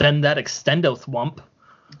extend that extendo thwomp.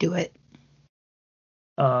 Do it.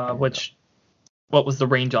 Which, what was the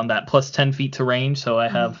range on that? Plus 10 feet to range, so I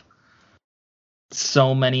have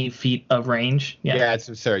so many feet of range. Yeah, it's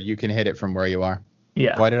absurd. You can hit it from where you are.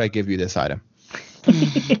 Yeah. Why did I give you this item?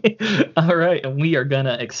 All right, and we are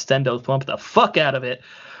gonna extendo thwomp the fuck out of it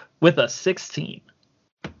with a 16.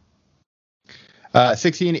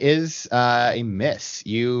 16 is a miss.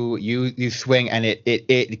 You swing and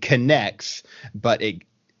it connects, but it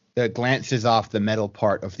glances off the metal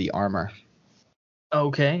part of the armor.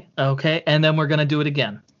 Okay, and then we're gonna do it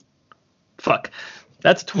again. Fuck,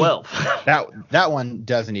 that's 12. That one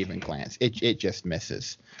doesn't even glance. It just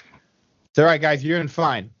misses. It's all right, guys. You're doing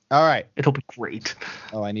fine. All right. It'll be great.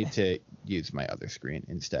 Oh, I need to use my other screen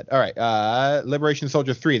instead. All right. Liberation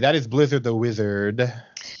Soldier 3. That is Blizzard the Wizard.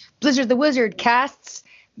 Blizzard the Wizard casts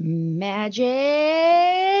Magic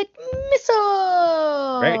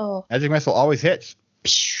Missile. Great. Magic Missile always hits.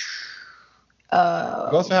 You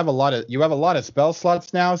also have a lot of spell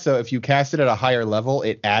slots now, so if you cast it at a higher level,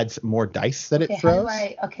 it adds more dice that it throws.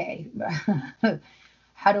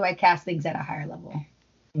 How do I cast things at a higher level?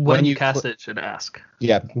 When you cast it should ask.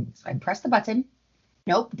 Yeah. So I press the button.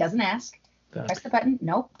 Nope, doesn't ask. Press the button.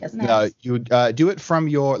 Nope, doesn't ask. No, you do it from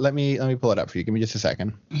your. Let me pull it up for you. Give me just a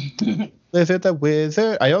second. Blizzard the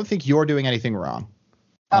Wizard. I don't think you're doing anything wrong.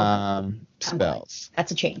 Spells.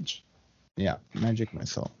 That's a change. Yeah, Magic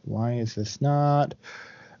Missile. Why is this not?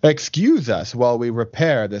 Excuse us while we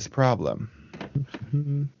repair this problem.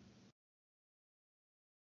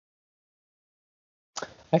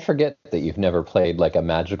 I forget that you've never played like a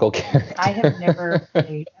magical character. I have never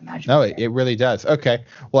played a magical No, character. it really does. Okay.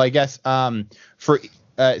 Well, I guess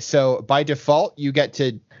so by default you get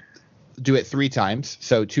to do it 3 times.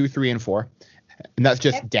 So 2, 3, and 4. And that's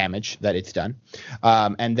just damage that it's done.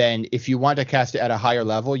 And then if you want to cast it at a higher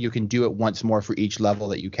level, you can do it once more for each level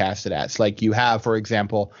that you cast it at. So like you have, for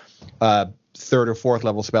example, 3rd or 4th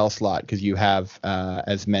level spell slot because you have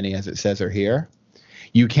as many as it says are here.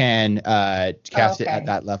 You can cast it at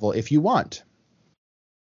that level if you want.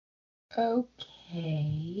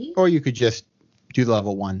 Okay. Or you could just do the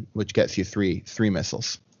level 1, which gets you three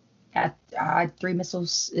missiles. 3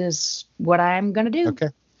 missiles is what I'm going to do. Okay.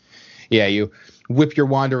 Yeah, you whip your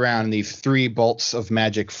wand around and these 3 bolts of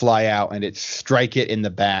magic fly out and it strike it in the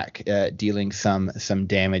back, dealing some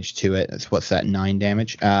damage to it. What's that, 9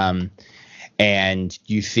 damage? And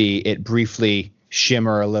you see it briefly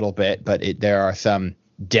shimmer a little bit, but there are some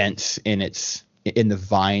dents in the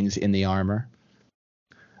vines in the armor.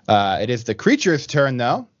 It is the creature's turn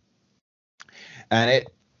though, and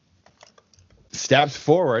it steps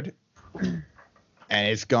forward. And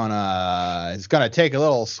it's gonna take a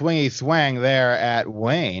little swingy swang there at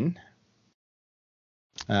Wayne.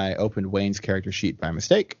 I opened Wayne's character sheet by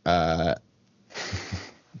mistake.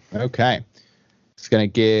 Okay. It's gonna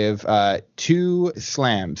give 2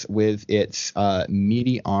 slams with its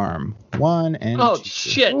meaty arm. 1 and 2. Oh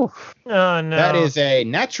shit! Oh no. That is a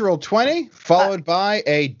natural 20 followed by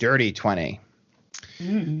a dirty 20.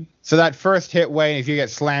 Mm. So that first hit, Wayne, if you get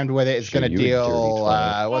slammed with it, it's Sure, going to you a dirty deal,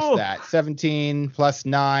 20. what's that? 17 plus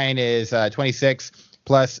 9 is 26,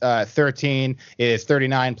 plus 13 is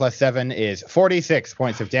 39, plus 7 is 46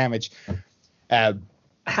 points of damage. And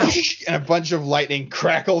a bunch of lightning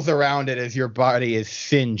crackles around it as your body is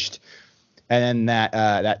singed. And then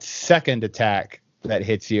that second attack that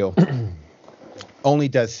hits you only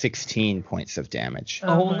does 16 points of damage.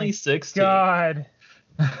 Only 16. God.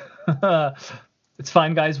 It's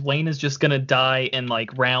fine, guys. Wayne is just gonna die in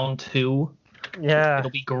like round 2. Yeah.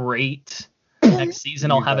 It'll be great. Next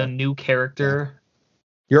season, I'll have a new character.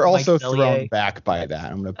 You're Mike also Bellier. thrown back by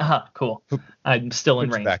that. I'm going to Cool. I'm still in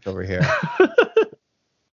put you range. back over here.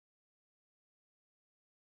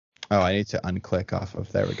 Oh, I need to unclick off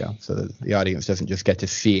of. There we go. So that the audience doesn't just get to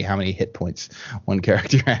see how many hit points one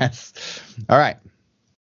character has. All right.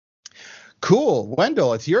 Cool.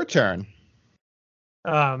 Wendell, it's your turn.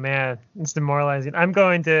 Oh man, it's demoralizing. I'm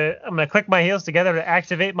gonna click my heels together to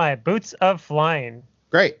activate my boots of flying.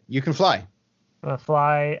 Great. You can fly. I'm gonna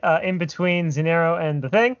fly in between Zenero and the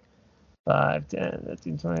thing. 5, 10,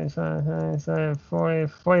 15, 20, 25, 40,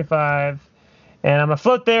 45. And I'm gonna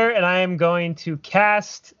float there and I am going to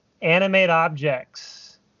cast Animate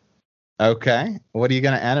Objects. Okay. What are you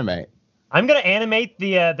going to animate? I'm gonna animate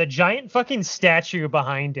the giant fucking statue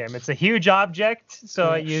behind him. It's a huge object, so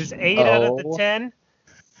I use 8 out of the 10.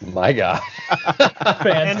 My God.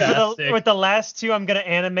 And Fantastic. with the last 2, I'm gonna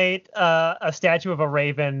animate a statue of a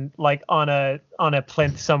raven, like on a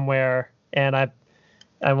plinth somewhere, and I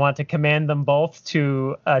want to command them both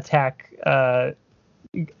to attack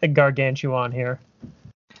Gargantuan here.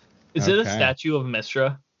 Is it a Okay. statue of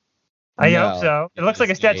Mistra? I No, hope so. It looks like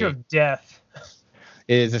a statue of death.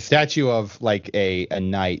 It is a statue of like a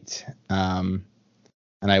knight. And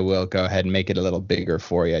I will go ahead and make it a little bigger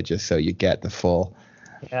for you just so you get the full.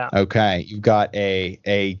 Yeah. Okay. You've got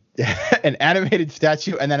an animated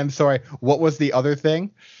statue. And then I'm sorry, what was the other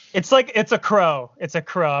thing? It's a crow. It's a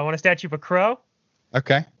crow. I want a statue of a crow.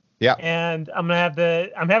 Okay. Yeah. And I'm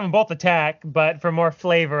having both attack, but for more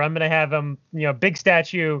flavor, I'm gonna have them, big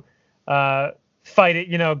statue, fight it,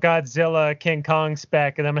 Godzilla, King Kong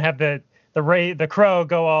spec, and I'm gonna have the crow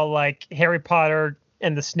go all like Harry Potter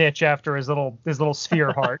and the Snitch after his little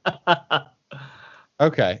sphere heart.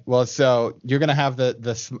 Okay. Well, so you're gonna have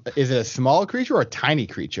is it a small creature or a tiny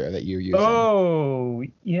creature that you're using? Oh,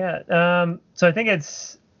 yeah. So I think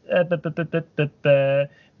it's the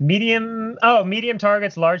medium. Oh, medium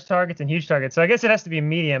targets, large targets, and huge targets. So I guess it has to be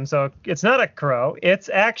medium. So it's not a crow. It's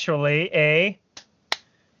actually a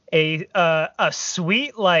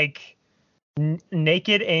sweet like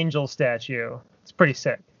naked angel statue. It's pretty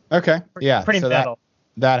sick. Okay. Yeah. Pretty so metal.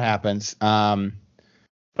 that happens. But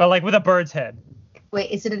like with a bird's head. Wait,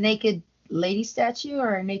 is it a naked lady statue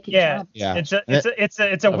or a naked Yeah. child? Yeah. It's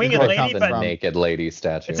a winged course, lady, it's but from- naked lady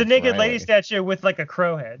statue. it's a naked Riley. lady statue with like a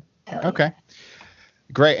crow head. Hell yeah. Okay.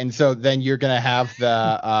 Great. And so then you're gonna have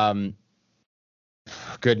the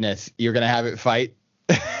goodness, you're gonna have it fight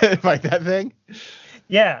fight that thing.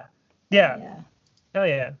 Yeah. Yeah. Yeah. Hell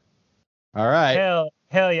yeah. All right.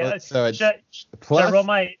 Hell yeah. So it's should plus. I roll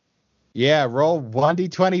my Yeah, roll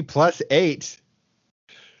 1d20 plus 8.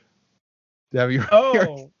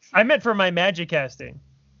 Oh, I meant for my magic casting.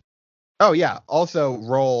 Oh yeah. Also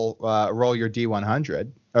roll your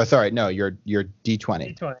d100. Oh sorry, no, your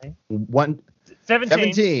d20. D20.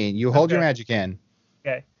 17. You hold your Okay. magic in.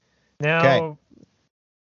 Okay. Now. Okay. now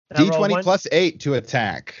roll D20 plus 8 to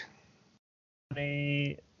attack.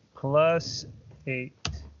 1 plus 8.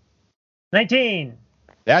 19.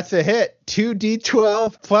 That's a hit.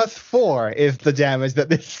 2d12 plus 4 is the damage that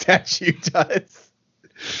this statue does.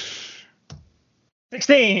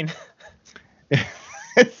 16.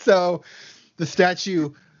 So the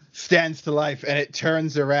statue stands to life and it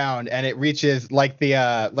turns around and it reaches like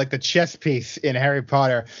the chess piece in Harry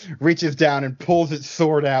Potter, reaches down and pulls its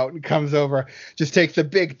sword out and comes over, just takes a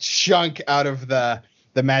big chunk out of the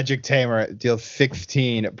magic tamer. It deals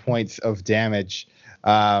 16 points of damage.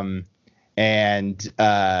 That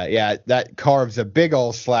carves a big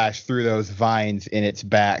old slash through those vines in its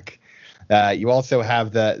back. You also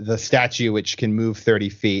have the statue, which can move 30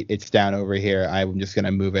 feet. It's down over here. I'm just going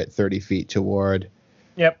to move it 30 feet toward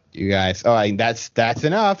Yep. you guys. Oh, that's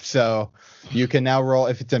enough. So you can now roll.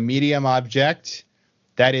 If it's a medium object,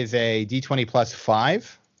 that is a d20 plus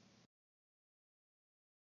 5.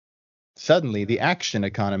 Suddenly, the action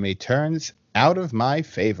economy turns out of my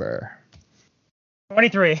favor.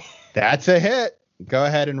 23. That's a hit. Go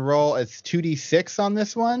ahead and roll. It's 2d6 on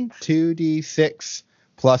this one. 2d6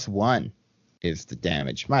 plus 1 is the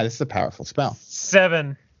damage. My, this is a powerful spell.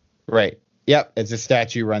 7. Right. Yep. As the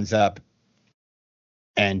statue runs up,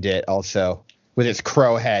 and it also, with its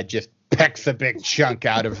crow head, just pecks a big chunk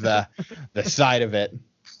out of the side of it.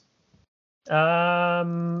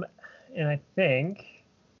 And I think.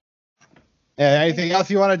 Anything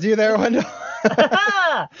else you want to do there, Wendell?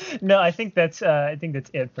 No, I think that's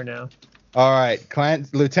it for now. All right,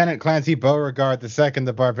 Lieutenant Clancy Beauregard II,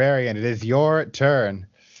 the Barbarian. It is your turn.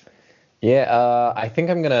 Yeah, I think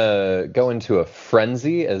I'm gonna go into a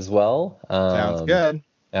frenzy as well. Sounds good.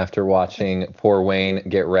 After watching poor Wayne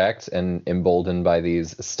get wrecked and emboldened by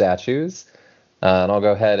these statues, and I'll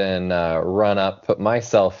go ahead and run up, put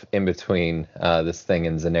myself in between this thing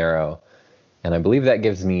and Zanero, and I believe that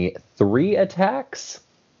gives me 3 attacks.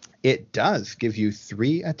 It does give you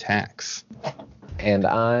 3 attacks. And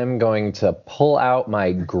I'm going to pull out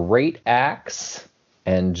my great axe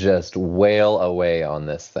and just wail away on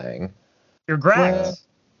this thing. You're grass.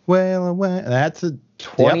 Well, away. That's a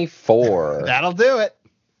 24. Yep, that'll do it.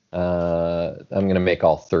 I'm going to make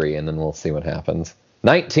all 3, and then we'll see what happens.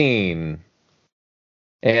 19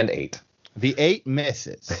 and 8. The 8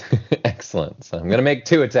 misses. Excellent. So I'm going to make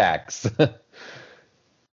 2 attacks.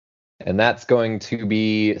 And that's going to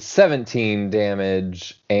be 17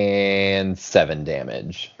 damage and 7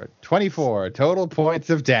 damage. 24 total points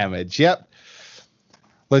of damage. Yep.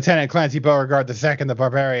 Lieutenant Clancy Beauregard II, the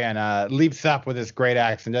Barbarian, leaps up with his great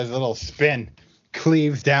axe and does a little spin,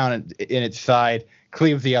 cleaves down in its side,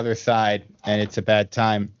 cleaves the other side, and it's a bad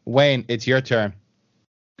time. Wayne, it's your turn.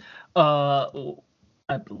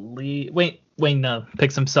 I believe Wayne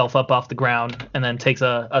picks himself up off the ground and then takes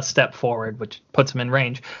a step forward, which puts him in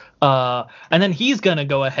range. And then he's gonna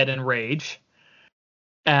go ahead and rage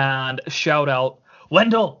and shout out,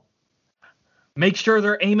 "Wendell, make sure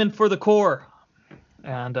they're aiming for the core."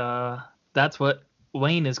 And that's what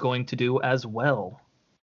Wayne is going to do as well,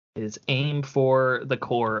 is aim for the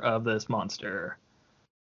core of this monster.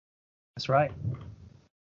 That's right.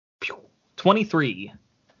 23.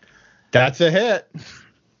 That's a hit.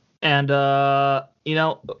 And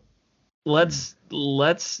let's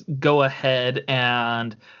go ahead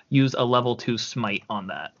and use a level 2 smite on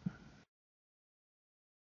that.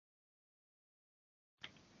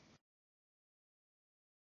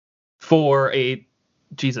 For a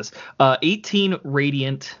Jesus. 18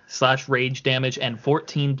 radiant / rage damage and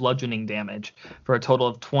 14 bludgeoning damage for a total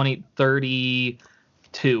of 32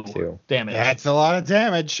 damage. That's a lot of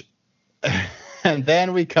damage. And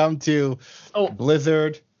then we come to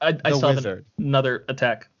Blizzard I the still Wizard. have another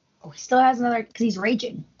attack. Oh, he still has another because he's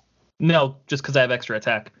raging. No, just because I have extra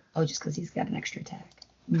attack. Oh, just because he's got an extra attack.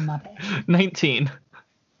 My bad. 19.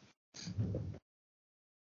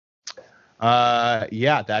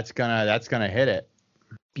 Yeah, that's gonna hit it.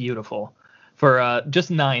 Beautiful. For just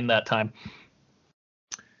 9 that time.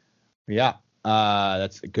 Yeah.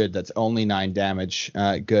 That's good. That's only 9 damage.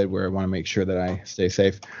 Good. Where I want to make sure that I stay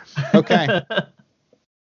safe. Okay.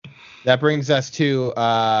 That brings us to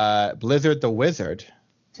Blizzard the Wizard.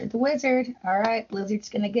 Blizzard the Wizard. All right, Blizzard's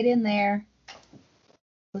gonna get in there.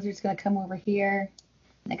 Blizzard's gonna come over here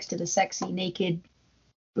next to the sexy naked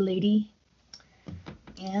lady.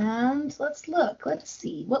 And let's look. Let's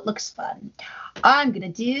see what looks fun. I'm gonna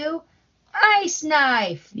do Ice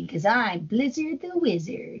Knife because I'm Blizzard the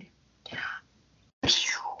Wizard.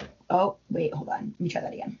 Oh, wait, hold on. Let me try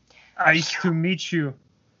that again. Nice to meet you.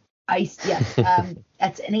 Ice, yes.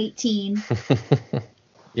 That's an 18.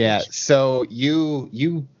 Yeah. So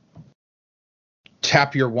you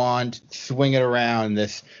tap your wand, swing it around, and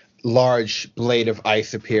this large blade of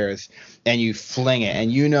ice appears, and you fling it,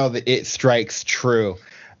 and you know that it strikes true.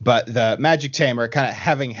 But the Magic Tamer, kind of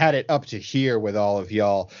having had it up to here with all of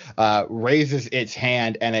y'all, raises its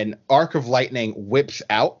hand, and an arc of lightning whips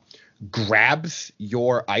out, grabs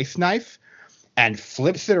your ice knife, and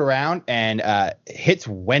flips it around and hits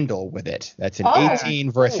Wendell with it. That's an 18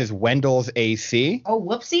 versus Wendell's AC. Oh,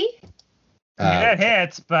 whoopsie. That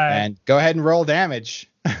hits, but... And go ahead and roll damage.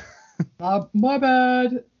 My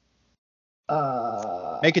bad.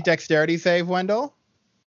 Make a dexterity save, Wendell.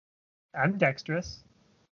 I'm dexterous.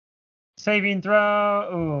 Saving throw.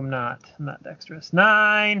 Ooh, I'm not dexterous.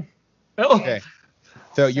 9. Okay.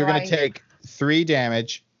 So you're So going to take 3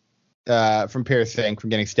 damage from piercing, from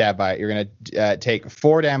getting stabbed by it. You're going to take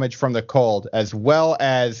 4 damage from the cold, as well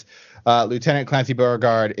as Lieutenant Clancy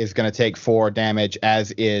Beauregard is going to take 4 damage,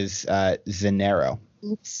 as is Zenero.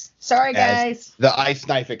 Oops. Sorry, guys. The ice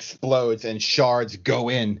knife explodes and shards go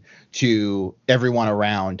in to everyone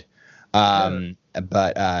around.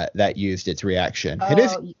 But that used its reaction. It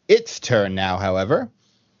is its turn now, however.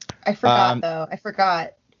 I forgot, though. I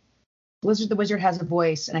forgot. Blizzard the Wizard has a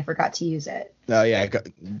voice, and I forgot to use it. Oh, yeah.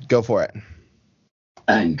 Go for it.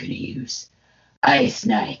 I'm going to use Ice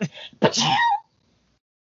Knife.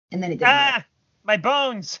 And then it didn't. My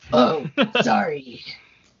bones. Oh, sorry.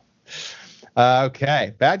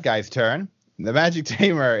 Okay. Bad guy's turn. The Magic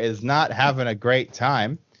Tamer is not having a great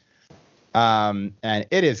time. And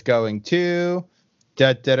it is going to...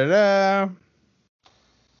 It's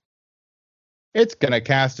going to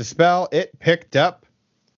cast a spell it picked up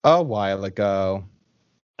a while ago.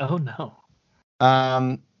 Oh, no.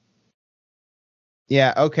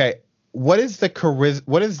 Yeah, okay. What is the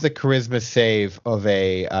charisma save of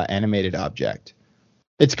a animated object?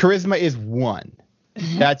 Its charisma is 1.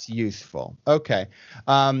 That's useful. Okay.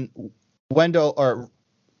 Wendell or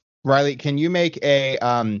Riley, can you make a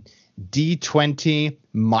D20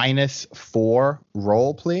 -4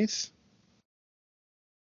 roll, please?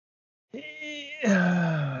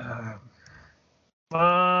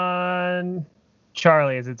 On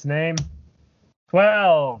Charlie is its name.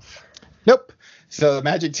 12. Nope. So the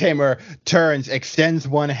Magic Tamer turns, extends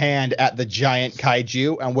one hand at the giant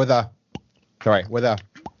kaiju, and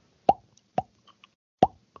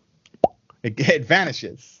it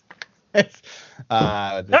vanishes.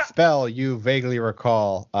 The spell you vaguely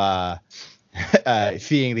recall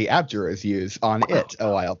seeing the Abjurers use on it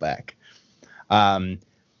a while back. And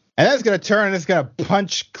then it's going to turn and it's going to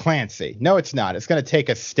punch Clancy. No, it's not. It's going to take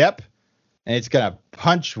a step and it's going to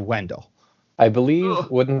punch Wendell. I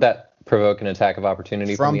believe, wouldn't that provoke an attack of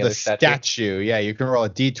opportunity from the other statue? Yeah, you can roll a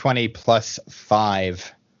D20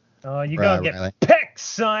 +5. Oh, you're going to get picked,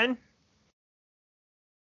 son.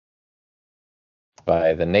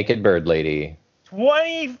 By the naked bird lady.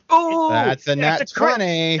 20. Oh, that's a nat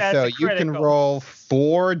 20. So you can roll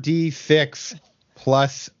 4d6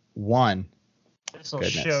 +1. This will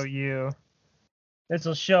show you. This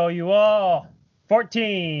will show you all.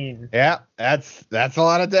 14. Yeah, that's a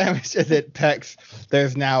lot of damage as it pecks.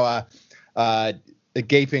 There's now a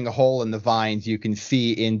gaping hole in the vines. You can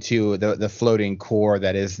see into the floating core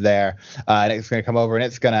that is there. And it's going to come over and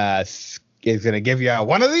it's going to give you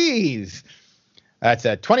one of these. That's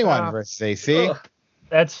a 21 versus AC.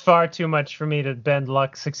 That's far too much for me to bend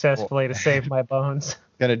luck successfully to save my bones.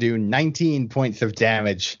 Gonna do 19 points of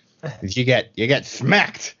damage. You get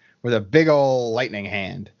smacked with a big old lightning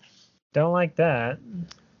hand. Don't like that.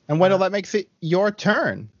 And Wendell, that makes it your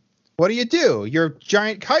turn. What do you do? Your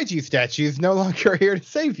giant kaiju statue is no longer here to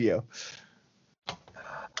save you.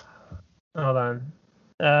 Hold on.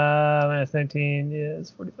 Minus 19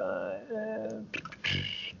 is 45.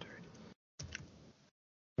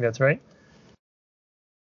 That's right.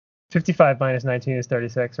 55 minus 19 is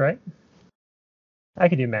 36, right? I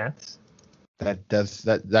could do maths.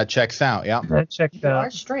 That checks out, yeah. That checked You are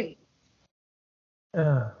out. straight.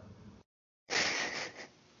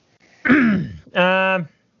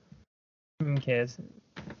 Okay.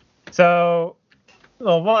 So,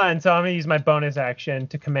 well, I'm going to use my bonus action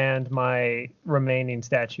to command my remaining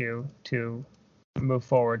statue to move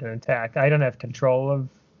forward and attack. I don't have control of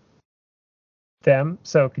them,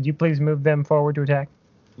 so could you please move them forward to attack?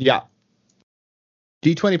 Yeah.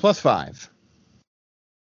 D20 plus 5.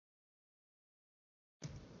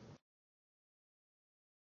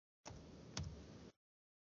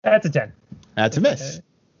 That's a 10. That's a miss.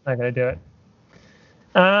 Not gonna do it.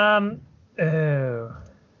 I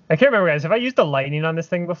can't remember, guys. Have I used the lightning on this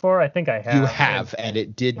thing before? I think I have. You have, and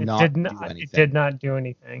it did not do anything. It did not do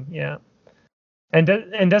anything. Yeah. And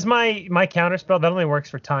does my counter spell, that only works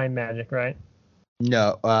for time magic, right?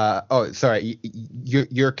 No. Sorry.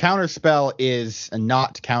 Your counter spell is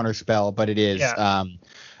not counter spell, but it is. Yeah.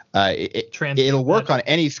 It'll work on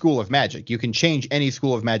any school of magic. You can change any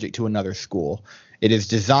school of magic to another school. It is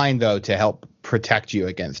designed, though, to help protect you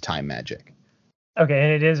against time magic. Okay,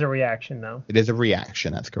 and it is a reaction, though. It is a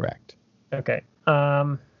reaction. That's correct. Okay.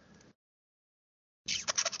 I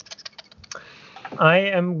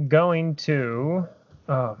am going to.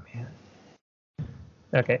 Oh man.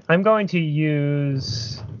 Okay, I'm going to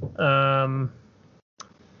use. I'm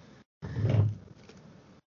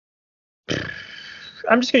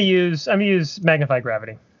just going to use. I'm going to use magnify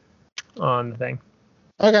gravity on the thing.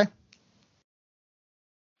 Okay.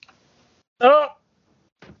 Oh,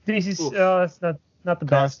 this is. Oh, that's not the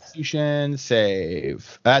best. Constitution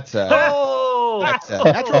save. That's a Oh!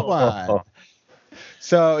 natural one.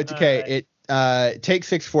 So it's okay. It takes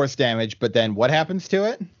 6 force damage, but then what happens to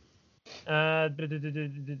it? I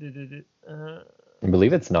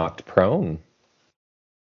believe it's knocked prone.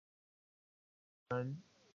 On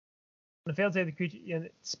the failed save, the creature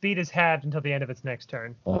speed is halved until the end of its next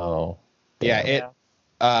turn. Oh. Yeah,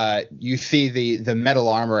 you see the metal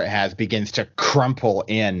armor it has begins to crumple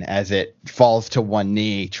in as it falls to one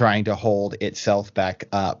knee, trying to hold itself back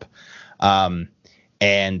up.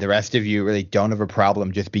 And the rest of you really don't have a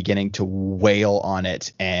problem just beginning to wail on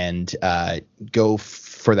it and go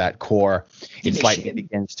for that core. It slightly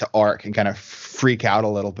begins to arc and kind of freak out a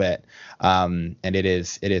little bit. And it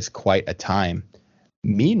is quite a time.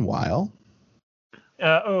 Meanwhile.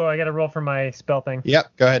 I got to roll for my spell thing.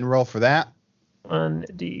 Yep, go ahead and roll for that.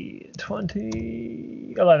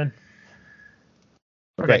 1d20 11.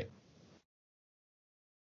 Great.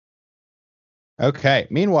 Okay.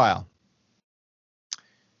 Meanwhile,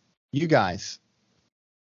 you guys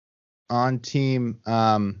on team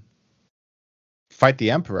Fight the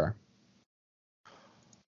Emperor.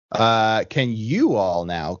 Can you all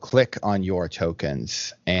now click on your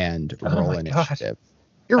tokens and roll initiative?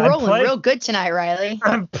 You're I'm rolling plagued. real good tonight, Riley.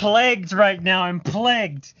 I'm plagued right now. I'm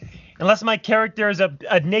plagued. Unless my character is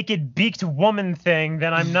a naked beaked woman thing,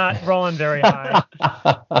 then I'm not rolling very high.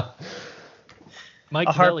 Mike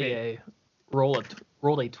Vellier rolled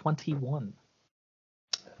a 21.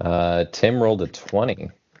 Tim rolled a 20.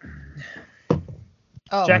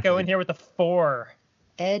 Oh, Jacko in here with a 4.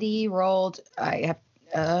 Eddie rolled.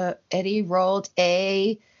 Eddie rolled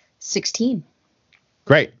a 16.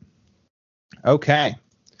 Great. Okay.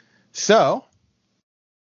 So,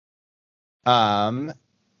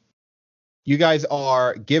 you guys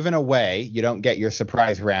are given away. You don't get your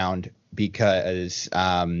surprise round because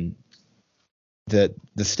the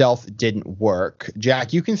stealth didn't work.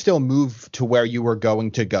 Jack, you can still move to where you were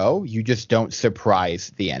going to go. You just don't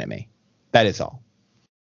surprise the enemy. That is all.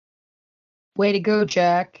 Way to go,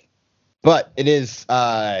 Jack. But it is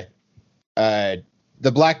the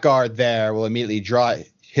blackguard there will immediately draw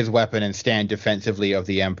his weapon and stand defensively of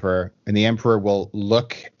the Emperor, and the Emperor will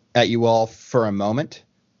look at you all for a moment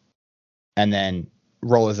and then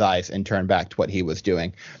roll his eyes and turn back to what he was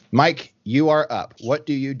doing. Mike, you are up. What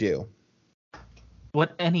do you do?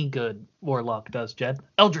 What any good warlock does, Jed.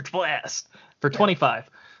 Eldritch Blast for 25.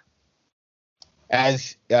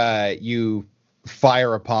 As you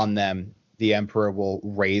fire upon them, the Emperor will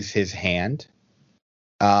raise his hand,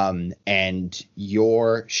 and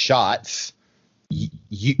your shots,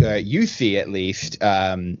 you see at least,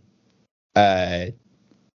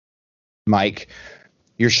 Mike,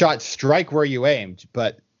 your shots strike where you aimed,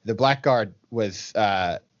 but the blackguard was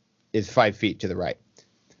is 5 feet to the right.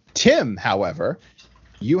 Tim, however,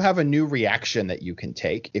 you have a new reaction that you can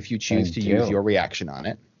take if you choose to use your reaction on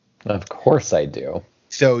it. Of course I do.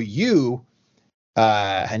 So you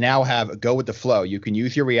now have go with the flow. You can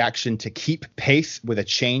use your reaction to keep pace with a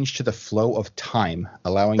change to the flow of time,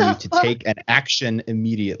 allowing you to take an action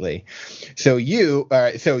immediately. So you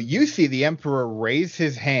see the Emperor raise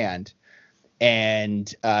his hand,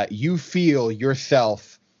 and you feel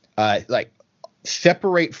yourself like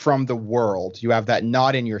separate from the world. You have that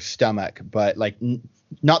knot in your stomach, but like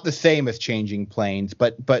not the same as changing planes,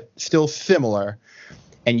 but still similar.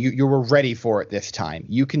 And you were ready for it this time.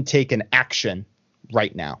 You can take an action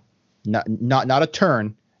right now, not a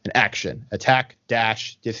turn, an action: attack,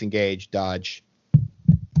 dash, disengage, dodge.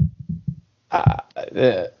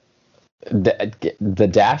 The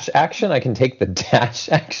dash action. I can take the dash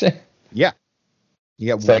action. Yeah, you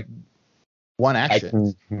got So one I action.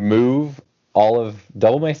 can move all of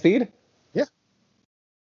double my speed. Yeah.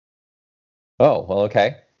 Oh well,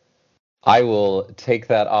 okay. I will take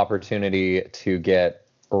that opportunity to get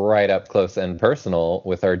right up close and personal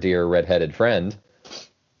with our dear redheaded friend.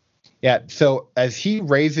 Yeah. So as he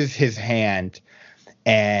raises his hand,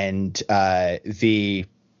 and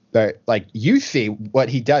you see what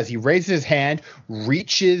he does. He raises his hand,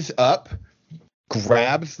 reaches up,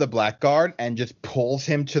 grabs the blackguard, and just pulls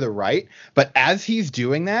him to the right. But as he's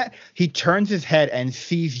doing that, he turns his head and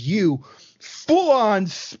sees you full on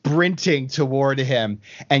sprinting toward him,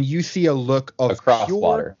 and you see a look of Across pure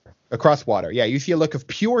water. Across water. Yeah, you see a look of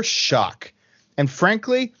pure shock. And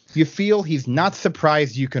frankly, you feel he's not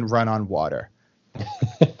surprised you can run on water.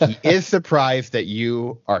 He is surprised that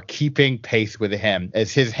you are keeping pace with him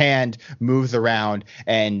as his hand moves around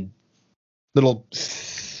and little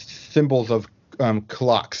symbols of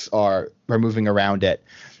clocks are moving around it.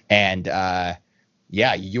 And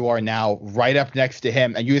you are now right up next to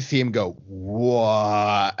him, and you see him go,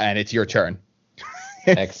 whoa, and it's your turn.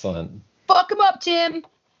 Excellent. Fuck him up, Tim.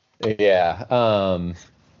 Yeah.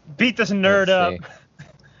 Beat this nerd up. Let's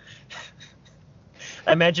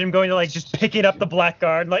I imagine him going to like just picking up the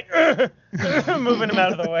blackguard, like moving him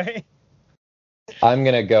out of the way. I'm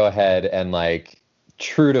gonna go ahead and, like,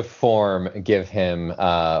 true to form, give him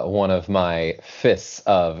one of my fists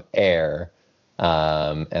of air,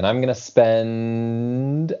 and I'm gonna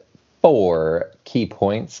spend 4 key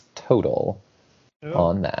points total Ooh.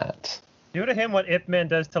 on that. Do to him what Ip Man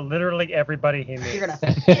does to literally everybody he meets. You're gonna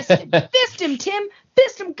fist him. Fist him, Tim.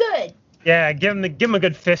 Fist him good. Yeah, give him a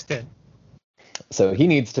good fisting. So he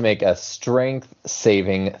needs to make a strength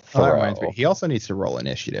saving Oh, that throw. reminds me. He also needs to roll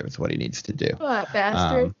initiative. Is what he needs to do. What,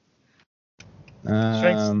 bastard?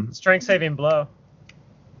 Strength saving blow.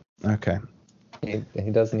 Okay. He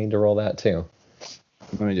does need to roll that too.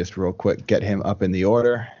 Let me just real quick get him up in the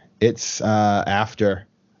order. It's after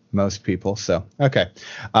most people. So, okay.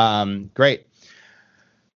 Great.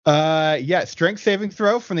 Strength saving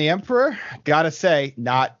throw from the Emperor. Gotta say,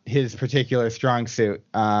 not his particular strong suit.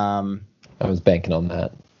 I was banking on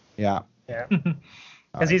that. Yeah. Yeah.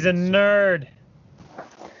 Because he's a nerd.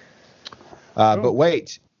 But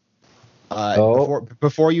wait.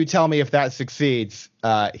 Before you tell me if that succeeds,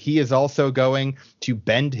 he is also going to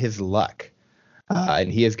bend his luck.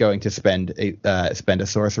 And he is going to spend a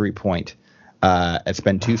sorcery point.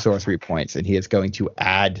 Spend 2 sorcery points, and he is going to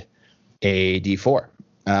add a d4.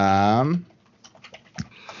 My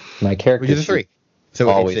character Which is a 3. So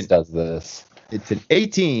always does this. It's an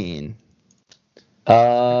 18.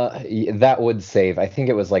 That would save. I think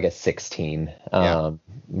it was like a 16. Yeah.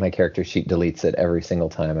 My character sheet deletes it every single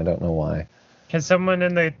time. I don't know why. Can someone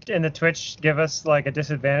in the Twitch give us like a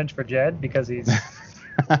disadvantage for Jed because he's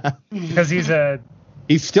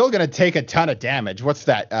He's still going to take a ton of damage. What's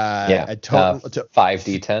that? A total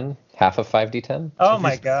 5d10, half of 5d10. Oh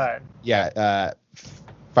my god. Yeah,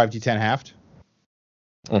 5d10 halved.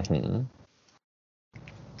 Mm-hmm.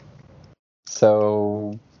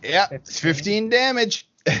 So Yeah, it's 15 damage.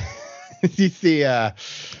 You see, and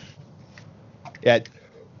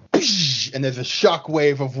there's a shock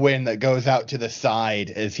wave of wind that goes out to the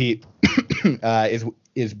side as he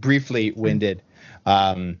is briefly winded,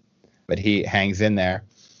 but he hangs in there.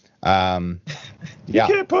 You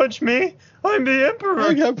can't punch me. I'm the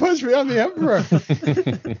Emperor. You can't punch me. I'm the Emperor.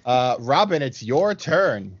 Robin, it's your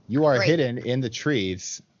turn. You are Great. hidden in the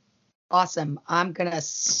trees. Awesome. I'm gonna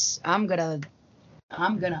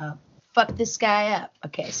fuck this guy up.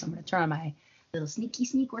 Okay, so I'm gonna turn on my little sneaky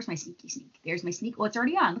sneak. Where's my sneaky sneak? There's my sneak. Oh, it's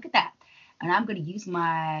already on. Look at that. And I'm gonna use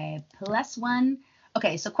my +1.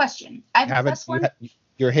 Okay, so question. I have a +1.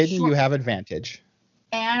 You're hidden. Short- You have advantage.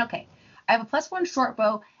 And okay, I have a +1 short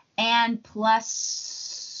bow and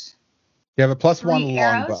plus. You have a +1 3 longbow.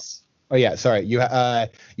 arrows. Oh yeah, sorry. You'd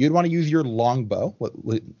want to use your longbow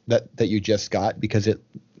that you just got because it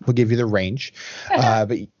will give you the range.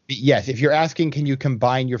 But yes, if you're asking, can you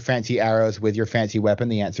combine your fancy arrows with your fancy weapon?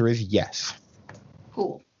 The answer is yes.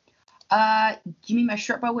 Cool. You mean my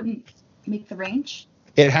short bow wouldn't make the range?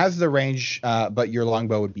 It has the range, but your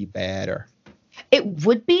longbow would be better. It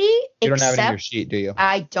would be. You don't have it in your except sheet, do you?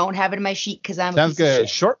 I don't have it in my sheet because I'm Sounds a piece of good. shit.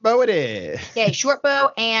 Short bow it is. Okay, short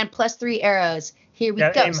bow and +3 arrows. Here we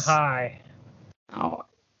Gotta go. aim high. Oh,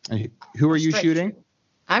 And who are you straight shooting? through.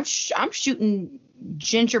 I'm shooting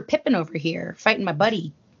Ginger Pippin over here, fighting my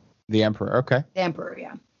buddy, The Emperor. Okay. the Emperor.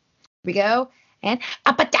 Yeah. Here we go. And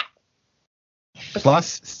up a tap.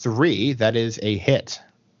 +3. That is a hit.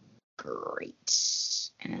 Great.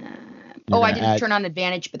 You're I gonna didn't add- turn on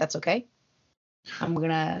advantage, but that's okay. I'm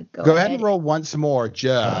gonna Go ahead and roll once more,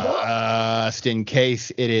 just in case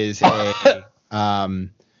it is a.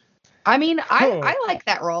 I mean, Cool. I like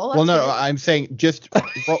that roll. Well, That's no, good. I'm saying just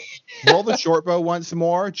roll the short bow once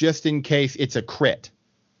more, just in case it's a crit.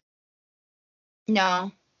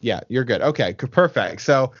 No. Yeah, you're good. Okay, perfect.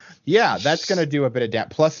 So, yeah, that's going to do a bit of damage.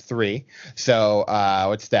 +3. So,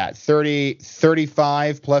 what's that?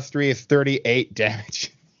 35 +3 is 38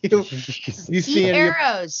 damage. you see Deep it, you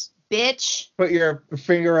arrows, bitch. put your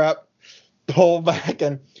finger up, pull back,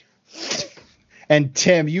 and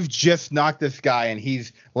Tim, you've just knocked this guy, and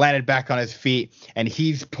he's landed back on his feet, and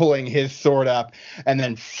he's pulling his sword up, and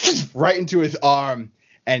then right into his arm,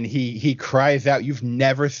 and he cries out. You've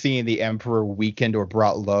never seen the Emperor weakened or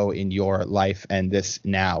brought low in your life, and this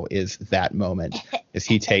now is that moment, as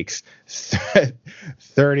he takes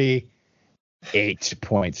 38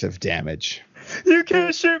 points of damage. You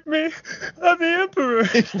can't shoot me. I'm the Emperor.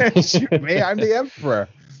 Shoot me, I'm the Emperor.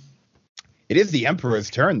 It is the Emperor's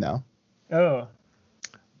turn, though. Oh.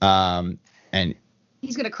 And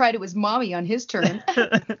He's gonna cry to his mommy on his turn.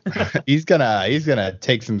 he's gonna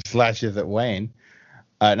take some slashes at Wayne.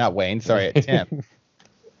 Not Wayne, sorry, at Tim.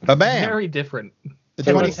 Bam! Very different.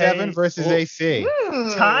 27 Hey, versus oh. AC.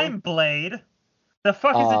 Ooh. Time blade. The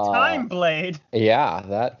fuck is a time blade? Yeah,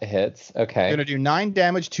 that hits. You're Okay. gonna do 9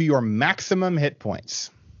 damage to your maximum hit points.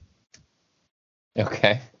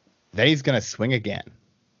 Okay. Then he's gonna swing again.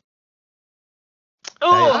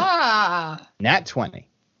 Oh, Ah. Nat 20.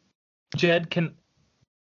 Jed,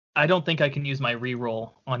 I don't think I can use my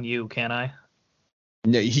reroll on you, can I?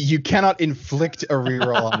 No, you cannot inflict a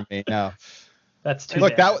reroll on me. No. That's too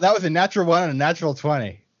Look, bad. that was a natural 1 and a natural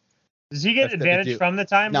 20. does he get That's gonna advantage do from the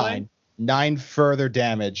time blade? 9 further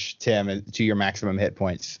damage, Tim, to your maximum hit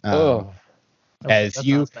points. Oh. Okay, as that's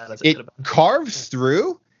you- not as bad as it could It have been. carves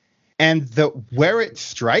through, and where it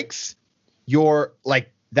strikes, your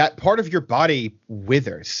that part of your body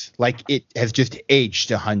withers, like it has just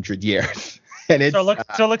aged 100 years. And it's So it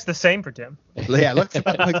looks the same for Tim. yeah, it looks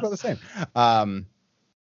about the same.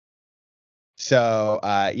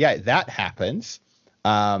 Yeah, that happens.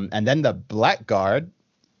 And then the Blackguard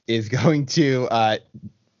is going to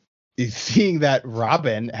is seeing that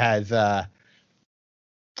Robin has well,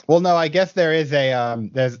 no, I guess there is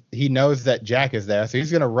he knows that Jack is there, so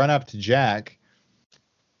he's gonna run up to Jack.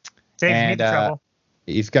 Saves me And, the trouble.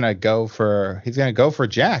 He's gonna go for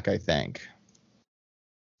Jack, I think.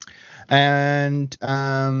 And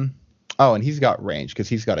and he's got range because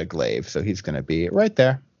he's got a glaive, so he's gonna be right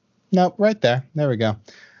there. Nope, right there. There we go.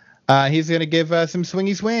 He's gonna give some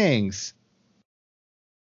swingy swings.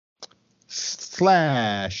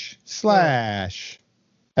 Slash.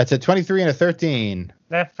 That's a 23 and a 13.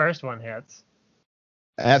 That first one hits.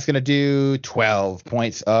 And that's going to do 12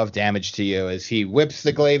 points of damage to you as he whips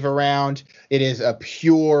the glaive around. It is a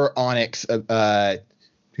pure onyx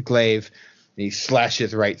glaive. He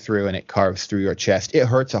slashes right through and it carves through your chest. It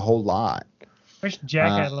hurts a whole lot. Wish Jack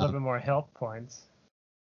had a little bit more health points.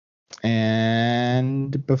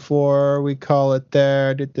 And before we call it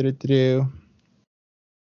there,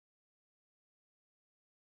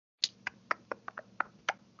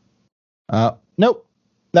 nope.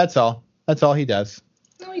 That's all. That's all he does.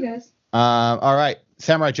 No, he does. All right,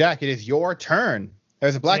 Samurai Jack, it is your turn.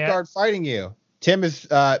 There's a Blackguard fighting you. Tim is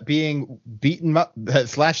being beaten up,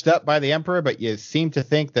 slashed up by the Emperor, but you seem to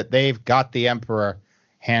think that they've got the Emperor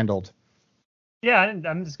handled. Yeah,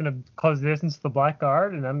 I'm just gonna close the distance to the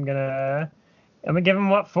Blackguard, and I'm gonna give him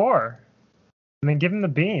what for? I'm gonna give him the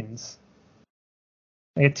beans.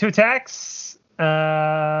 I get 2 attacks.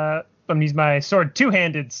 I'm gonna use my sword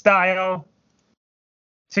two-handed style.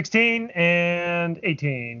 16 and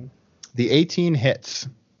 18. The 18 hits.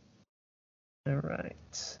 All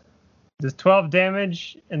right. Does 12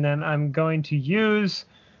 damage, and then I'm going to use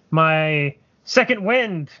my second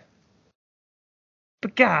wind.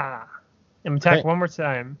 Baka! I'm attack Great. one more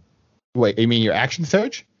time. Wait, you mean your action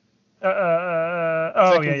surge?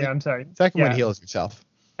 Oh, Second yeah, one- I'm sorry. Second one Yeah, heals yourself.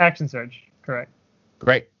 action surge, correct.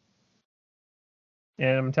 Great.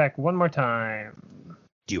 And I'm attack one more time.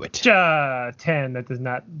 Do it. 10. That does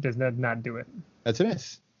not do it. That's a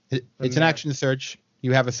miss. It's an Yeah. action surge.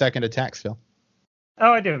 You have a second attack still.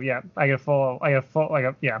 Oh, I do. Yeah, I get full.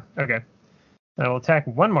 Yeah. Okay. I will attack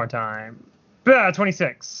one more time.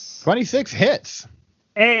 26. 26 hits.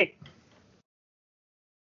 8.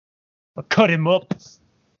 I'll cut him up.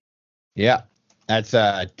 Yeah. That's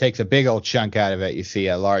takes a big old chunk out of it. You see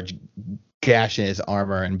a large gash in his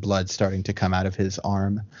armor and blood starting to come out of his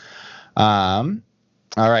arm.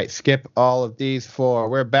 All right, skip all of these 4.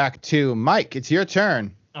 We're back to Mike. It's your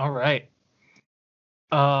turn. All right.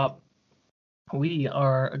 We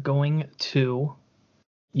are going to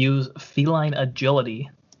use feline agility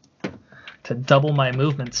to double my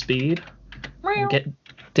movement speed and get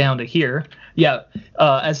down to here. Yeah,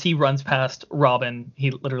 as he runs past Robin,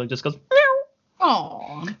 he literally just goes,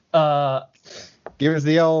 Aw. meow. Give us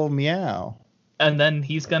the old meow. And then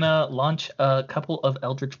he's going to launch a couple of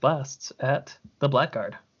Eldritch Blasts at the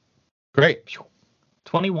Blackguard. Great.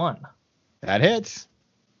 21. That hits.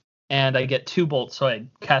 And I get 2 bolts, so I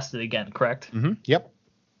cast it again, correct? Yep.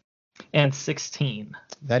 And 16.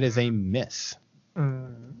 That is a miss.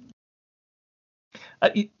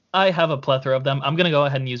 I have a plethora of them. I'm going to go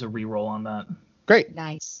ahead and use a reroll on that. Great.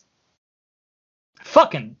 Nice.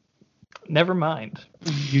 Fucking never mind.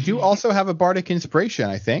 You do also have a bardic inspiration,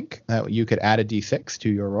 I think. You could add a d6 to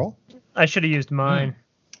your roll. I should have used mine.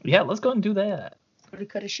 Yeah, let's go and do that. Coulda,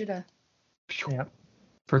 coulda, shoulda. Yeah.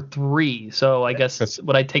 For 3. So I guess,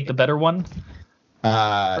 would I take the better one?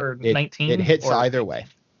 For 19? It hits or- either way.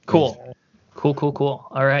 Cool. Cool.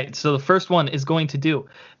 All right. So the first one is going to do.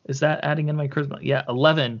 Is that adding in my charisma? Yeah,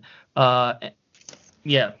 11.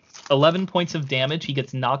 11 points of damage. He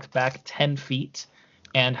gets knocked back 10 feet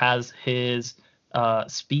and has his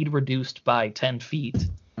speed reduced by 10 feet.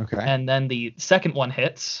 Okay. And then the second one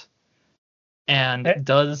hits and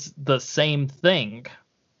does the same thing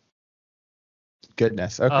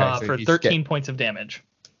Goodness. Okay. So for he's 13 points of damage.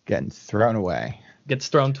 getting thrown away. Gets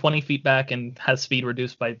thrown 20 feet back and has speed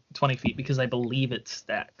reduced by 20 feet because I believe it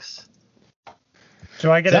stacks.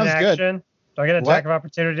 Do I get Sounds an good. action? Do I get an What? attack of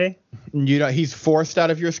opportunity? He's forced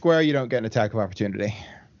out of your square. You don't get an attack of opportunity.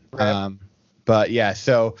 Right. But yeah,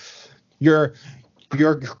 so you're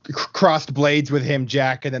crossed blades with him,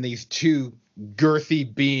 Jack, and then these 2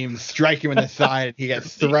 girthy beams strike him in the side, and he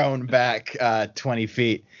gets thrown back 20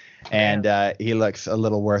 feet, and he looks a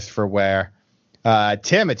little worse for wear.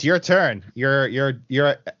 Tim, it's your turn. You're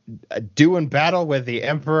doing battle with the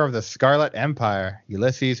Emperor of the Scarlet Empire,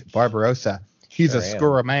 Ulysses Barbarossa. He's a Sure am.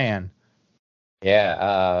 scurry man.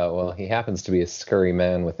 Yeah, well, he happens to be a scurry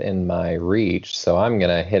man within my reach, so I'm going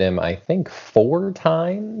to hit him, I think, 4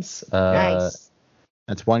 times. Nice.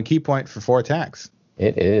 That's 1 key point for 4 attacks.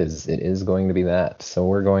 It is. It is going to be that. So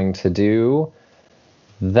we're going to do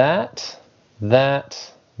that,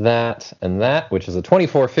 and that, which is a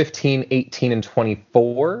 24, 15, 18, and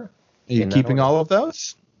 24. Are you In that keeping order. all of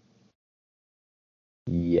those?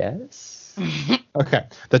 Yes. Okay.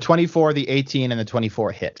 The 24, the 18, and the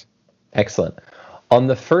 24 hit. Excellent. On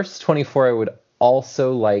the first 24, I would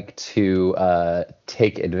also like to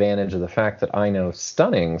take advantage of the fact that I know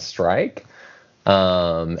Stunning Strike. This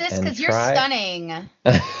and because you're stunning.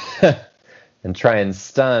 and try and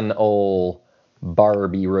stun old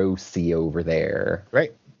Barbie Rossi over there.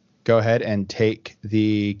 Great. Go ahead and take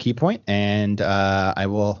the key point, and I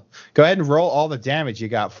will go ahead and roll all the damage you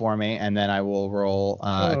got for me, and then I will roll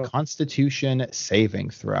a Constitution saving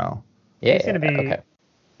throw. Yeah. He's gonna be Okay.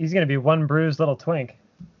 He's gonna be one bruised little twink.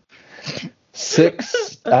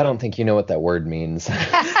 6. I don't think you know what that word means.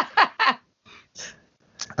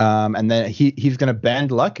 And then he's going to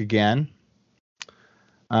bend luck again.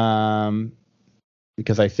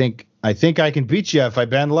 Because I think I can beat you if I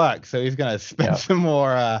bend luck. So he's going to spend some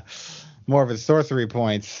more of his sorcery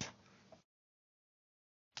points.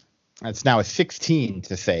 That's now a 16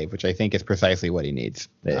 to save, which I think is precisely what he needs.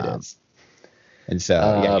 It is. And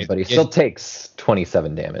so, But he still takes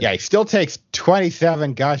 27 damage. Yeah, he still takes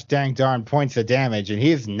 27 gosh dang darn points of damage, and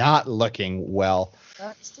he's not looking well.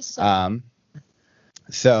 That's the sun.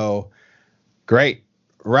 So, great.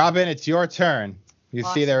 Robin, it's your turn. You see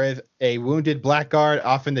Awesome. there is a wounded Blackguard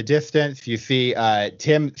off in the distance. You see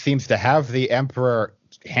Tim seems to have the Emperor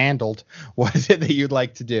handled. What is it that you'd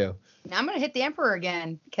like to do? Now I'm gonna hit the Emperor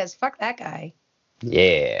again because fuck that guy.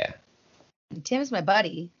 Yeah. And Tim's my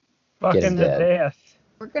buddy. Fucking the dead. death.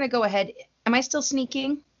 We're gonna go ahead. Am I still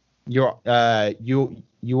sneaking? You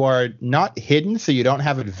you are not hidden, so you don't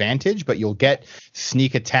have advantage, but you'll get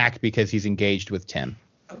sneak attack because he's engaged with Tim.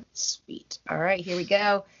 Oh, sweet. All right, here we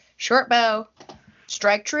go. Short bow.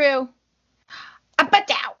 Strike true. Up and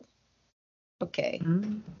down. Okay.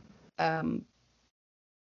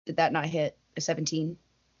 Did that not hit a 17?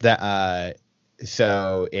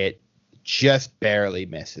 So it just barely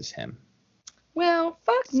misses him. Well,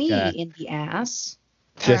 fuck me in the ass.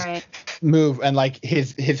 Just all right. move, and like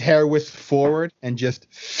his hair wisps forward and just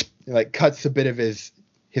like cuts a bit of his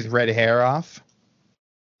red hair off.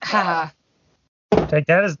 Ha. Take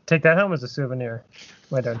that home as a souvenir.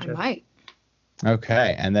 Why don't I you? might.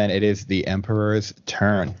 Okay, and then it is the Emperor's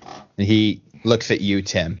turn. And he looks at you,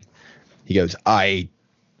 Tim. He goes, I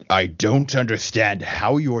don't understand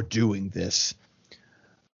how you're doing this,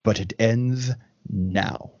 but it ends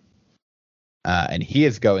now. And he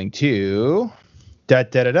is going to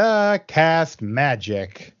cast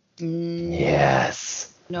magic.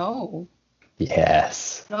 Yes. No.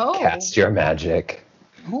 Yes. No. Cast your magic.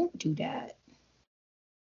 Don't do that.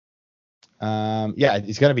 Yeah,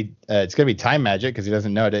 it's gonna be time magic because he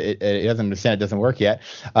doesn't know it doesn't understand it doesn't work yet.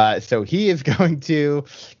 So he is going to.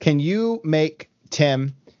 Can you make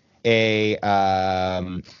Tim a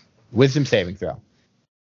wisdom saving throw?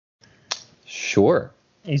 Sure.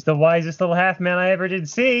 He's the wisest little half man I ever did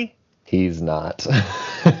see. He's not.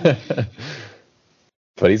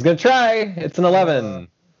 But he's gonna try. It's an 11.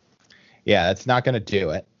 Yeah, that's not gonna do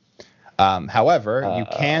it. However, you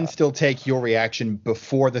can still take your reaction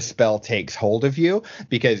before the spell takes hold of you,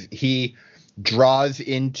 because he draws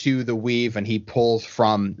into the weave and he pulls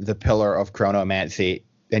from the pillar of chronomancy,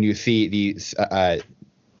 and you see these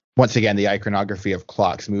once again the iconography of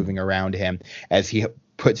clocks moving around him as he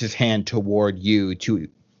puts his hand toward you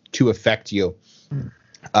to affect you.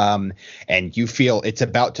 And you feel it's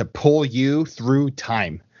about to pull you through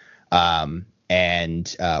time.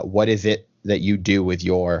 And what is it that you do with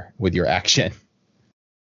your action?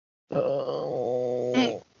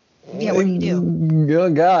 Oh. Yeah, what do you do?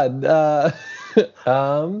 Oh God.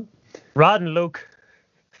 Rod and Luke.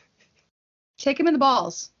 Kick him in the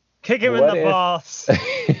balls. Kick him in What the if- balls.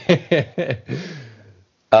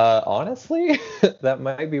 Honestly, that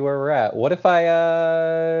might be where we're at. What if I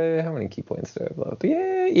how many key points do I have left?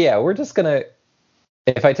 Yeah, we're just gonna,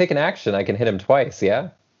 if I take an action, I can hit him twice, yeah?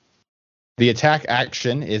 The attack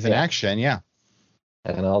action is an action, yeah.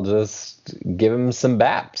 And I'll just give him some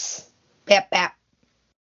baps. Bap, bap.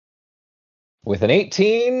 With an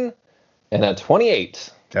 18 and a 28.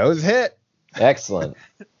 Those hit. Excellent.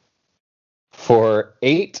 For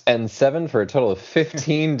 8 and 7 for a total of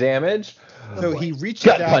 15 damage. So he reaches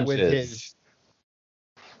Gut out with punches.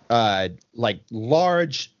 his like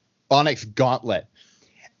large onyx gauntlet,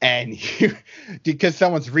 and you, because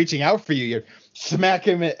someone's reaching out for you, you smack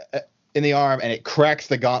him in the arm, and it cracks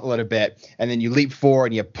the gauntlet a bit, and then you leap forward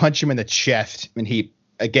and you punch him in the chest, and he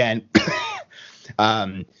again.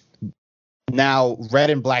 Now red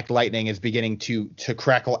and black lightning is beginning to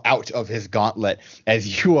crackle out of his gauntlet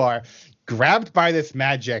as you are grabbed by this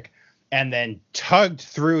magic and then tugged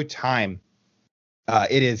through time.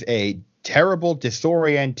 It is a terrible,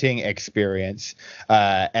 disorienting experience,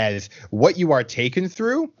 as what you are taken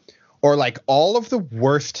through, or like all of the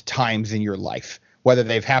worst times in your life, whether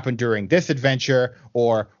they've happened during this adventure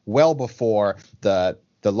or well before, the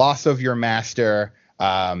loss of your master,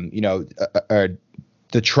 the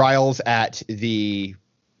trials at the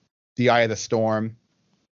Eye of the Storm,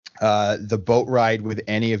 the boat ride with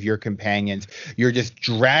any of your companions. You're just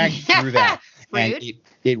dragged through that. And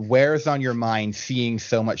it wears on your mind seeing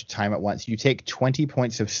so much time at once. You take 20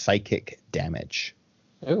 points of psychic damage.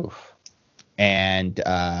 Oof. And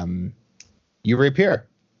you reappear.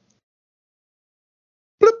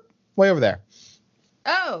 Bloop, way over there.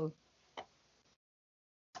 Oh.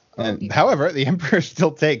 And, however, the Emperor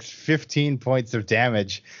still takes 15 points of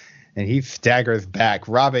damage, and he staggers back.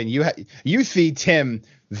 Robin, you see Tim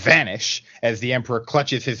vanish as the Emperor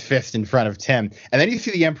clutches his fist in front of Tim, and then you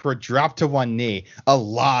see the Emperor drop to one knee. A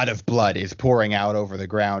lot of blood is pouring out over the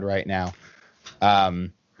ground right now.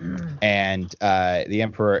 And the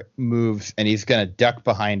Emperor moves, and he's going to duck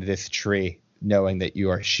behind this tree, knowing that you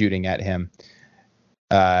are shooting at him.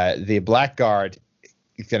 The Blackguard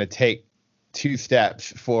is going to take 2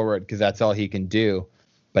 steps forward because that's all he can do.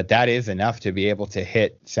 But that is enough to be able to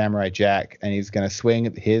hit Samurai Jack, and he's going to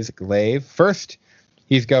swing his glaive. First,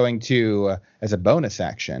 he's going to, as a bonus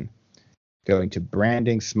action, going to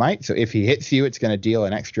Branding Smite. So if he hits you, it's going to deal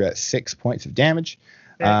an extra 6 points of damage.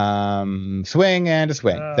 Swing and a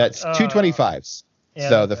swing. That's 2 25s. Yeah,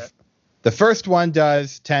 so the first one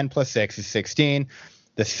does 10 plus 6 is 16.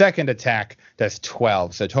 The second attack does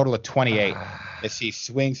 12, so a total of 28 as he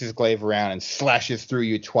swings his glaive around and slashes through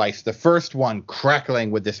you twice. The first one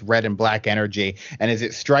crackling with this red and black energy, and as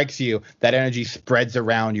it strikes you, that energy spreads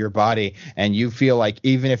around your body, and you feel like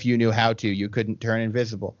even if you knew how to, you couldn't turn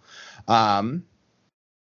invisible. What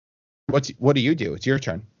do you do? It's your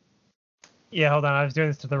turn. Yeah, hold on. I was doing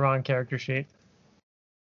this to the wrong character sheet.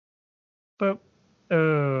 Boop.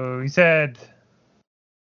 Oh, you said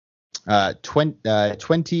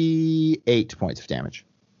 28 points of damage.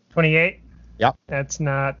 28? Yep. That's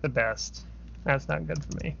not the best. That's not good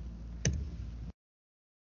for me.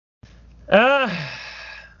 I'm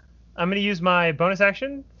going to use my bonus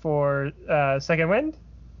action for second wind.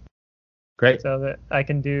 Great. So that I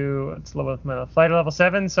can do, it's level with my fighter level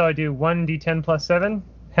 7, so I do 1d10 plus 7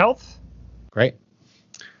 health. Great.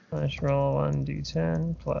 Let's roll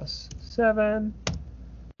 1d10 plus 7.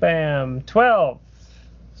 Bam, 12.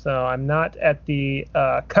 So I'm not at the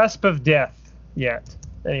cusp of death yet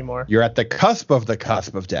anymore. You're at the cusp of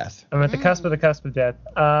death. I'm at the cusp of death.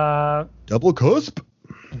 Double cusp?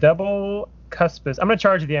 Double cuspus. I'm going to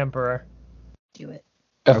charge the Emperor. Do it.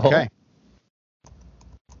 Okay.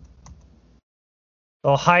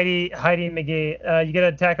 Well, Heidi McGee, you get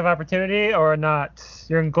an attack of opportunity or not?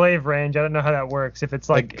 You're in glaive range. I don't know how that works. If it's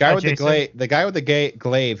like the guy adjacent. with the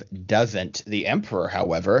glaive doesn't. The Emperor,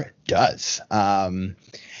 however, does. And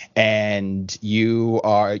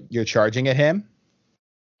you're charging at him.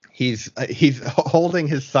 He's holding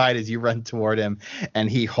his side as you run toward him, and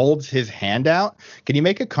he holds his hand out. Can you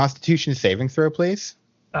make a Constitution saving throw, please?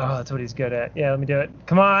 Oh, that's what he's good at. Yeah, let me do it.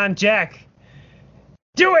 Come on, Jack.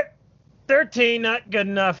 Do it. 13, not good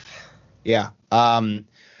enough. Yeah. You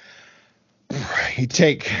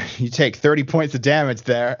take 30 points of damage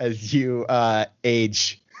there as you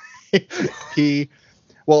age. It's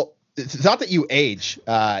not that you age.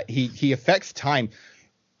 He affects time.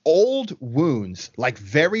 Old wounds, like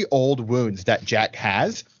very old wounds that Jack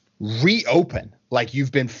has, reopen like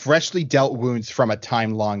you've been freshly dealt wounds from a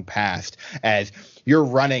time long past as you're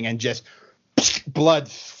running and just blood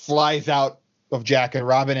flies out of Jack and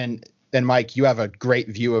Robin and Mike. You have a great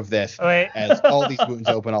view of this as all these wounds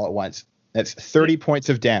open all at once. That's 30 points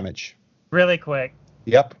of damage. Really quick.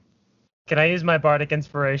 Yep. Can I use my bardic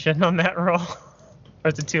inspiration on that roll? Or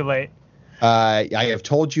is it too late? I have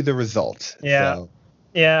told you the result. Yeah. So.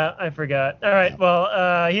 Yeah, I forgot. All right.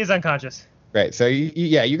 Well, he's unconscious. Great. So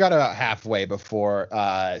you got about halfway before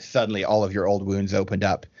suddenly all of your old wounds opened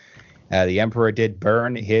up. The Emperor did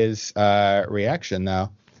burn his reaction,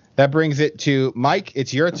 though. That brings it to Mike.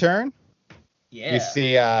 It's your turn. Yeah. You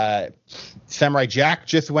see Samurai Jack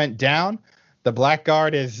just went down. The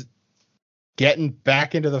Blackguard is getting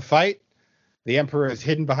back into the fight. The Emperor is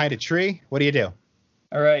hidden behind a tree. What do you do?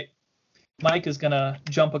 All right. Mike is going to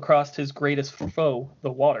jump across his greatest foe,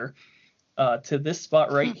 the water, to this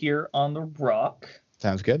spot right here on the rock.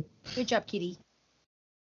 Sounds good. Good job, kitty.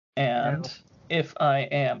 And if I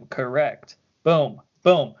am correct, boom,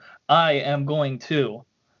 I am going to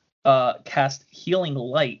cast Healing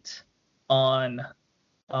Light on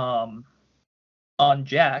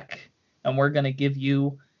Jack, and we're going to give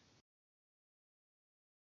you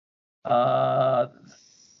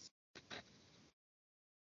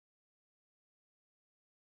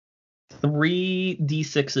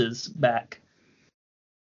 3d6s back.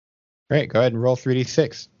 Great. Go ahead and roll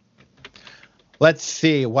 3d6. Let's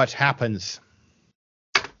see what happens.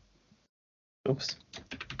 Oops.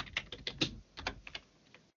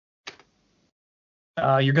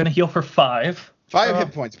 You're going to heal for 5. 5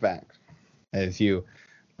 hit points back as you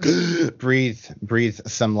breathe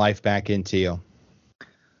some life back into you.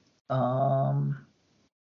 Oh,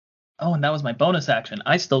 and that was my bonus action.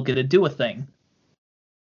 I still get to do a thing.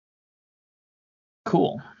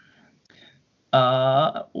 Cool.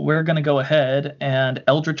 We're going to go ahead and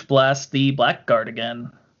Eldritch Blast the Blackguard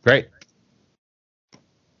again. Great.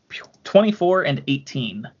 24 and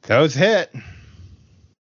 18. Those hit.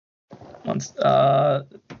 Once, gonna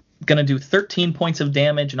do 13 points of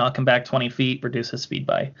damage, and I'll come back 20 feet, reduce his speed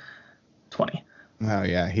by 20. Oh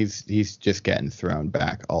yeah, he's just getting thrown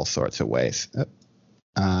back all sorts of ways.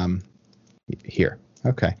 Here.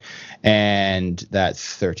 Okay. And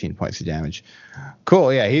that's 13 points of damage.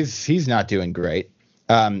 Cool. Yeah, he's not doing great.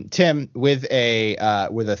 Tim, with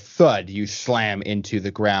a thud, you slam into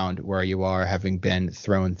the ground where you are, having been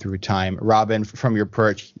thrown through time. Robin, from your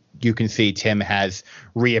perch, you can see Tim has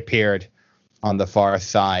reappeared on the far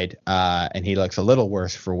side, and he looks a little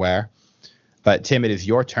worse for wear. But Tim, it is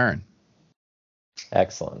your turn.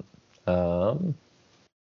 Excellent.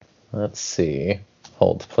 Let's see.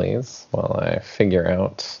 Hold, please, while I figure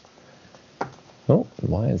out. Oh,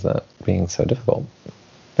 why is that being so difficult?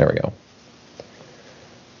 There we go.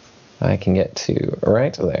 I can get to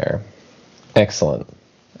right there. Excellent.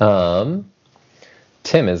 Tim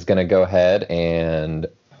is going to go ahead and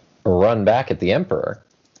run back at the Emperor.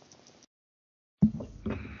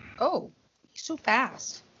 Oh, he's so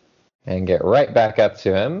fast. And get right back up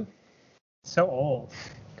to him. So old.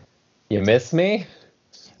 You miss me?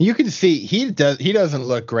 You can see he doesn't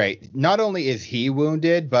look great. Not only is he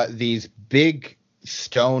wounded, but these big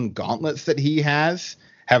stone gauntlets that he has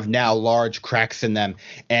have now large cracks in them,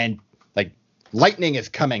 and like lightning is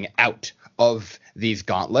coming out of these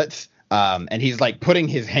gauntlets. And he's like putting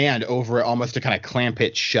his hand over it almost to kind of clamp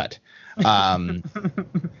it shut. And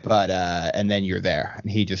then you're there,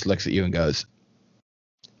 and he just looks at you and goes,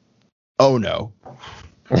 "Oh no."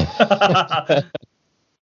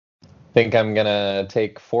 Think I'm gonna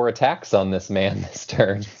take 4 attacks on this man this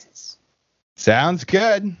turn. Sounds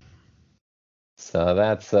good. So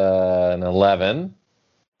that's an 11,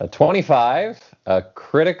 a 25, a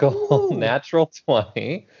critical natural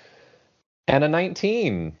 20, and a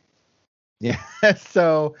 19. Yeah.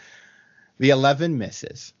 So the 11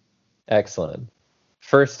 misses. Excellent.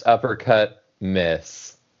 First uppercut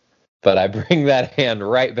miss, but I bring that hand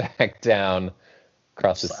right back down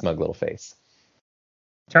across his smug little face.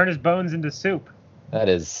 Turn his bones into soup. That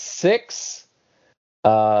is 6,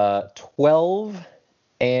 12,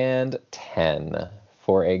 and 10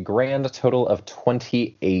 for a grand total of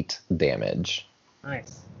 28 damage.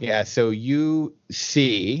 Nice. Yeah, so you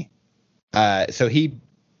see, so he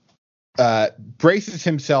braces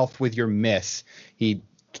himself with your miss. He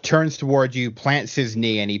turns towards you, plants his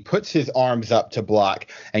knee, and he puts his arms up to block.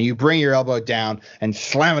 And you bring your elbow down and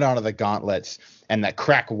slam it onto the gauntlets, and that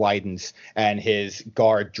crack widens, and his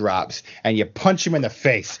guard drops. And you punch him in the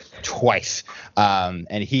face twice,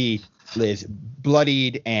 and he is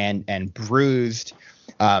bloodied and bruised.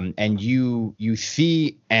 And you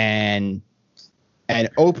see an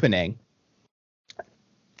opening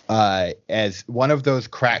as one of those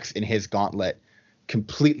cracks in his gauntlet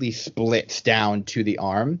completely splits down to the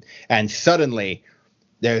arm, and suddenly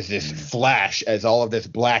there's this flash as all of this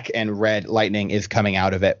black and red lightning is coming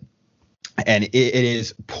out of it, and it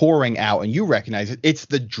is pouring out, and you recognize it. It's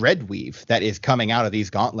the Dreadweave that is coming out of these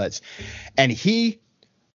gauntlets, and he,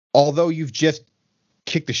 although you've just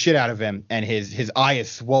kicked the shit out of him and his eye is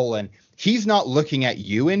swollen, he's not looking at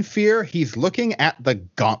you in fear. He's looking at the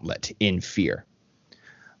gauntlet in fear.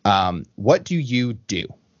 What do you do?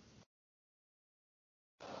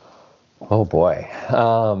 Oh boy.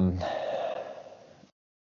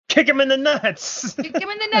 Kick him in the nuts. Kick him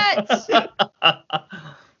in the nuts.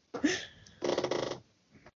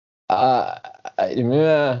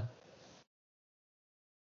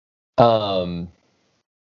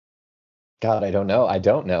 God, I don't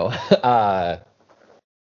know.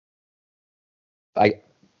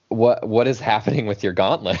 What is happening with your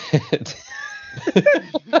gauntlet?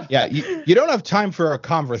 Yeah, you don't have time for a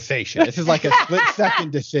conversation. This is like a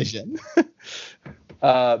split-second decision.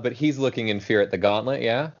 But he's looking in fear at the gauntlet,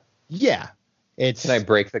 yeah? Yeah. It's. Can I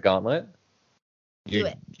break the gauntlet? Do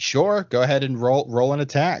it. Sure. Go ahead and roll an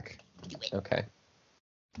attack. Okay.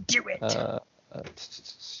 Do it.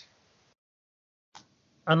 It's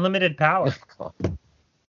Unlimited power.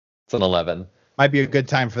 an 11. Might be a good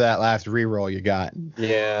time for that last reroll you got.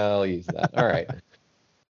 Yeah, I'll use that. All right.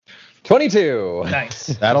 22. Nice.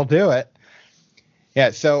 That'll do it.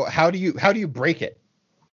 Yeah. So how do you break it?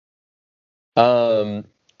 I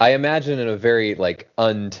imagine in a very like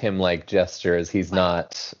un-Tim-like gesture, as he's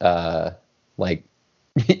not like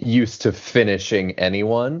used to finishing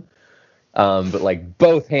anyone. But like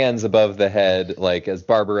both hands above the head, like as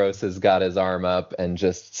Barbarossa's got his arm up and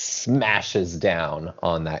just smashes down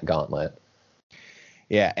on that gauntlet.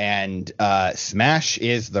 Yeah, and smash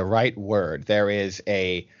is the right word. There is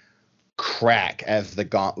a crack as the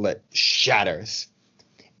gauntlet shatters,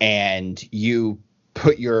 and you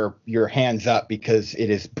put your hands up because it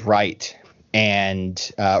is bright.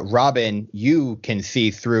 And Robin, you can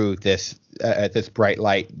see through this bright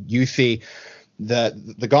light. You see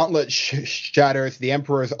the gauntlet shatters. The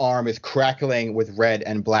Emperor's arm is crackling with red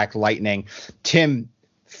and black lightning. Tim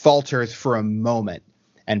falters for a moment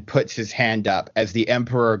and puts his hand up as the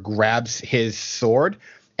Emperor grabs his sword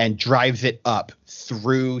and drives it up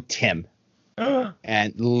through Tim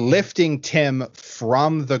and lifting Tim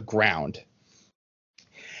from the ground.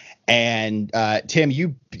 And Tim,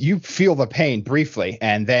 you feel the pain briefly,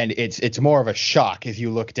 and then it's more of a shock as you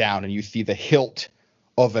look down and you see the hilt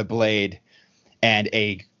of a blade and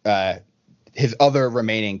his other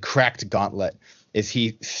remaining cracked gauntlet as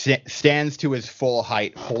he stands to his full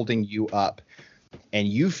height, holding you up, and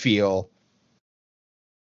you feel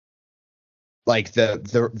like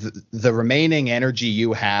the remaining energy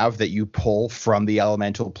you have that you pull from the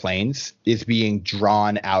elemental planes is being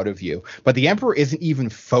drawn out of you. But the Emperor isn't even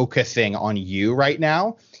focusing on you right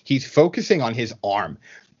now. He's focusing on his arm,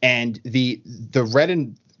 and the red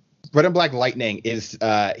and black lightning is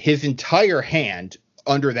his entire hand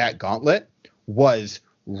under that gauntlet was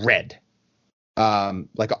red,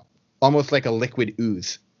 like almost like a liquid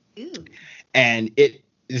ooze. Ooh. And it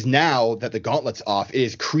is, now that the gauntlet's off, it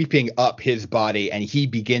is creeping up his body, and he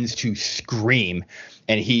begins to scream.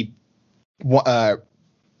 And he,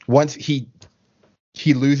 once he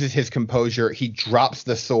loses his composure, he drops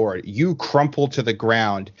the sword. You crumple to the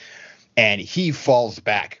ground, and he falls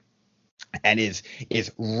back and is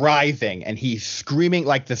writhing, and he's screaming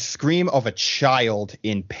like the scream of a child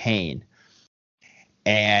in pain.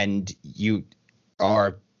 And you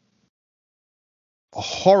are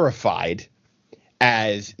horrified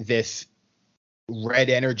as this red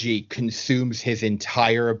energy consumes his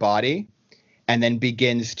entire body and then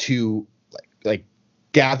begins to like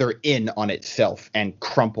gather in on itself and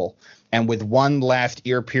crumple. And with one last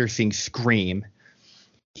ear-piercing scream,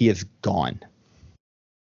 he is gone.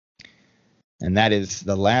 And that is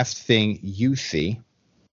the last thing you see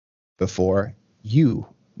before you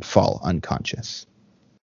fall unconscious.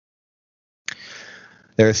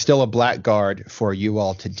 There is still a blackguard for you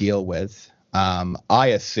all to deal with. I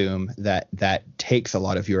assume that takes a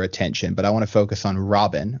lot of your attention, but I want to focus on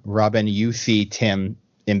Robin. Robin, you see Tim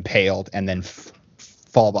impaled and then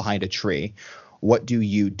fall behind a tree. What do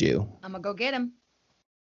you do? I'm gonna go get him.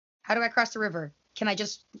 How do I cross the river? Can I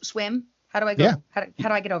just swim? How do I go? Yeah. How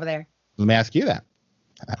do I get over there? Let me ask you that.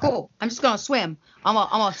 Cool. I'm just gonna swim. I'm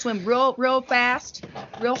gonna swim real fast,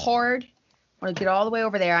 real hard. I want to get all the way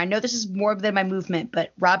over there. I know this is more than my movement,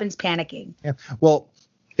 but Robin's panicking. Yeah. Well,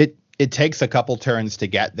 it takes a couple turns to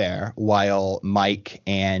get there while Mike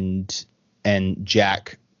and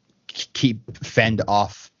Jack keep fend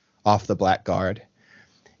off the blackguard,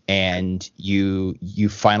 and you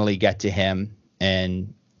finally get to him.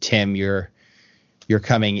 And Tim, you're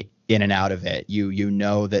coming in and out of it. You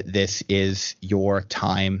know that this is your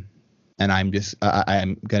time, and I'm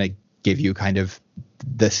gonna give you kind of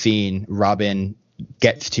the scene. Robin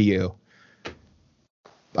gets to you.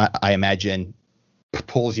 I imagine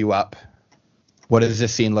pulls you up. What does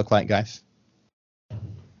this scene look like, guys?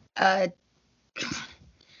 I'm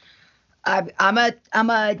a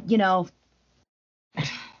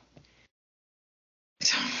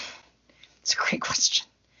it's a great question.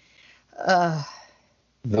 The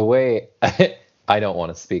way I don't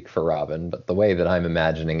want to speak for Robin, but the way that I'm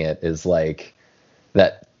imagining it is like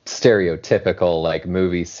that stereotypical like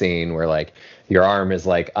movie scene where like your arm is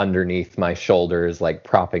like underneath my shoulders, like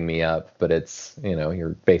propping me up, but it's,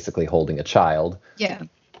 you're basically holding a child. Yeah.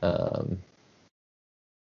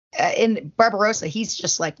 In Barbarossa, he's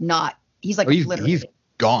just like not. He's like literally. He's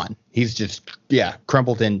gone. He's just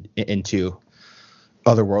crumpled into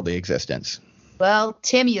otherworldly existence. Well,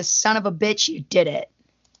 Tim, you son of a bitch, you did it.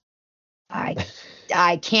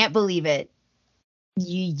 I can't believe it.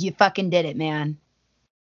 You fucking did it, man.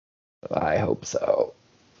 I hope so.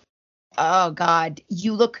 Oh God,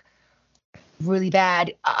 you look really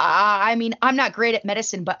bad. I mean, I'm not great at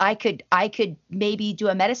medicine, but I could maybe do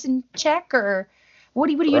a medicine check, or what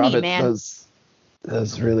do you need, man?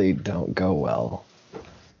 Those really don't go well.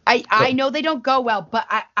 I know they don't go well, but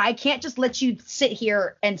I can't just let you sit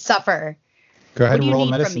here and suffer. Go ahead and roll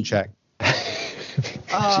a medicine check.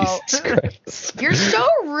 Oh, Jesus Christ. You're so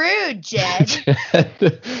rude, Jed.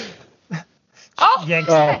 Oh, Yank.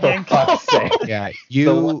 Yeah,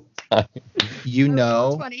 you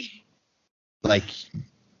know, funny. like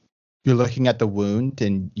you're looking at the wound,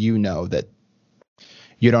 and you know that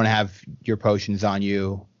you don't have your potions on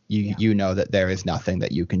you. You know that there is nothing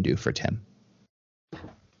that you can do for Tim.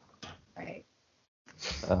 Right.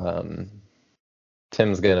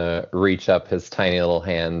 Tim's gonna reach up his tiny little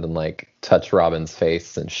hand and like touch Robin's face,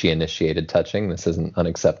 since she initiated touching. This isn't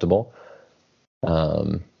unacceptable.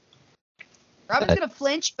 Robin's gonna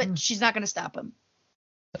flinch, but she's not gonna stop him.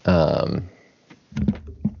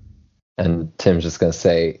 And Tim's just gonna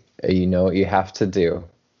say, "You know what you have to do."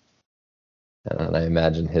 And then I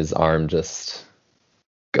imagine his arm just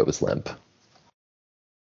goes limp.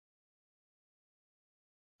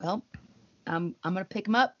 Well, I'm gonna pick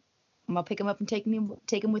him up. I'm gonna pick him up and take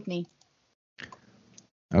him with me.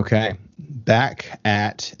 Okay, back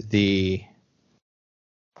at the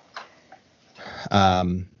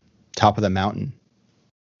top of the mountain,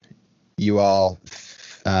 you all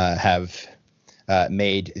have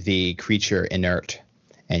made the creature inert,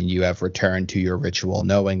 and you have returned to your ritual,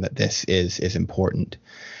 knowing that this is important.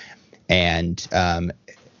 And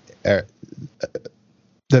er,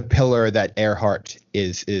 the pillar that Earhart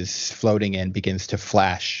is floating in begins to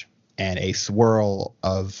flash, and a swirl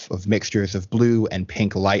of mixtures of blue and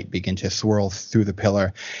pink light begin to swirl through the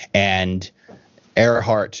pillar, and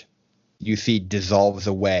Earhart, you see, dissolves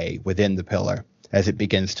away within the pillar as it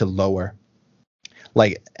begins to lower,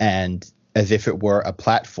 and as if it were a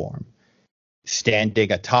platform.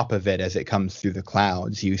 Standing atop of it as it comes through the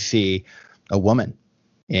clouds, you see a woman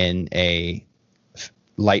in a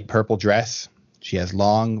light purple dress. She has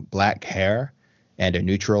long black hair and a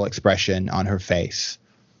neutral expression on her face.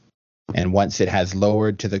 And once it has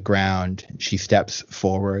lowered to the ground, she steps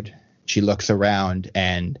forward. She looks around,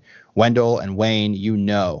 and Wendell and Wayne, you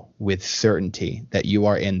know with certainty that you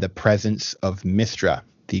are in the presence of Mystra,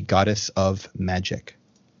 the goddess of magic.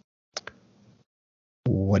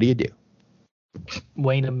 What do you do?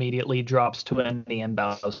 Wayne immediately drops to a knee and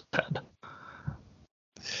bows his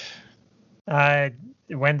head.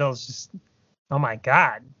 Wendell's just, oh my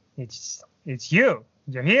God, it's you.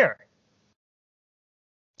 You're here.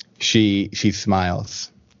 She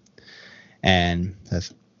smiles and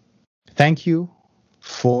says, "Thank you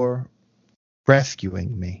for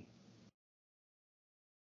rescuing me.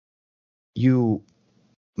 You,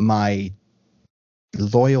 my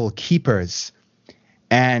loyal keepers,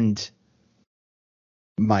 and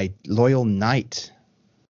my loyal knight.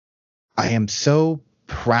 I am so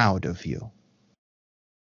proud of you."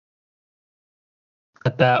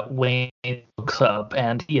 At that, Wayne looks up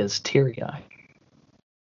and he is teary-eyed.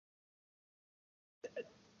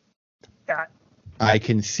 I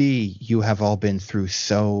can see you have all been through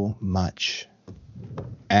so much.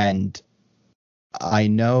 And I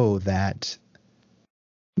know that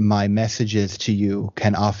my messages to you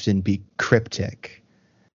can often be cryptic.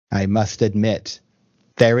 I must admit,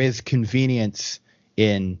 there is convenience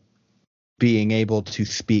in being able to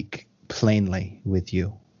speak plainly with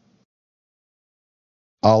you.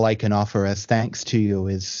 All I can offer as thanks to you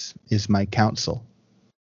is my counsel.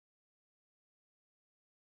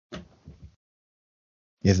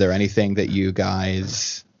 Is there anything that you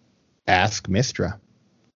guys ask Mystra?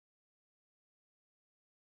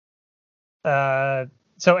 So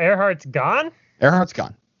Earhart's gone? Earhart's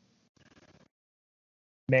gone.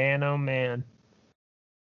 Man, oh man.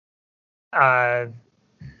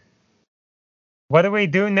 What do we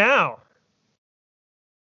do now?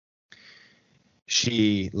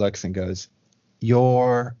 She looks and goes,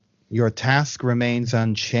 Your task remains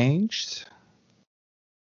unchanged.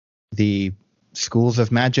 The schools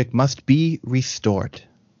of magic must be restored.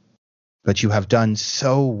 But you have done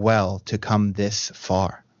so well to come this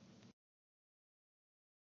far.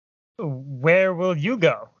 Where will you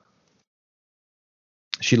go?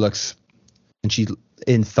 She looks, and she's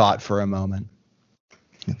in thought for a moment.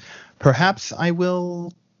 Perhaps I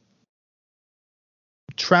will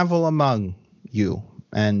travel among you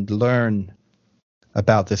and learn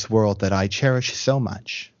about this world that I cherish so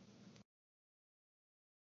much.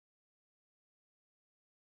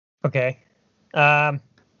 Okay.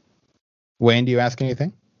 Wayne, do you ask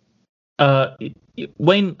anything?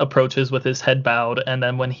 Wayne approaches with his head bowed, and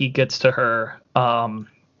then when he gets to her,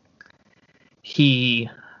 he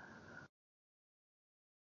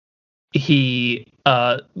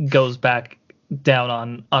goes back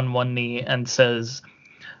down on one knee and says,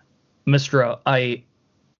 Mystra, I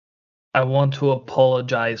want to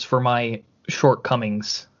apologize for my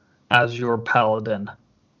shortcomings as your paladin,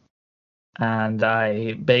 and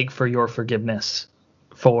I beg for your forgiveness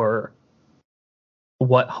for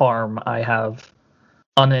what harm I have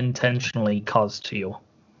unintentionally caused to you.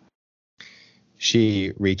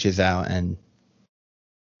 She reaches out and,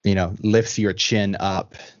 lifts your chin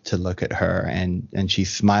up to look at her, and she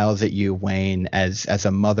smiles at you, Wayne, as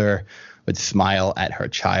a mother would smile at her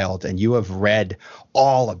child. And you have read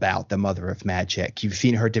all about the Mother of Magic. You've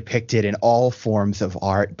seen her depicted in all forms of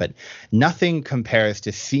art, but nothing compares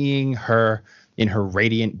to seeing her in her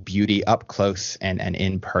radiant beauty up close and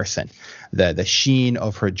in person. The sheen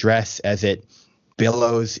of her dress as it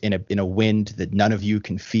billows in a wind that none of you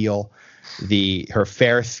can feel. Her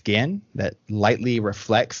fair skin that lightly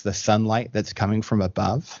reflects the sunlight that's coming from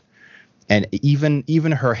above. And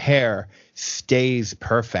even her hair stays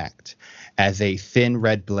perfect as a thin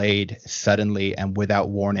red blade suddenly and without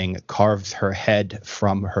warning carves her head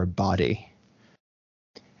from her body.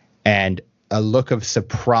 And a look of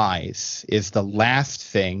surprise is the last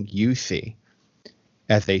thing you see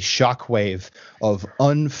as a shockwave of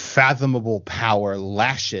unfathomable power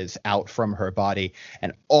lashes out from her body,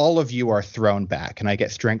 and all of you are thrown back. Can I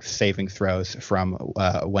get strength saving throws from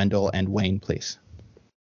Wendell and Wayne, please?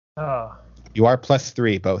 You are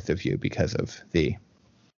 +3, both of you, because of the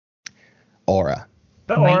aura.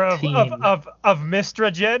 The aura 19. of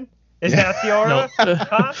Mystra, Jen? Is that the aura? No.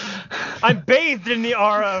 Huh? I'm bathed in the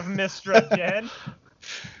aura of Mystra, Jen.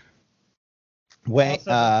 Wait,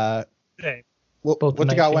 Also- what Both you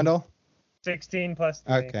got, 19. Wendell? 16 plus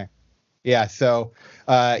 3. Okay. Yeah, so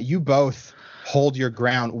you both hold your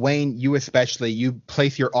ground. Wayne, you especially, you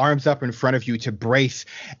place your arms up in front of you to brace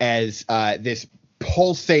as this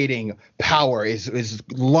pulsating power is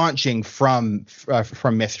launching from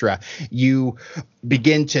Mystra. You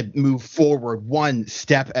begin to move forward one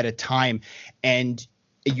step at a time, and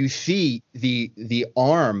you see the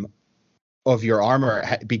arm of your armor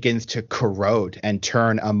begins to corrode and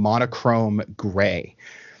turn a monochrome gray.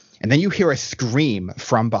 And then you hear a scream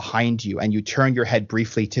from behind you, and you turn your head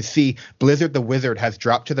briefly to see Blizzard the Wizard has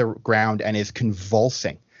dropped to the ground and is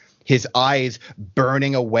convulsing, his eyes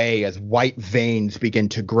burning away as white veins begin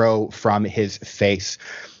to grow from his face.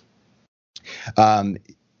 In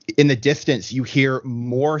the distance, you hear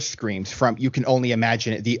more screams from, you can only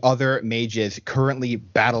imagine it, the other mages currently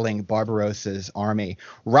battling Barbarossa's army.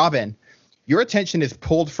 Robin, your attention is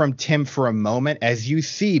pulled from Tim for a moment as you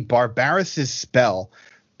see Barbarossa's spell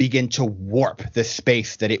begin to warp the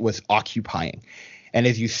space that it was occupying. And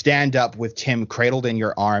as you stand up with Tim cradled in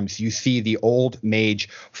your arms, you see the old mage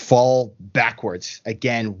fall backwards.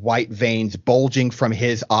 Again, white veins bulging from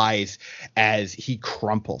his eyes as he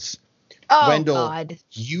crumples. Oh, Wendell, God.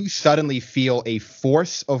 you suddenly feel a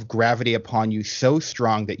force of gravity upon you so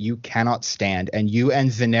strong that you cannot stand, and you and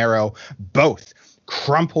Zenero both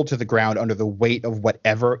crumple to the ground under the weight of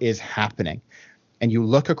whatever is happening. And you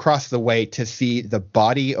look across the way to see the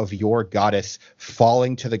body of your goddess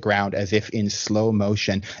falling to the ground as if in slow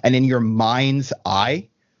motion. And in your mind's eye,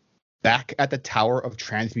 back at the Tower of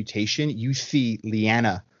Transmutation, you see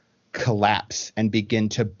Liana collapse and begin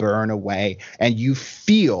to burn away. And you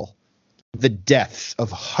feel the deaths of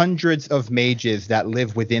hundreds of mages that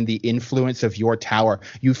live within the influence of your tower.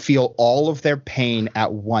 You feel all of their pain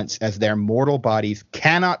at once as their mortal bodies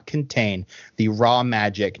cannot contain the raw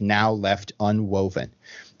magic now left unwoven.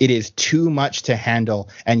 It is too much to handle,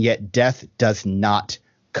 and yet death does not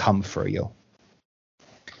come for you.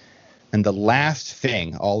 And the last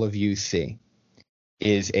thing all of you see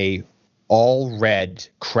is a all red,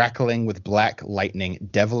 crackling with black lightning,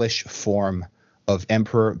 devilish form of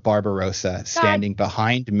Emperor Barbarossa standing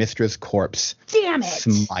behind Mystra's corpse. Damn it.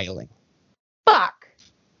 Smiling. Fuck.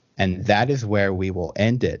 And that is where we will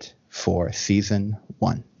end it for season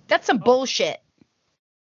 1. That's some bullshit.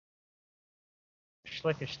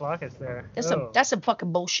 Schlickish Schlockus there. That's some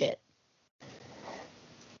fucking bullshit.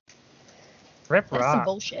 Rip That's some rock.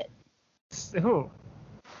 bullshit. Ooh.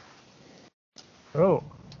 Oh.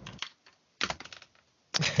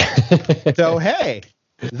 So, hey,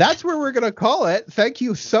 that's where we're going to call it. Thank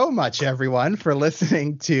you so much, everyone, for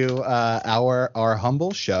listening to our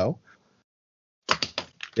humble show.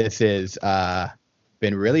 This has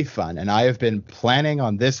been really fun, and I have been planning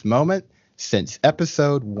on this moment since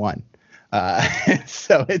episode 1.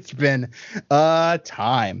 So it's been a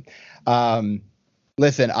time.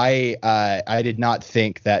 Listen, I did not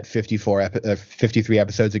think that 53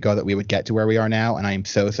 episodes ago that we would get to where we are now, and I am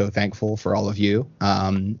so thankful for all of you,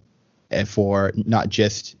 and for not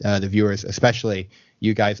just the viewers, especially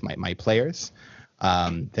you guys, my players.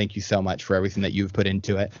 Thank you so much for everything that you've put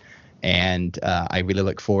into it, and I really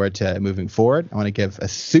look forward to moving forward. I want to give a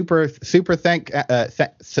super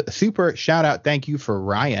shout out thank you for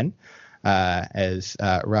Ryan. As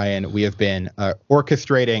Ryan, we have been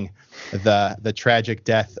orchestrating the tragic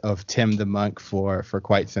death of Tim the Monk for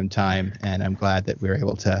quite some time, and I'm glad that we were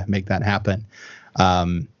able to make that happen.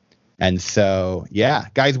 And so, yeah,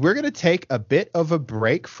 guys, we're going to take a bit of a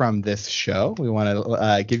break from this show. We want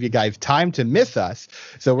to give you guys time to miss us.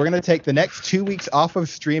 So we're going to take the next 2 weeks off of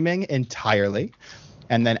streaming entirely.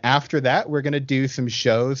 And then after that, we're going to do some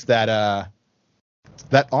shows that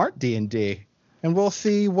aren't D&D. And we'll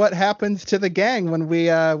see what happens to the gang when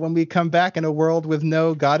we come back in a world with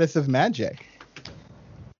no goddess of magic.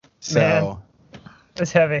 So, Man,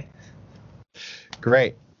 it's heavy.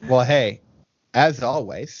 Great. Well, hey, as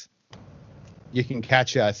always, you can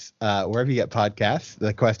catch us wherever you get podcasts.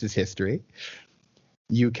 The Quest is History.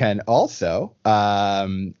 You can also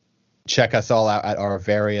check us all out at our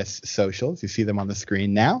various socials. You see them on the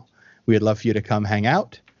screen now. We would love for you to come hang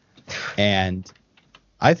out. And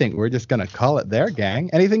I think we're just going to call it there,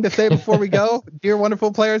 gang. Anything to say before we go, dear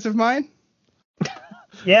wonderful players of mine?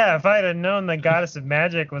 Yeah, if I had known the Goddess of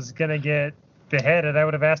Magic was going to get beheaded, I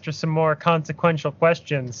would have asked her some more consequential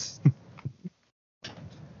questions.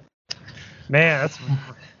 Man,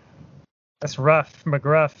 that's rough,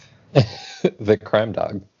 McGruff. The crime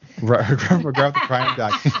dog. Grab the crying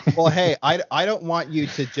dog. Well, hey, I don't want you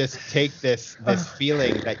to just take this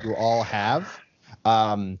feeling that you all have,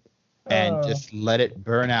 and just let it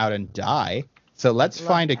burn out and die. So let's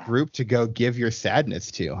find a group to go give your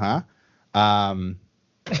sadness to, huh?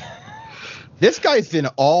 This guy's in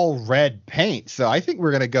all red paint, so I think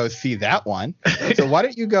we're gonna go see that one. So why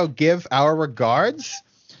don't you go give our regards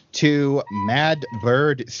to Mad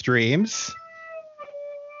Bird Streams.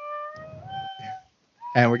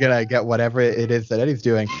 And we're going to get whatever it is that Eddie's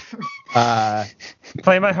doing.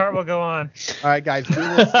 Play My Heart Will Go On. All right, guys. We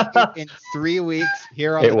will see you in 3 weeks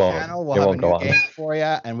here on the channel. We'll have a new game for you,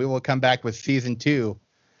 and we will come back with Season 2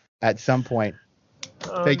 at some point.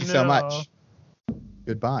 Thank you so much.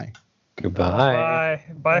 Goodbye. Goodbye.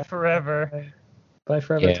 Bye forever. Bye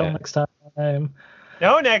forever till next time.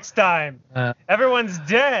 No next time. Everyone's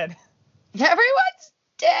dead. Everyone's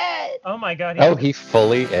dead. Oh, my God. He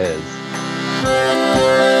fully is.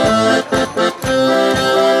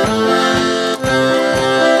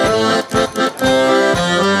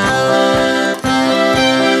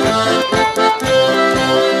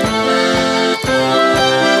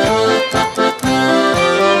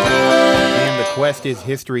 Quest is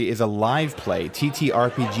History is a live play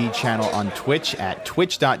TTRPG channel on Twitch at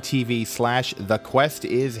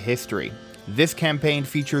twitch.tv/thequestishistory. This campaign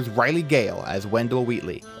features Riley Gale as Wendell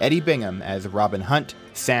Wheatley, Eddie Bingham as Robin Hunt,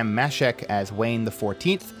 Sam Mashek as Wayne the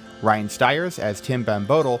 14th, Ryan Stiers as Tim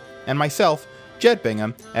Bambodal, and myself, Jed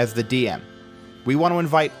Bingham, as the DM. We want to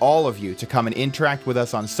invite all of you to come and interact with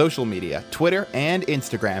us on social media, Twitter and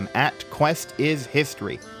Instagram at Quest is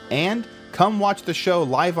History, and come watch the show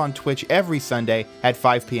live on Twitch every Sunday at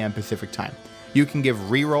 5 p.m. Pacific Time. You can give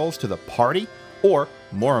rerolls to the party, or,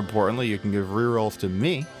 more importantly, you can give rerolls to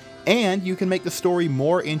me, and you can make the story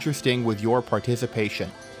more interesting with your participation.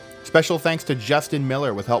 Special thanks to Justin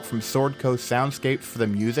Miller with help from Sword Coast Soundscapes for the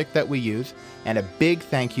music that we use, and a big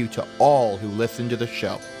thank you to all who listen to the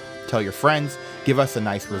show. Tell your friends, give us a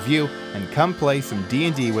nice review, and come play some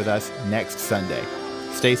D&D with us next Sunday.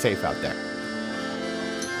 Stay safe out there.